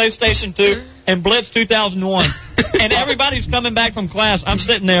on my PlayStation 2 and Blitz 2001. And everybody's coming back from class. I'm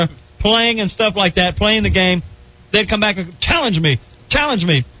sitting there playing and stuff like that, playing the game. They'd come back and challenge me.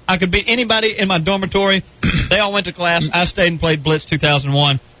 I could beat anybody in my dormitory. They all went to class. I stayed and played Blitz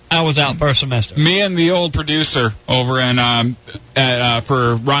 2001. I was out first semester. Me and the old producer over in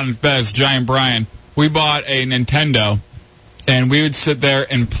for Ron and Bez, Giant Brian, we bought a Nintendo. And we would sit there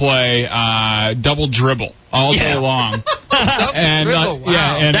and play double dribble all day long. And dribble,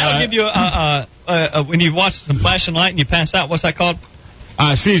 wow. And that'll give you when you watch some flashing light and you pass out. What's that called?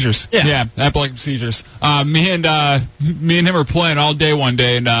 Seizures. Yeah, epileptic seizures. Me and him were playing all day one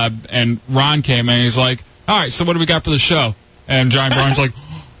day, and Ron came in and he's like, "All right, so what do we got for the show?" And Giant Brian's like,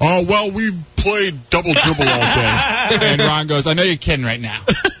 "Oh, well, we've played double dribble all day." And Ron goes, "I know you're kidding right now."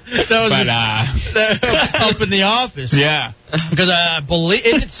 That was up in the office. Yeah. Because I believe,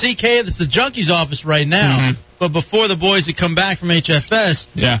 isn't it CK? It's the Junkies office right now. Mm-hmm. But before the boys had come back from HFS,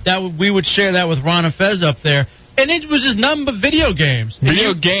 we would share that with Ron and Fez up there. And it was just nothing but video games.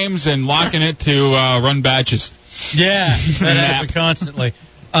 Video games and locking it to run batches. Yeah, that happened constantly.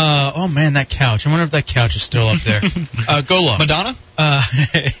 Oh, man, that couch. I wonder if that couch is still up there. Go look. Madonna?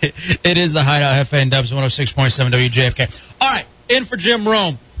 It is the Hideout, FM Dubs 106.7 WJFK. All right, in for Jim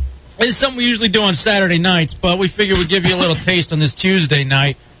Rome. It's something we usually do on Saturday nights, but we figured we'd give you a little taste on this Tuesday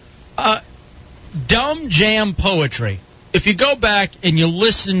night. Dumb jam poetry. If you go back and you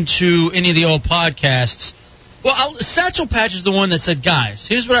listen to any of the old podcasts, Satchel Patch is the one that said, guys,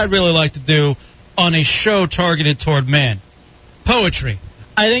 here's what I'd really like to do. on a show targeted toward men. Poetry.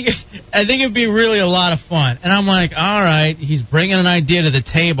 I think it'd be really a lot of fun. And I'm like, all right, he's bringing an idea to the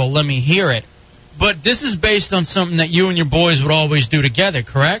table. Let me hear it. But this is based on something that you and your boys would always do together,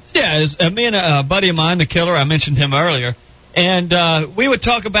 correct? Yeah, me and a buddy of mine, the killer, I mentioned him earlier, and we would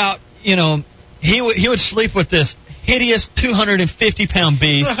talk about, he would sleep with this hideous 250-pound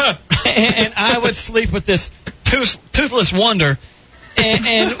beast, and I would sleep with this toothless wonder.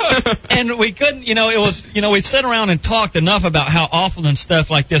 And we couldn't, it was, we'd sit around and talked enough about how awful and stuff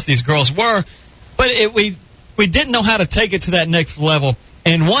like this these girls were, but we didn't know how to take it to that next level.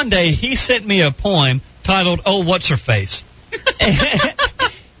 And one day he sent me a poem titled "Oh, What's Her Face,"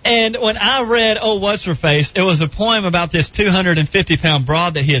 and when I read "Oh, What's Her Face," it was a poem about this 250-pound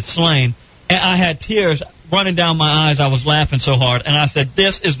broad that he had slain, and I had tears running down my eyes. I was laughing so hard, and I said,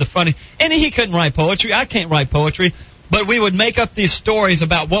 "This is the funny." And he couldn't write poetry. I can't write poetry. But we would make up these stories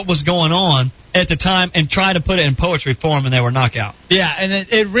about what was going on at the time and try to put it in poetry form, and they were knockout. Yeah, and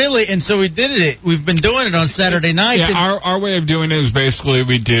it really, and so we did it. We've been doing it on Saturday nights. Yeah, our way of doing it is basically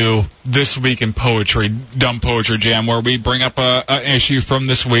we do This Week in Poetry, Dumb Poetry Jam, where we bring up an issue from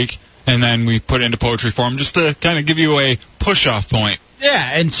this week, and then we put it into poetry form just to kind of give you a push-off point.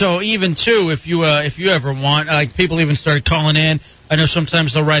 Yeah, and so even, too, if you ever want, like people even started calling in. I know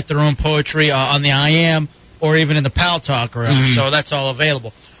sometimes they'll write their own poetry on the I Am, or even in the Pal Talk room, so that's all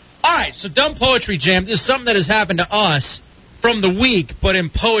available. All right, so Dumb Poetry Jam, this is something that has happened to us from the week, but in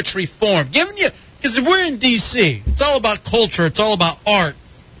poetry form. Giving you, because we're in D.C., it's all about culture, it's all about art,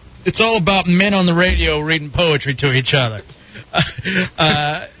 it's all about men on the radio reading poetry to each other.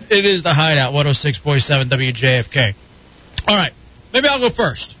 It is the Hideout, 106.7 WJFK. All right, maybe I'll go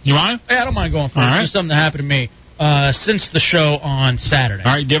first. You want it? Yeah, I don't mind going first. All right. There's something that happened to me since the show on Saturday.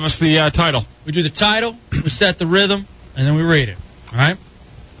 All right, give us the title. We do the title, we set the rhythm, and then we read it. All right?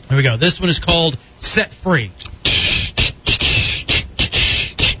 Here we go. This one is called Set Free.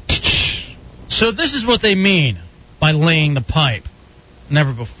 So this is what they mean by laying the pipe.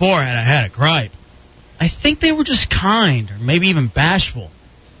 Never before had I had a gripe. I think they were just kind, or maybe even bashful.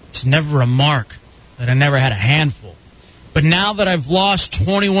 It's never a mark that I never had a handful. But now that I've lost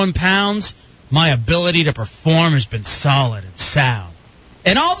 21 pounds, my ability to perform has been solid and sound.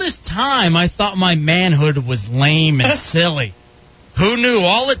 And all this time, I thought my manhood was lame and silly. Who knew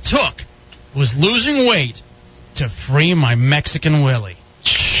all it took was losing weight to free my Mexican Willie?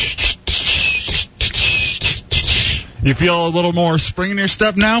 You feel a little more spring in your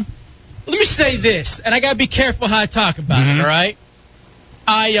step now? Let me say this, and I got to be careful how I talk about it, all right?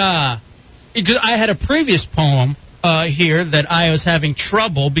 I had a previous poem here that I was having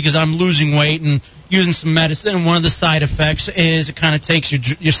trouble because I'm losing weight and using some medicine, and one of the side effects is it kind of takes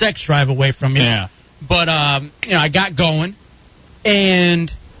your sex drive away from you. Yeah. But, I got going,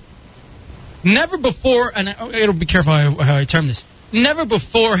 and never before, and I got to be careful how I term this, never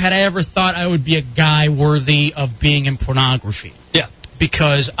before had I ever thought I would be a guy worthy of being in pornography. Yeah.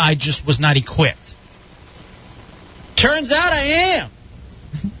 Because I just was not equipped. Turns out I am.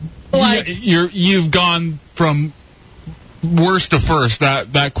 You've gone from worst to first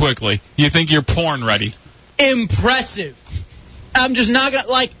that quickly. You think you're porn ready? Impressive. I'm just not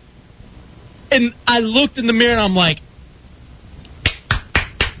gonna and I looked in the mirror and I'm like,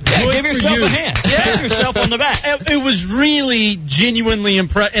 yeah, give yourself a hand. Yeah. Give yourself on the back. It was really genuinely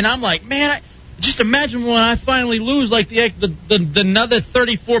impressive, and I'm like, man, just imagine when I finally lose like the another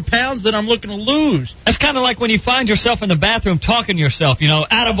 34 pounds that I'm looking to lose. That's kind of like when you find yourself in the bathroom talking to yourself,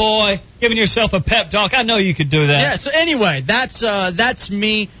 attaboy, giving yourself a pep talk. I know you could do that. Yeah, so anyway, that's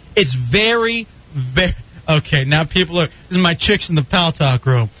me. It's very, very... Okay, now people are... This is my chicks in the Pal Talk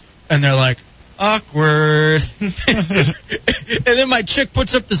room, and they're like, awkward. And then my chick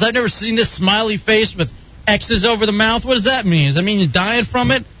puts up this, I've never seen this smiley face with X's over the mouth. What does that mean? Does that mean you're dying from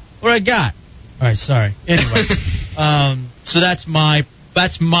it? What I got? All right, sorry. Anyway, so that's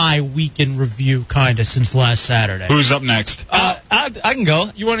my week in review, kind of, since last Saturday. Who's up next? I can go.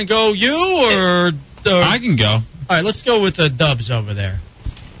 You want to go, or I can go. All right, let's go with the Dubs over there.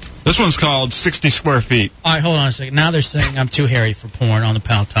 This one's called 60 Square Feet. All right, hold on a second. Now they're saying I'm too hairy for porn on the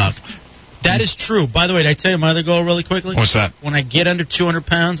Pal Talk. That is true. By the way, did I tell you my other goal really quickly? What's that? When I get under 200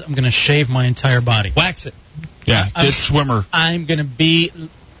 pounds, I'm going to shave my entire body. Wax it. Yeah, this swimmer. I'm going to be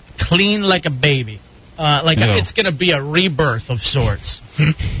clean like a baby. It's going to be a rebirth of sorts. All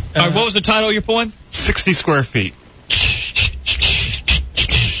right, what was the title of your poem? 60 Square Feet.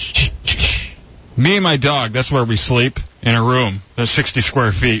 Me and my dog, that's where we sleep, in a room that's 60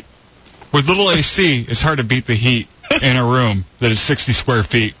 square feet. With little AC, it's hard to beat the heat in a room that is 60 square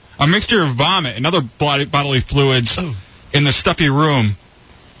feet. A mixture of vomit and other bodily fluids in the stuffy room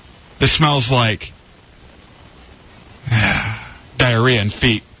that smells like diarrhea and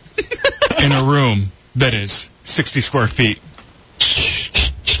feet in a room that is 60 square feet.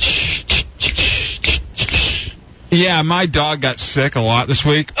 Yeah, my dog got sick a lot this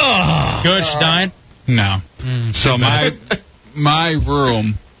week. Oh, good. She dying? No. So my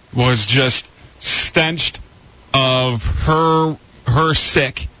room was just stenched of her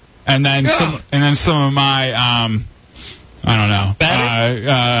sick, and then some of my I don't know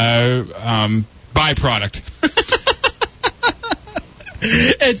byproduct.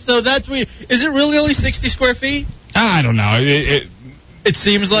 And so that's is it really only 60 square feet? I don't know. It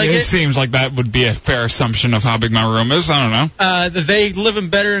seems like it seems like that would be a fair assumption of how big my room is. I don't know. Are they living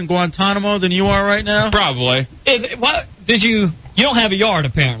better in Guantanamo than you are right now? Probably. You don't have a yard,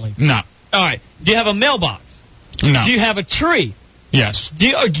 apparently. No. All right. Do you have a mailbox? No. Do you have a tree? Yes. Do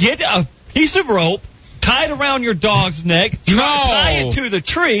you get a piece of rope, tie it around your dog's neck, tie it to the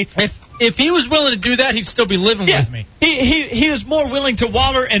tree? If he was willing to do that, he'd still be living with me. He is more willing to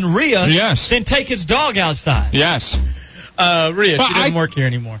waller and Rhea than take his dog outside. Yes. Rhea, she doesn't work here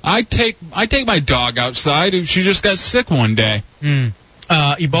anymore. I take my dog outside. She just got sick one day.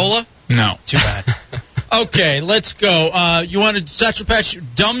 Ebola? No. Too bad. Okay, let's go. You want to Satchel Patch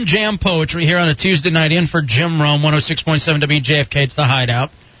Dumb Jam Poetry here on a Tuesday night in for Jim Rome, 106.7 WJFK. It's the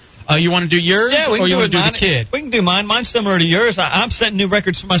Hideout. You want to do yours, or you want to do the kid? We can do mine. Mine's similar to yours. I'm setting new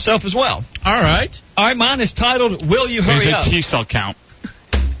records for myself as well. All right. Mine is titled "Will You Hurry Up?" Is a T-cell count.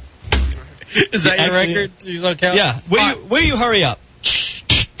 Is that your record? T-cell count? Yeah. Will you hurry up?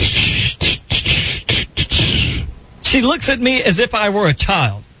 She looks at me as if I were a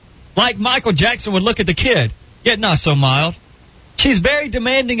child, like Michael Jackson would look at the kid, yet not so mild. She's very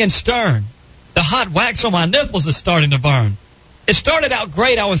demanding and stern. The hot wax on my nipples is starting to burn. It started out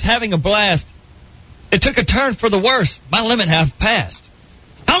great. I was having a blast. It took a turn for the worse. My limit have passed.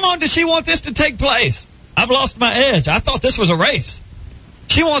 How long does she want this to take place? I've lost my edge. I thought this was a race.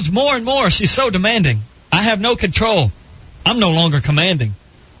 She wants more and more. She's so demanding. I have no control. I'm no longer commanding.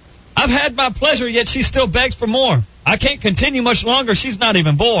 I've had my pleasure, yet she still begs for more. I can't continue much longer. She's not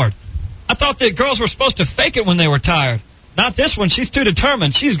even bored. I thought that girls were supposed to fake it when they were tired. Not this one. She's too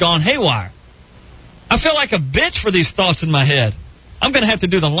determined. She's gone haywire. I feel like a bitch for these thoughts in my head. I'm going to have to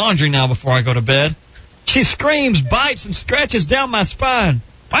do the laundry now before I go to bed. She screams, bites, and scratches down my spine.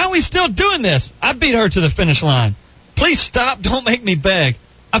 Why are we still doing this? I beat her to the finish line. Please stop. Don't make me beg.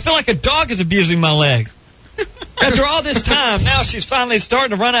 I feel like a dog is abusing my leg. After all this time, now she's finally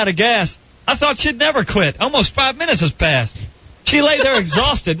starting to run out of gas. I thought she'd never quit. Almost 5 minutes has passed. She lay there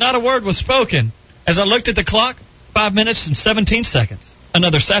exhausted. Not a word was spoken. As I looked at the clock, 5 minutes and 17 seconds.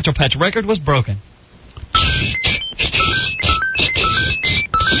 Another Satchel Patch record was broken.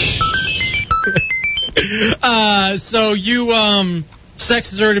 So you,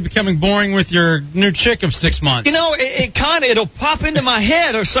 sex is already becoming boring with your new chick of 6 months. You know, it'll pop into my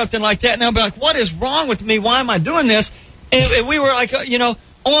head or something like that, and I'll be like, what is wrong with me? Why am I doing this? And we were like,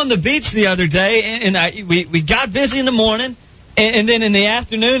 on the beach the other day, and we got busy in the morning, and then in the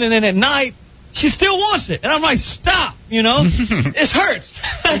afternoon, and then at night, she still wants it. And I'm like, stop, this hurts.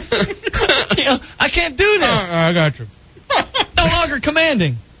 I can't do this. I got you. No longer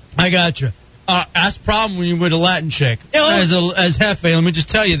commanding. I got you. That's the problem when you're with a Latin chick. As Hefe, let me just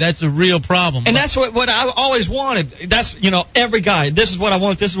tell you, that's a real problem. And that's what I always wanted. That's, every guy, this is what I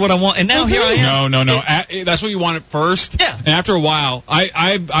want, this is what I want. And now here I am. No. That's what you want at first. Yeah. And after a while,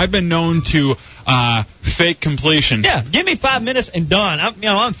 I've been known to fake completion. Yeah, give me 5 minutes and done.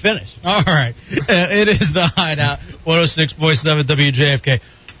 I'm finished. All right. It is the Hideout, 106.7 WJFK.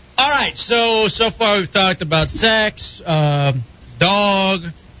 All right, so far we've talked about sex, dog,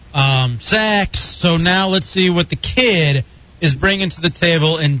 sex. So now let's see what the kid is bringing to the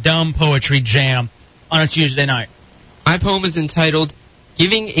table in Dumb Poetry Jam on a Tuesday night. My poem is entitled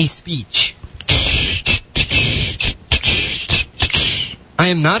Giving a Speech. I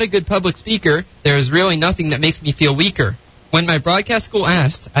am not a good public speaker. There is really nothing that makes me feel weaker. When my broadcast school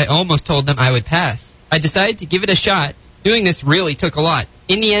asked, I almost told them I would pass. I decided to give it a shot. Doing this really took a lot.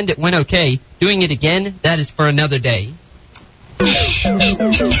 In the end, it went okay. Doing it again, that is for another day. All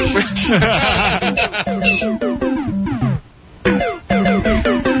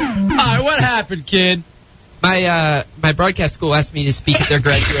right, what happened, kid? My broadcast school asked me to speak at their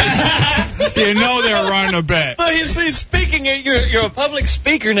graduation. They're running a bet. Well, he's speaking. You're a public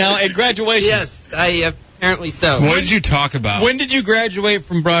speaker now at graduation. Yes, apparently so. What did you talk about? When did you graduate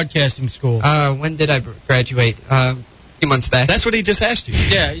from broadcasting school? When did I graduate? A few months back. That's what he just asked you.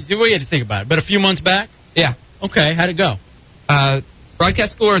 Yeah, we had to think about it. But a few months back? Yeah. Okay, how'd it go?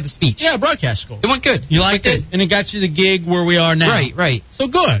 Broadcast school or the speech? Yeah, broadcast school. It went good. You liked it? And it got you the gig where we are now. Right. So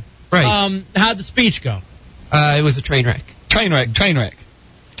good. Right. How'd the speech go? It was a train wreck. Train wreck.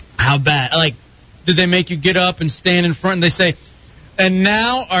 How bad? Like, did they make you get up and stand in front and they say, and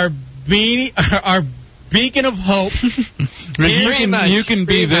now our beacon of hope. You can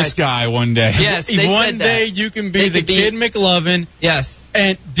be this guy one day. Yes, they one said day that. you can be the Kid McLovin. Yes.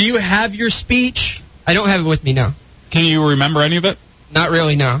 And do you have your speech? I don't have it with me, no. Can you remember any of it? Not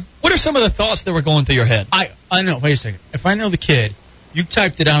really, no. What are some of the thoughts that were going through your head? I know. Wait a second. If I know the kid, you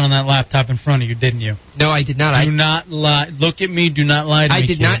typed it out on that laptop in front of you, didn't you? No, I did not. Do not lie. Look at me. Do not lie to me, I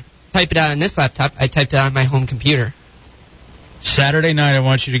did kid. not type it out on this laptop. I typed it on my home computer. Saturday night, I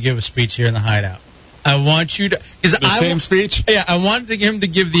want you to give a speech here in the Hideout. I want you to... Same speech? Yeah, I want him to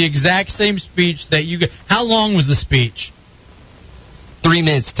give the exact same speech that you... How long was the speech? 3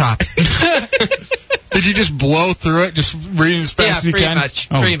 minutes tops. Did you just blow through it, just reading as fast as you can? Much.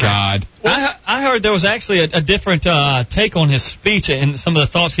 Oh, pretty God. Much. I heard there was actually a different take on his speech and some of the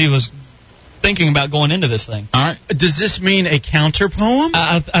thoughts he was thinking about going into this thing. All right. Does this mean a counter poem?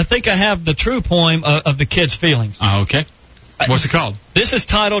 I think I have the true poem of the kid's feelings. Oh, okay. What's it called? This is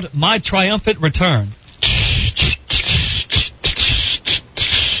titled My Triumphant Return.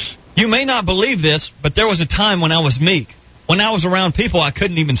 You may not believe this, but there was a time when I was meek. When I was around people, I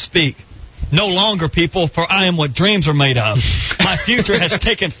couldn't even speak. No longer, people, for I am what dreams are made of. My future has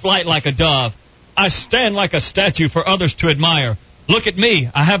taken flight like a dove. I stand like a statue for others to admire. Look at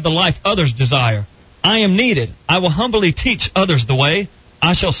me, I have the life others desire. I am needed. I will humbly teach others the way.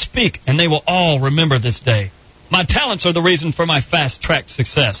 I shall speak, and they will all remember this day. My talents are the reason for my fast-track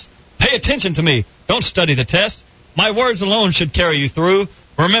success. Pay attention to me. Don't study the test. My words alone should carry you through.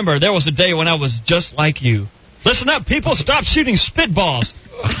 Remember, there was a day when I was just like you. Listen up, people. Stop shooting spitballs.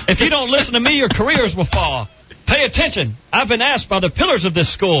 If you don't listen to me, your careers will fall. Pay attention. I've been asked by the pillars of this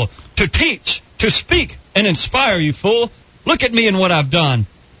school to teach, to speak, and inspire you, fool. Look at me and what I've done.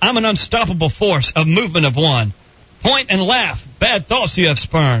 I'm an unstoppable force, a movement of one. Point and laugh. Bad thoughts you have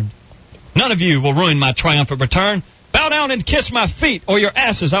spurned. None of you will ruin my triumphant return. Bow down and kiss my feet, or your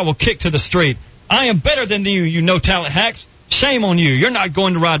asses I will kick to the street. I am better than you, you no-talent hacks. Shame on you. You're not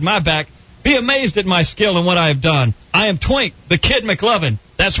going to ride my back. Be amazed at my skill and what I have done. I am Twink, the Kid McLovin.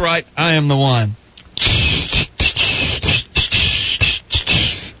 That's right, I am the one.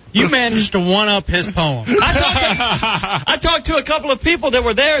 You managed to one-up his poem. I talked to a couple of people that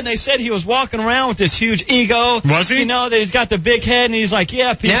were there, and they said he was walking around with this huge ego. Was he? You know, that he's got the big head, and he's like,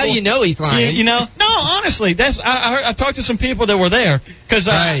 yeah, people. Now you know he's lying. You know? No, honestly, I talked to some people that were there, because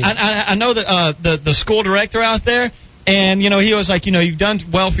Right. I know that the school director out there, and, you know, he was like, you know, you've done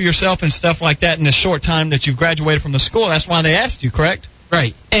well for yourself and stuff like that in the short time that you've graduated from the school. That's why they asked you, correct?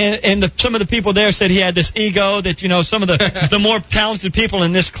 Right. And some of the people there said he had this ego that, you know, some of the more talented people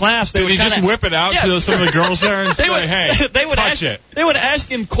in this class, they Did would he kinda, just whip it out to some of the girls there and say, hey, touch it? They would ask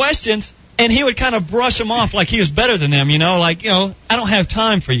him questions, and he would kind of brush them off like he was better than them, you know, like, you know, I don't have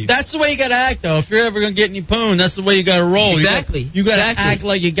time for you. That's the way you got to act, though. If you're ever going to get any poon, that's the way you got to roll. Exactly. You got to act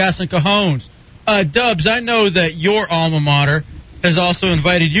like you got some cojones. Dubs, I know that your alma mater has also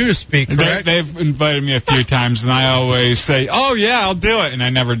invited you to speak, correct? They've invited me a few times, and I always say, oh, yeah, I'll do it, and I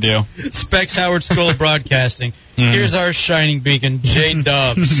never do. Specs Howard School of Broadcasting. Here's our shining beacon, J.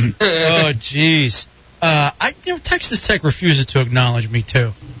 Dubs. Oh, jeez. Texas Tech refuses to acknowledge me,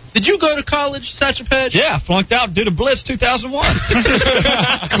 too. Did you go to college, Satchel Patch? Yeah, flunked out due to Blitz 2001.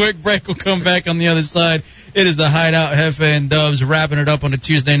 Quick break. We'll come back on the other side. It is the Hideout, Hefe and Dubs, wrapping it up on a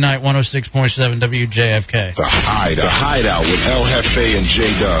Tuesday night, 106.7 WJFK. The Hideout with El Jefe and J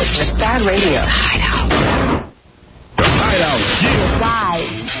Dubs. It's bad radio. The Hideout. The Hideout. Why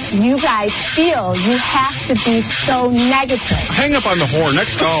you guys feel you have to be so negative. Hang up on the horn.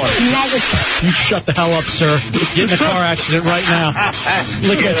 Next caller. Negative. You shut the hell up, sir. Get in a car accident right now.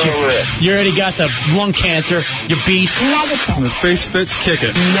 Look at you. You already got the lung cancer, you beast. Negative. And the face fits, kick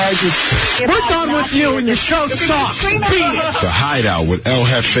it. Negative. We're done with you and your show sucks. Beat it. The Hideout with El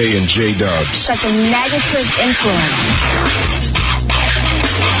Jefe and J Dubs. Such a negative influence.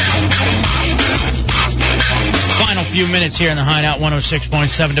 Final few minutes here in the Hideout,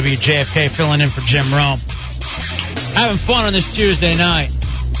 106.7 WJFK, filling in for Jim Rome. Having fun on this Tuesday night.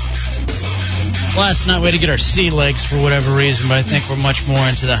 Last night we had to get our sea legs for whatever reason, but I think we're much more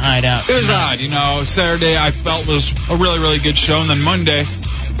into the Hideout. It was odd, you know. Saturday I felt was a really, really good show, and then Monday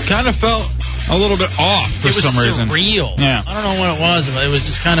kind of felt a little bit off for some reason. It was surreal. Yeah. I don't know what it was, but it was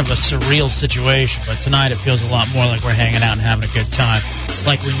just kind of a surreal situation. But tonight it feels a lot more like we're hanging out and having a good time,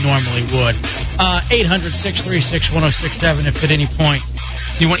 like we normally would. 800-636-1067 if at any point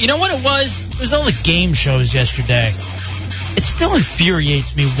you want. You know what it was? It was all the game shows yesterday. It still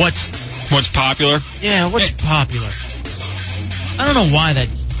infuriates me. What's popular? Yeah, what's popular? I don't know why that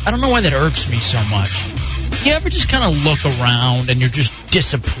I don't know why that irks me so much. You ever just kind of look around and you're just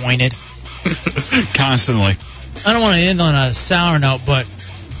disappointed? Constantly. I don't want to end on a sour note, but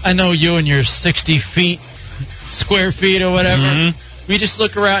I know you and your 60 square feet or whatever. Mm-hmm. You just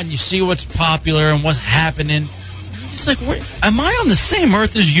look around and you see what's popular and what's happening. It's like, am I on the same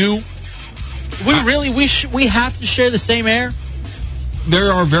earth as you? We have to share the same air?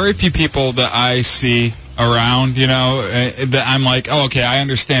 There are very few people that I see around, that I'm like, oh, okay, I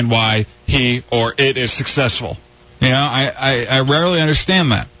understand why he or it is successful. I rarely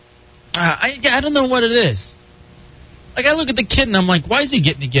understand that. I don't know what it is. Like, I look at the kid and I'm like, why is he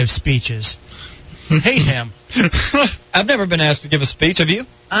getting to give speeches? Hate him. I've never been asked to give a speech. Have you?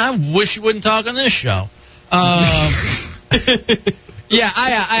 I wish you wouldn't talk on this show. Yeah,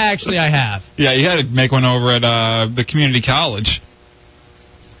 I have. Yeah, you had to make one over at the community college.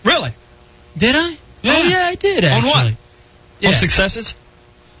 Really? Did I? Yeah. Oh, yeah, I did, actually. On what? Yeah. On successes?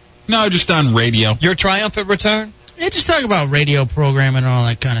 No, just on radio. Your triumphant return? Yeah, just talk about radio programming and all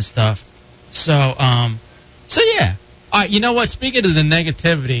that kind of stuff. So yeah. All right, you know what? Speaking of the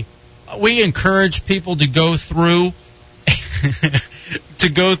negativity, we encourage people to go through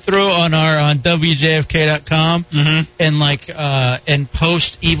on WJFK.com and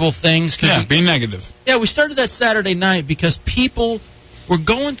post evil things. Yeah, be negative. Yeah, we started that Saturday night because people were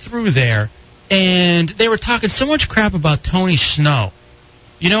going through there and they were talking so much crap about Tony Snow.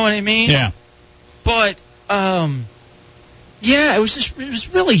 You know what I mean? Yeah. But it was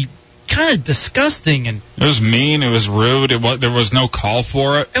really kind of disgusting, and it was mean. It was rude. There was no call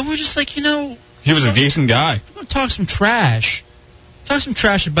for it. And we're just like, he was a decent guy. We're gonna talk some trash. Talk some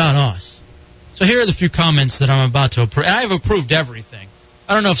trash about us. So here are the few comments that I'm about to approve. I have approved everything.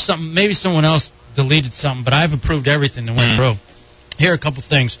 I don't know if maybe someone else deleted something, but I've approved everything that went through. Here are a couple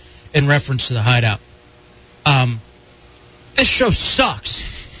things in reference to the Hideout. This show sucks.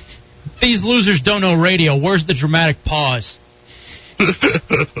 These losers don't know radio. Where's the dramatic pause?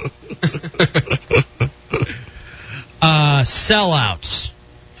 Sellouts.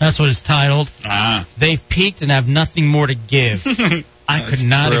 That's what it's titled. They've peaked and have nothing more to give. I could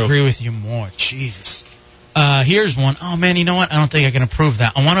not agree with you more. Jesus. Here's one. Oh, man, you know what? I don't think I can approve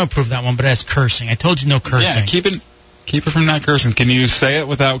that. I want to approve that one, but it has cursing. I told you no cursing. Yeah, keep it from not cursing. Can you say it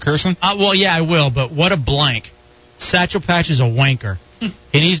without cursing? Well, yeah, I will, but what a blank. Satchel Patch is a wanker.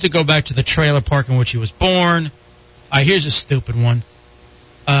 He needs to go back to the trailer park in which he was born. Here's a stupid one.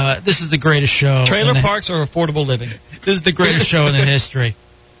 This is the greatest show. Trailer parks are affordable living. This is the greatest show in the history.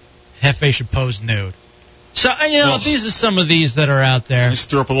 Hefe should pose nude. So, these are some of these that are out there. I just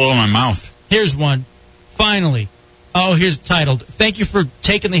threw up a little in my mouth. Here's one. Finally. Oh, here's titled, Thank you for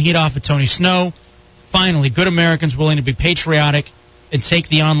taking the heat off of Tony Snow. Finally, good Americans willing to be patriotic and take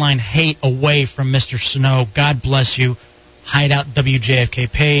the online hate away from Mr. Snow. God bless you. Hideout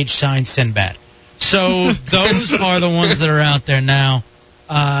WJFK page, signed Sinbad. So those are the ones that are out there now.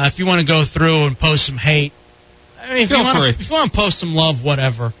 If you want to go through and post some hate, if you want to post some love,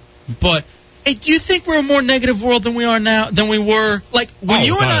 whatever. But hey, do you think we're a more negative world than we are now? Than we were? Like when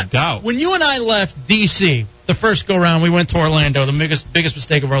you and I left D.C. the first go round, we went to Orlando, the biggest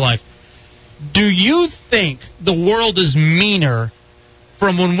mistake of our life. Do you think the world is meaner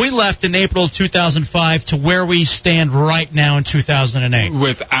from when we left in April 2005 to where we stand right now in 2008?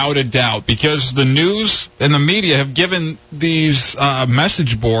 Without a doubt, because the news and the media have given these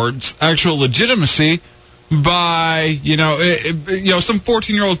message boards actual legitimacy by, some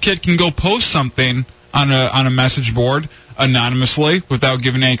 14-year-old kid can go post something on a message board anonymously without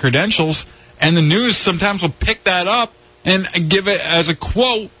giving any credentials, and the news sometimes will pick that up and give it as a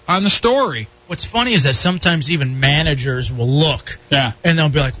quote on the story. What's funny is that sometimes even managers will look, and they'll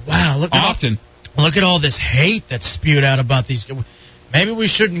be like, "Wow, look at all this hate that's spewed out about these. Maybe we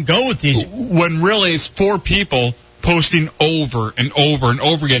shouldn't go with these." When really it's 4 people posting over and over and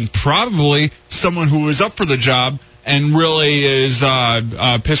over again. Probably someone who is up for the job and really is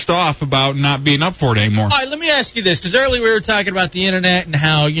pissed off about not being up for it anymore. All right, let me ask you this, because earlier we were talking about the internet and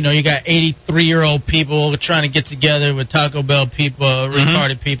how, you got 83-year-old people trying to get together with Taco Bell people,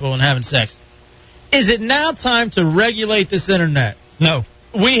 retarded people, and having sex. Is it now time to regulate this internet? No.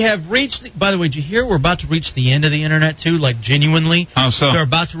 We have reached, by the way, did you hear we're about to reach the end of the internet too, like genuinely? How so? They're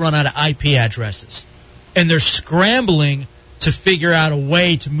about to run out of IP addresses. And they're scrambling to figure out a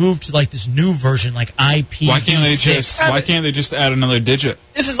way to move to like this new version, like IPv6. Why can't they just add another digit?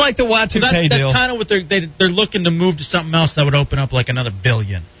 This is like the Y2K deal. That's kind of what they're looking to move to something else that would open up like another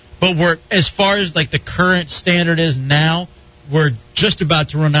billion. But as far as like the current standard is now, we're just about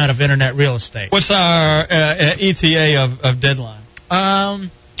to run out of internet real estate. What's our ETA of deadline? I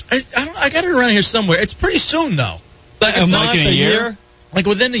got it around here somewhere. It's pretty soon though. Like a month, a year? like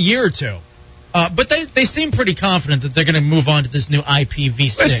within a year or two. But they seem pretty confident that they're going to move on to this new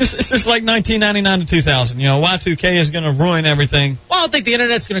IPv6. It's just like 1999 to 2000. Y2K is going to ruin everything. Well, I don't think the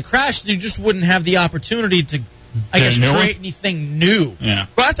internet's going to crash. You just wouldn't have the opportunity to, create anything new. Yeah.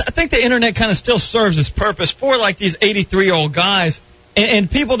 But I think the internet kind of still serves its purpose for like these 83-year-old guys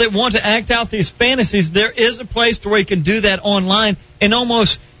and people that want to act out these fantasies. There is a place to where you can do that online and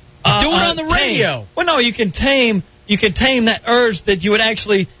almost do it on the radio. Well, no, you can tame that urge that you would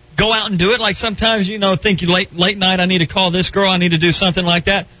actually go out and do it. Like sometimes, think you late night, I need to call this girl, I need to do something like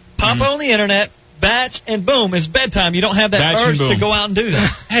that. Pop on the internet, batch, and boom, it's bedtime. You don't have that urge to go out and do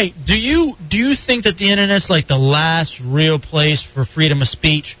that. Hey, do you think that the internet's like the last real place for freedom of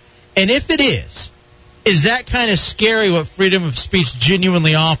speech? And if it is that kind of scary what freedom of speech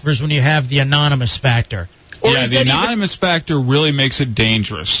genuinely offers when you have the anonymous factor? Or yeah, the anonymous factor really makes it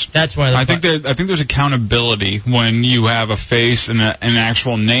dangerous. That's why I think there's accountability when you have a face and an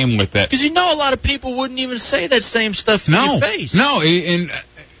actual name with it. Because a lot of people wouldn't even say that same stuff to your face. No, and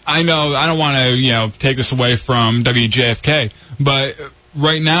I know I don't want to take this away from WJFK, but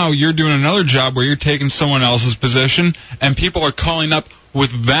right now you're doing another job where you're taking someone else's position, and people are calling up with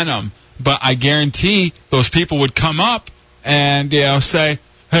venom. But I guarantee those people would come up and say,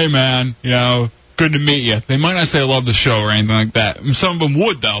 "Hey man, good to meet you." They might not say I love the show or anything like that. Some of them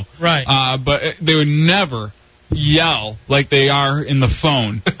would, though. Right. But they would never yell like they are in the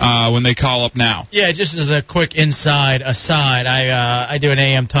phone when they call up now. Yeah, just as a quick aside, I do an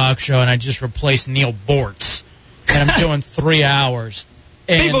AM talk show, and I just replaced Neil Bortz, and I'm doing 3 hours.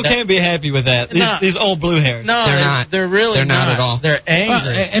 And people can't be happy with that. These old blue hairs. No, they're not. They're really they're not at all. They're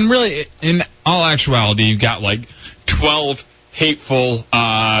angry. And really, in all actuality, you've got like 12 hateful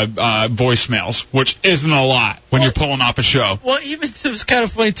voicemails, which isn't a lot when you're pulling off a show. Well, even it was kind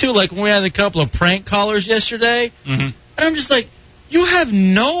of funny too. Like when we had a couple of prank callers yesterday, and I'm just like, you have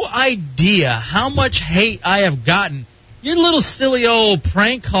no idea how much hate I have gotten. Your little silly old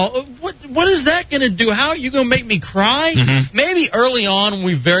prank call. What is that going to do? How are you going to make me cry? Maybe early on when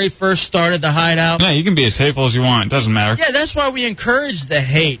we very first started the Hideout. Yeah, you can be as hateful as you want. It doesn't matter. Yeah, that's why we encourage the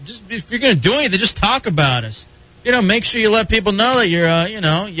hate. Just if you're going to do anything, just talk about us. Make sure you let people know that you're,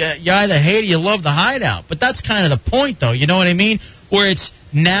 you either hate or you love the Hideout. But that's kind of the point, though. You know what I mean? Where it's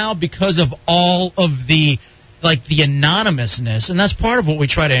now because of all of the anonymousness, and that's part of what we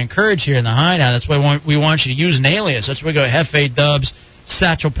try to encourage here in the Hideout. That's why we want you to use an alias. That's why we go Hefe Dubs,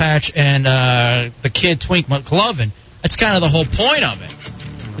 Satchel Patch, and the Kid Twink McLovin. That's kind of the whole point of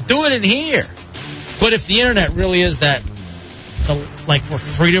it. But do it in here. But if the internet really is that, where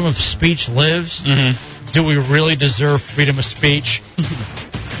freedom of speech lives, do we really deserve freedom of speech?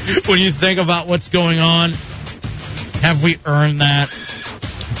 When you think about what's going on, have we earned that?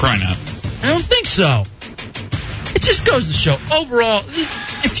 Probably not. I don't think so. It just goes to show, overall,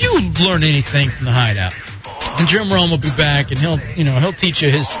 if you learn anything from the Hideout, and Jim Rome will be back, and he'll teach you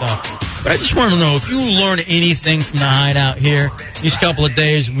his stuff. But I just want to know, if you learn anything from the Hideout here, these couple of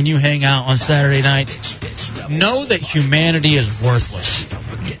days when you hang out on Saturday night, know that humanity is worthless.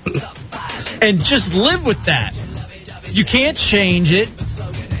 And just live with that. You can't change it.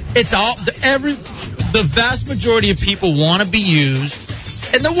 It's all the vast majority of people want to be used,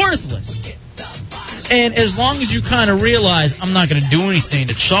 and they're worthless. And as long as you kind of realize I'm not going to do anything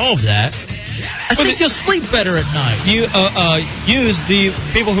to solve that, I think you'll sleep better at night. You use the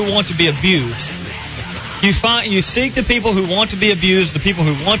people who want to be abused. You seek the people who want to be abused, the people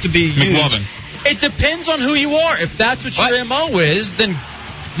who want to be used. McLovin. It depends on who you are. If that's what your MO is, then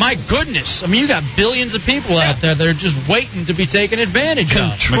my goodness. I mean, you got billions of people out there that are just waiting to be taken advantage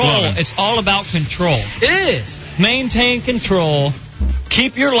of. Control. It's all about control. It is. Maintain control.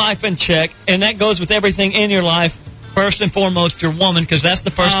 Keep your life in check, and that goes with everything in your life. First and foremost, your woman, because that's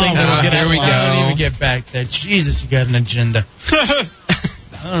the first thing that will get out of life. I don't even get back there. Jesus, you got an agenda. I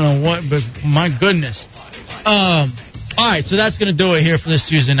don't know what, but my goodness. All right, so that's going to do it here for this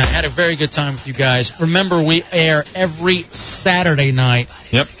Tuesday night. I had a very good time with you guys. Remember, we air every Saturday night,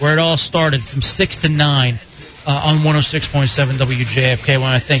 where it all started, from 6 to 9 on 106.7 WJFK. I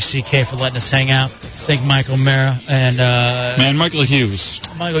want to thank CK for letting us hang out. Thank Michael Mara and Michael Hughes.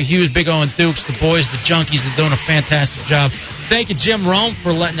 Michael Hughes, Big O and Dukes, the boys, the junkies, they're doing a fantastic job. Thank you, Jim Rome,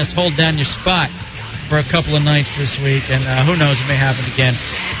 for letting us hold down your spot for a couple of nights this week, and who knows, it may happen again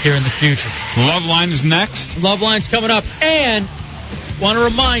here in the future. Love Line is next. Love Line's coming up, and want to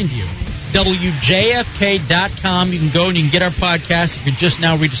remind you, WJFK.com. You can go and you can get our podcast if you're just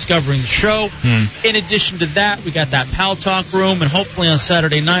now rediscovering the show. In addition to that, we got that Pal Talk room, and hopefully on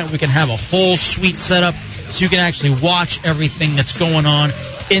Saturday night we can have a whole suite set up so you can actually watch everything that's going on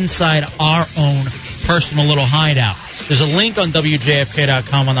inside our own personal little hideout. There's a link on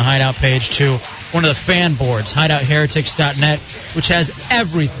WJFK.com on the Hideout page to one of the fan boards, hideoutheretics.net, which has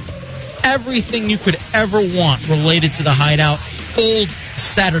everything you could ever want related to the Hideout. Old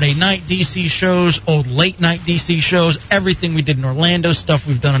Saturday night DC shows, old late night DC shows, everything we did in Orlando, stuff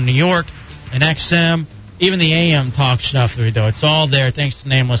we've done in New York, and XM, even the AM talk stuff that we do. It's all there, thanks to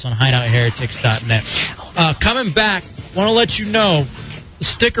Nameless, on hideoutheretics.net. Coming back, want to let you know,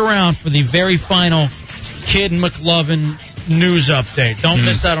 stick around for the very final Kid McLovin news update. Don't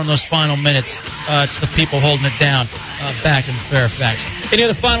miss out on those final minutes. It's the people holding it down back in Fairfax. Any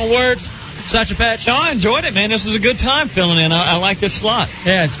other final words? Sacha Patch? No, I enjoyed it, man. This was a good time filling in. I like this slot.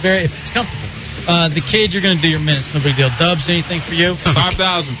 Yeah, it's comfortable. The Kid, you're going to do your minutes. No big deal. Dubs, anything for you?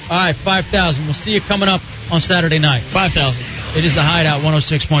 5,000. All right, 5,000. We'll see you coming up on Saturday night. 5,000. It is the Hideout,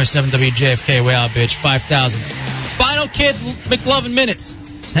 106.7 WJFK. Way out, bitch. 5,000. Final Kid McLovin minutes.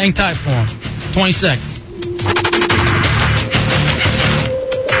 Hang tight for him. 20 seconds.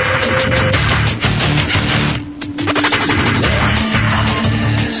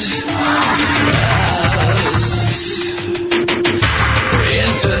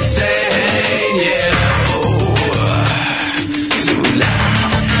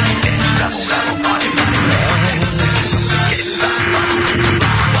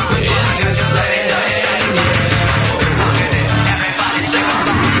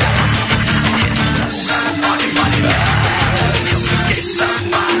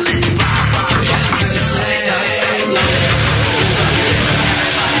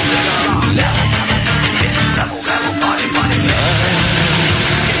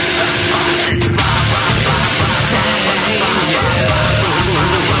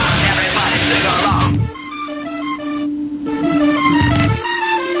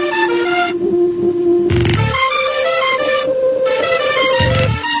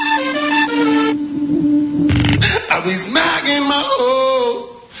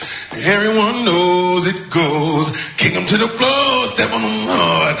 Everyone knows it goes. Kick him to the floor, step on him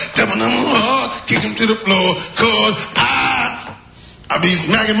hard, kick him to the floor, cause I be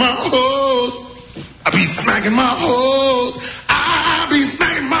smacking my hoes, I be smacking my hoes, I be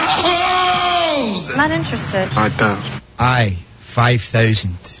smacking my hoes. Not interested. 5,000. Aye,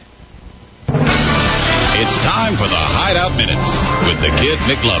 5,000. It's time for the Hideout Minutes with the Kid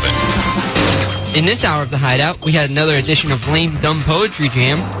McLovin. In this hour of the Hideout, we had another edition of Lame Dumb Poetry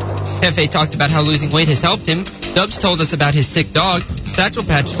Jam. Hefe talked about how losing weight has helped him. Dubs told us about his sick dog. Satchel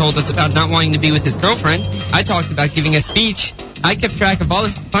Patch told us about not wanting to be with his girlfriend. I talked about giving a speech. I kept track of all the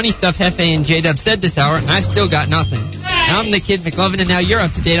funny stuff Hefe and J-Dub said this hour, and I still got nothing. Now I'm the Kid McLovin, and now you're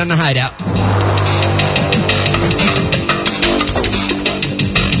up to date on the Hideout.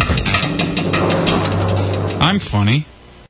 I'm funny.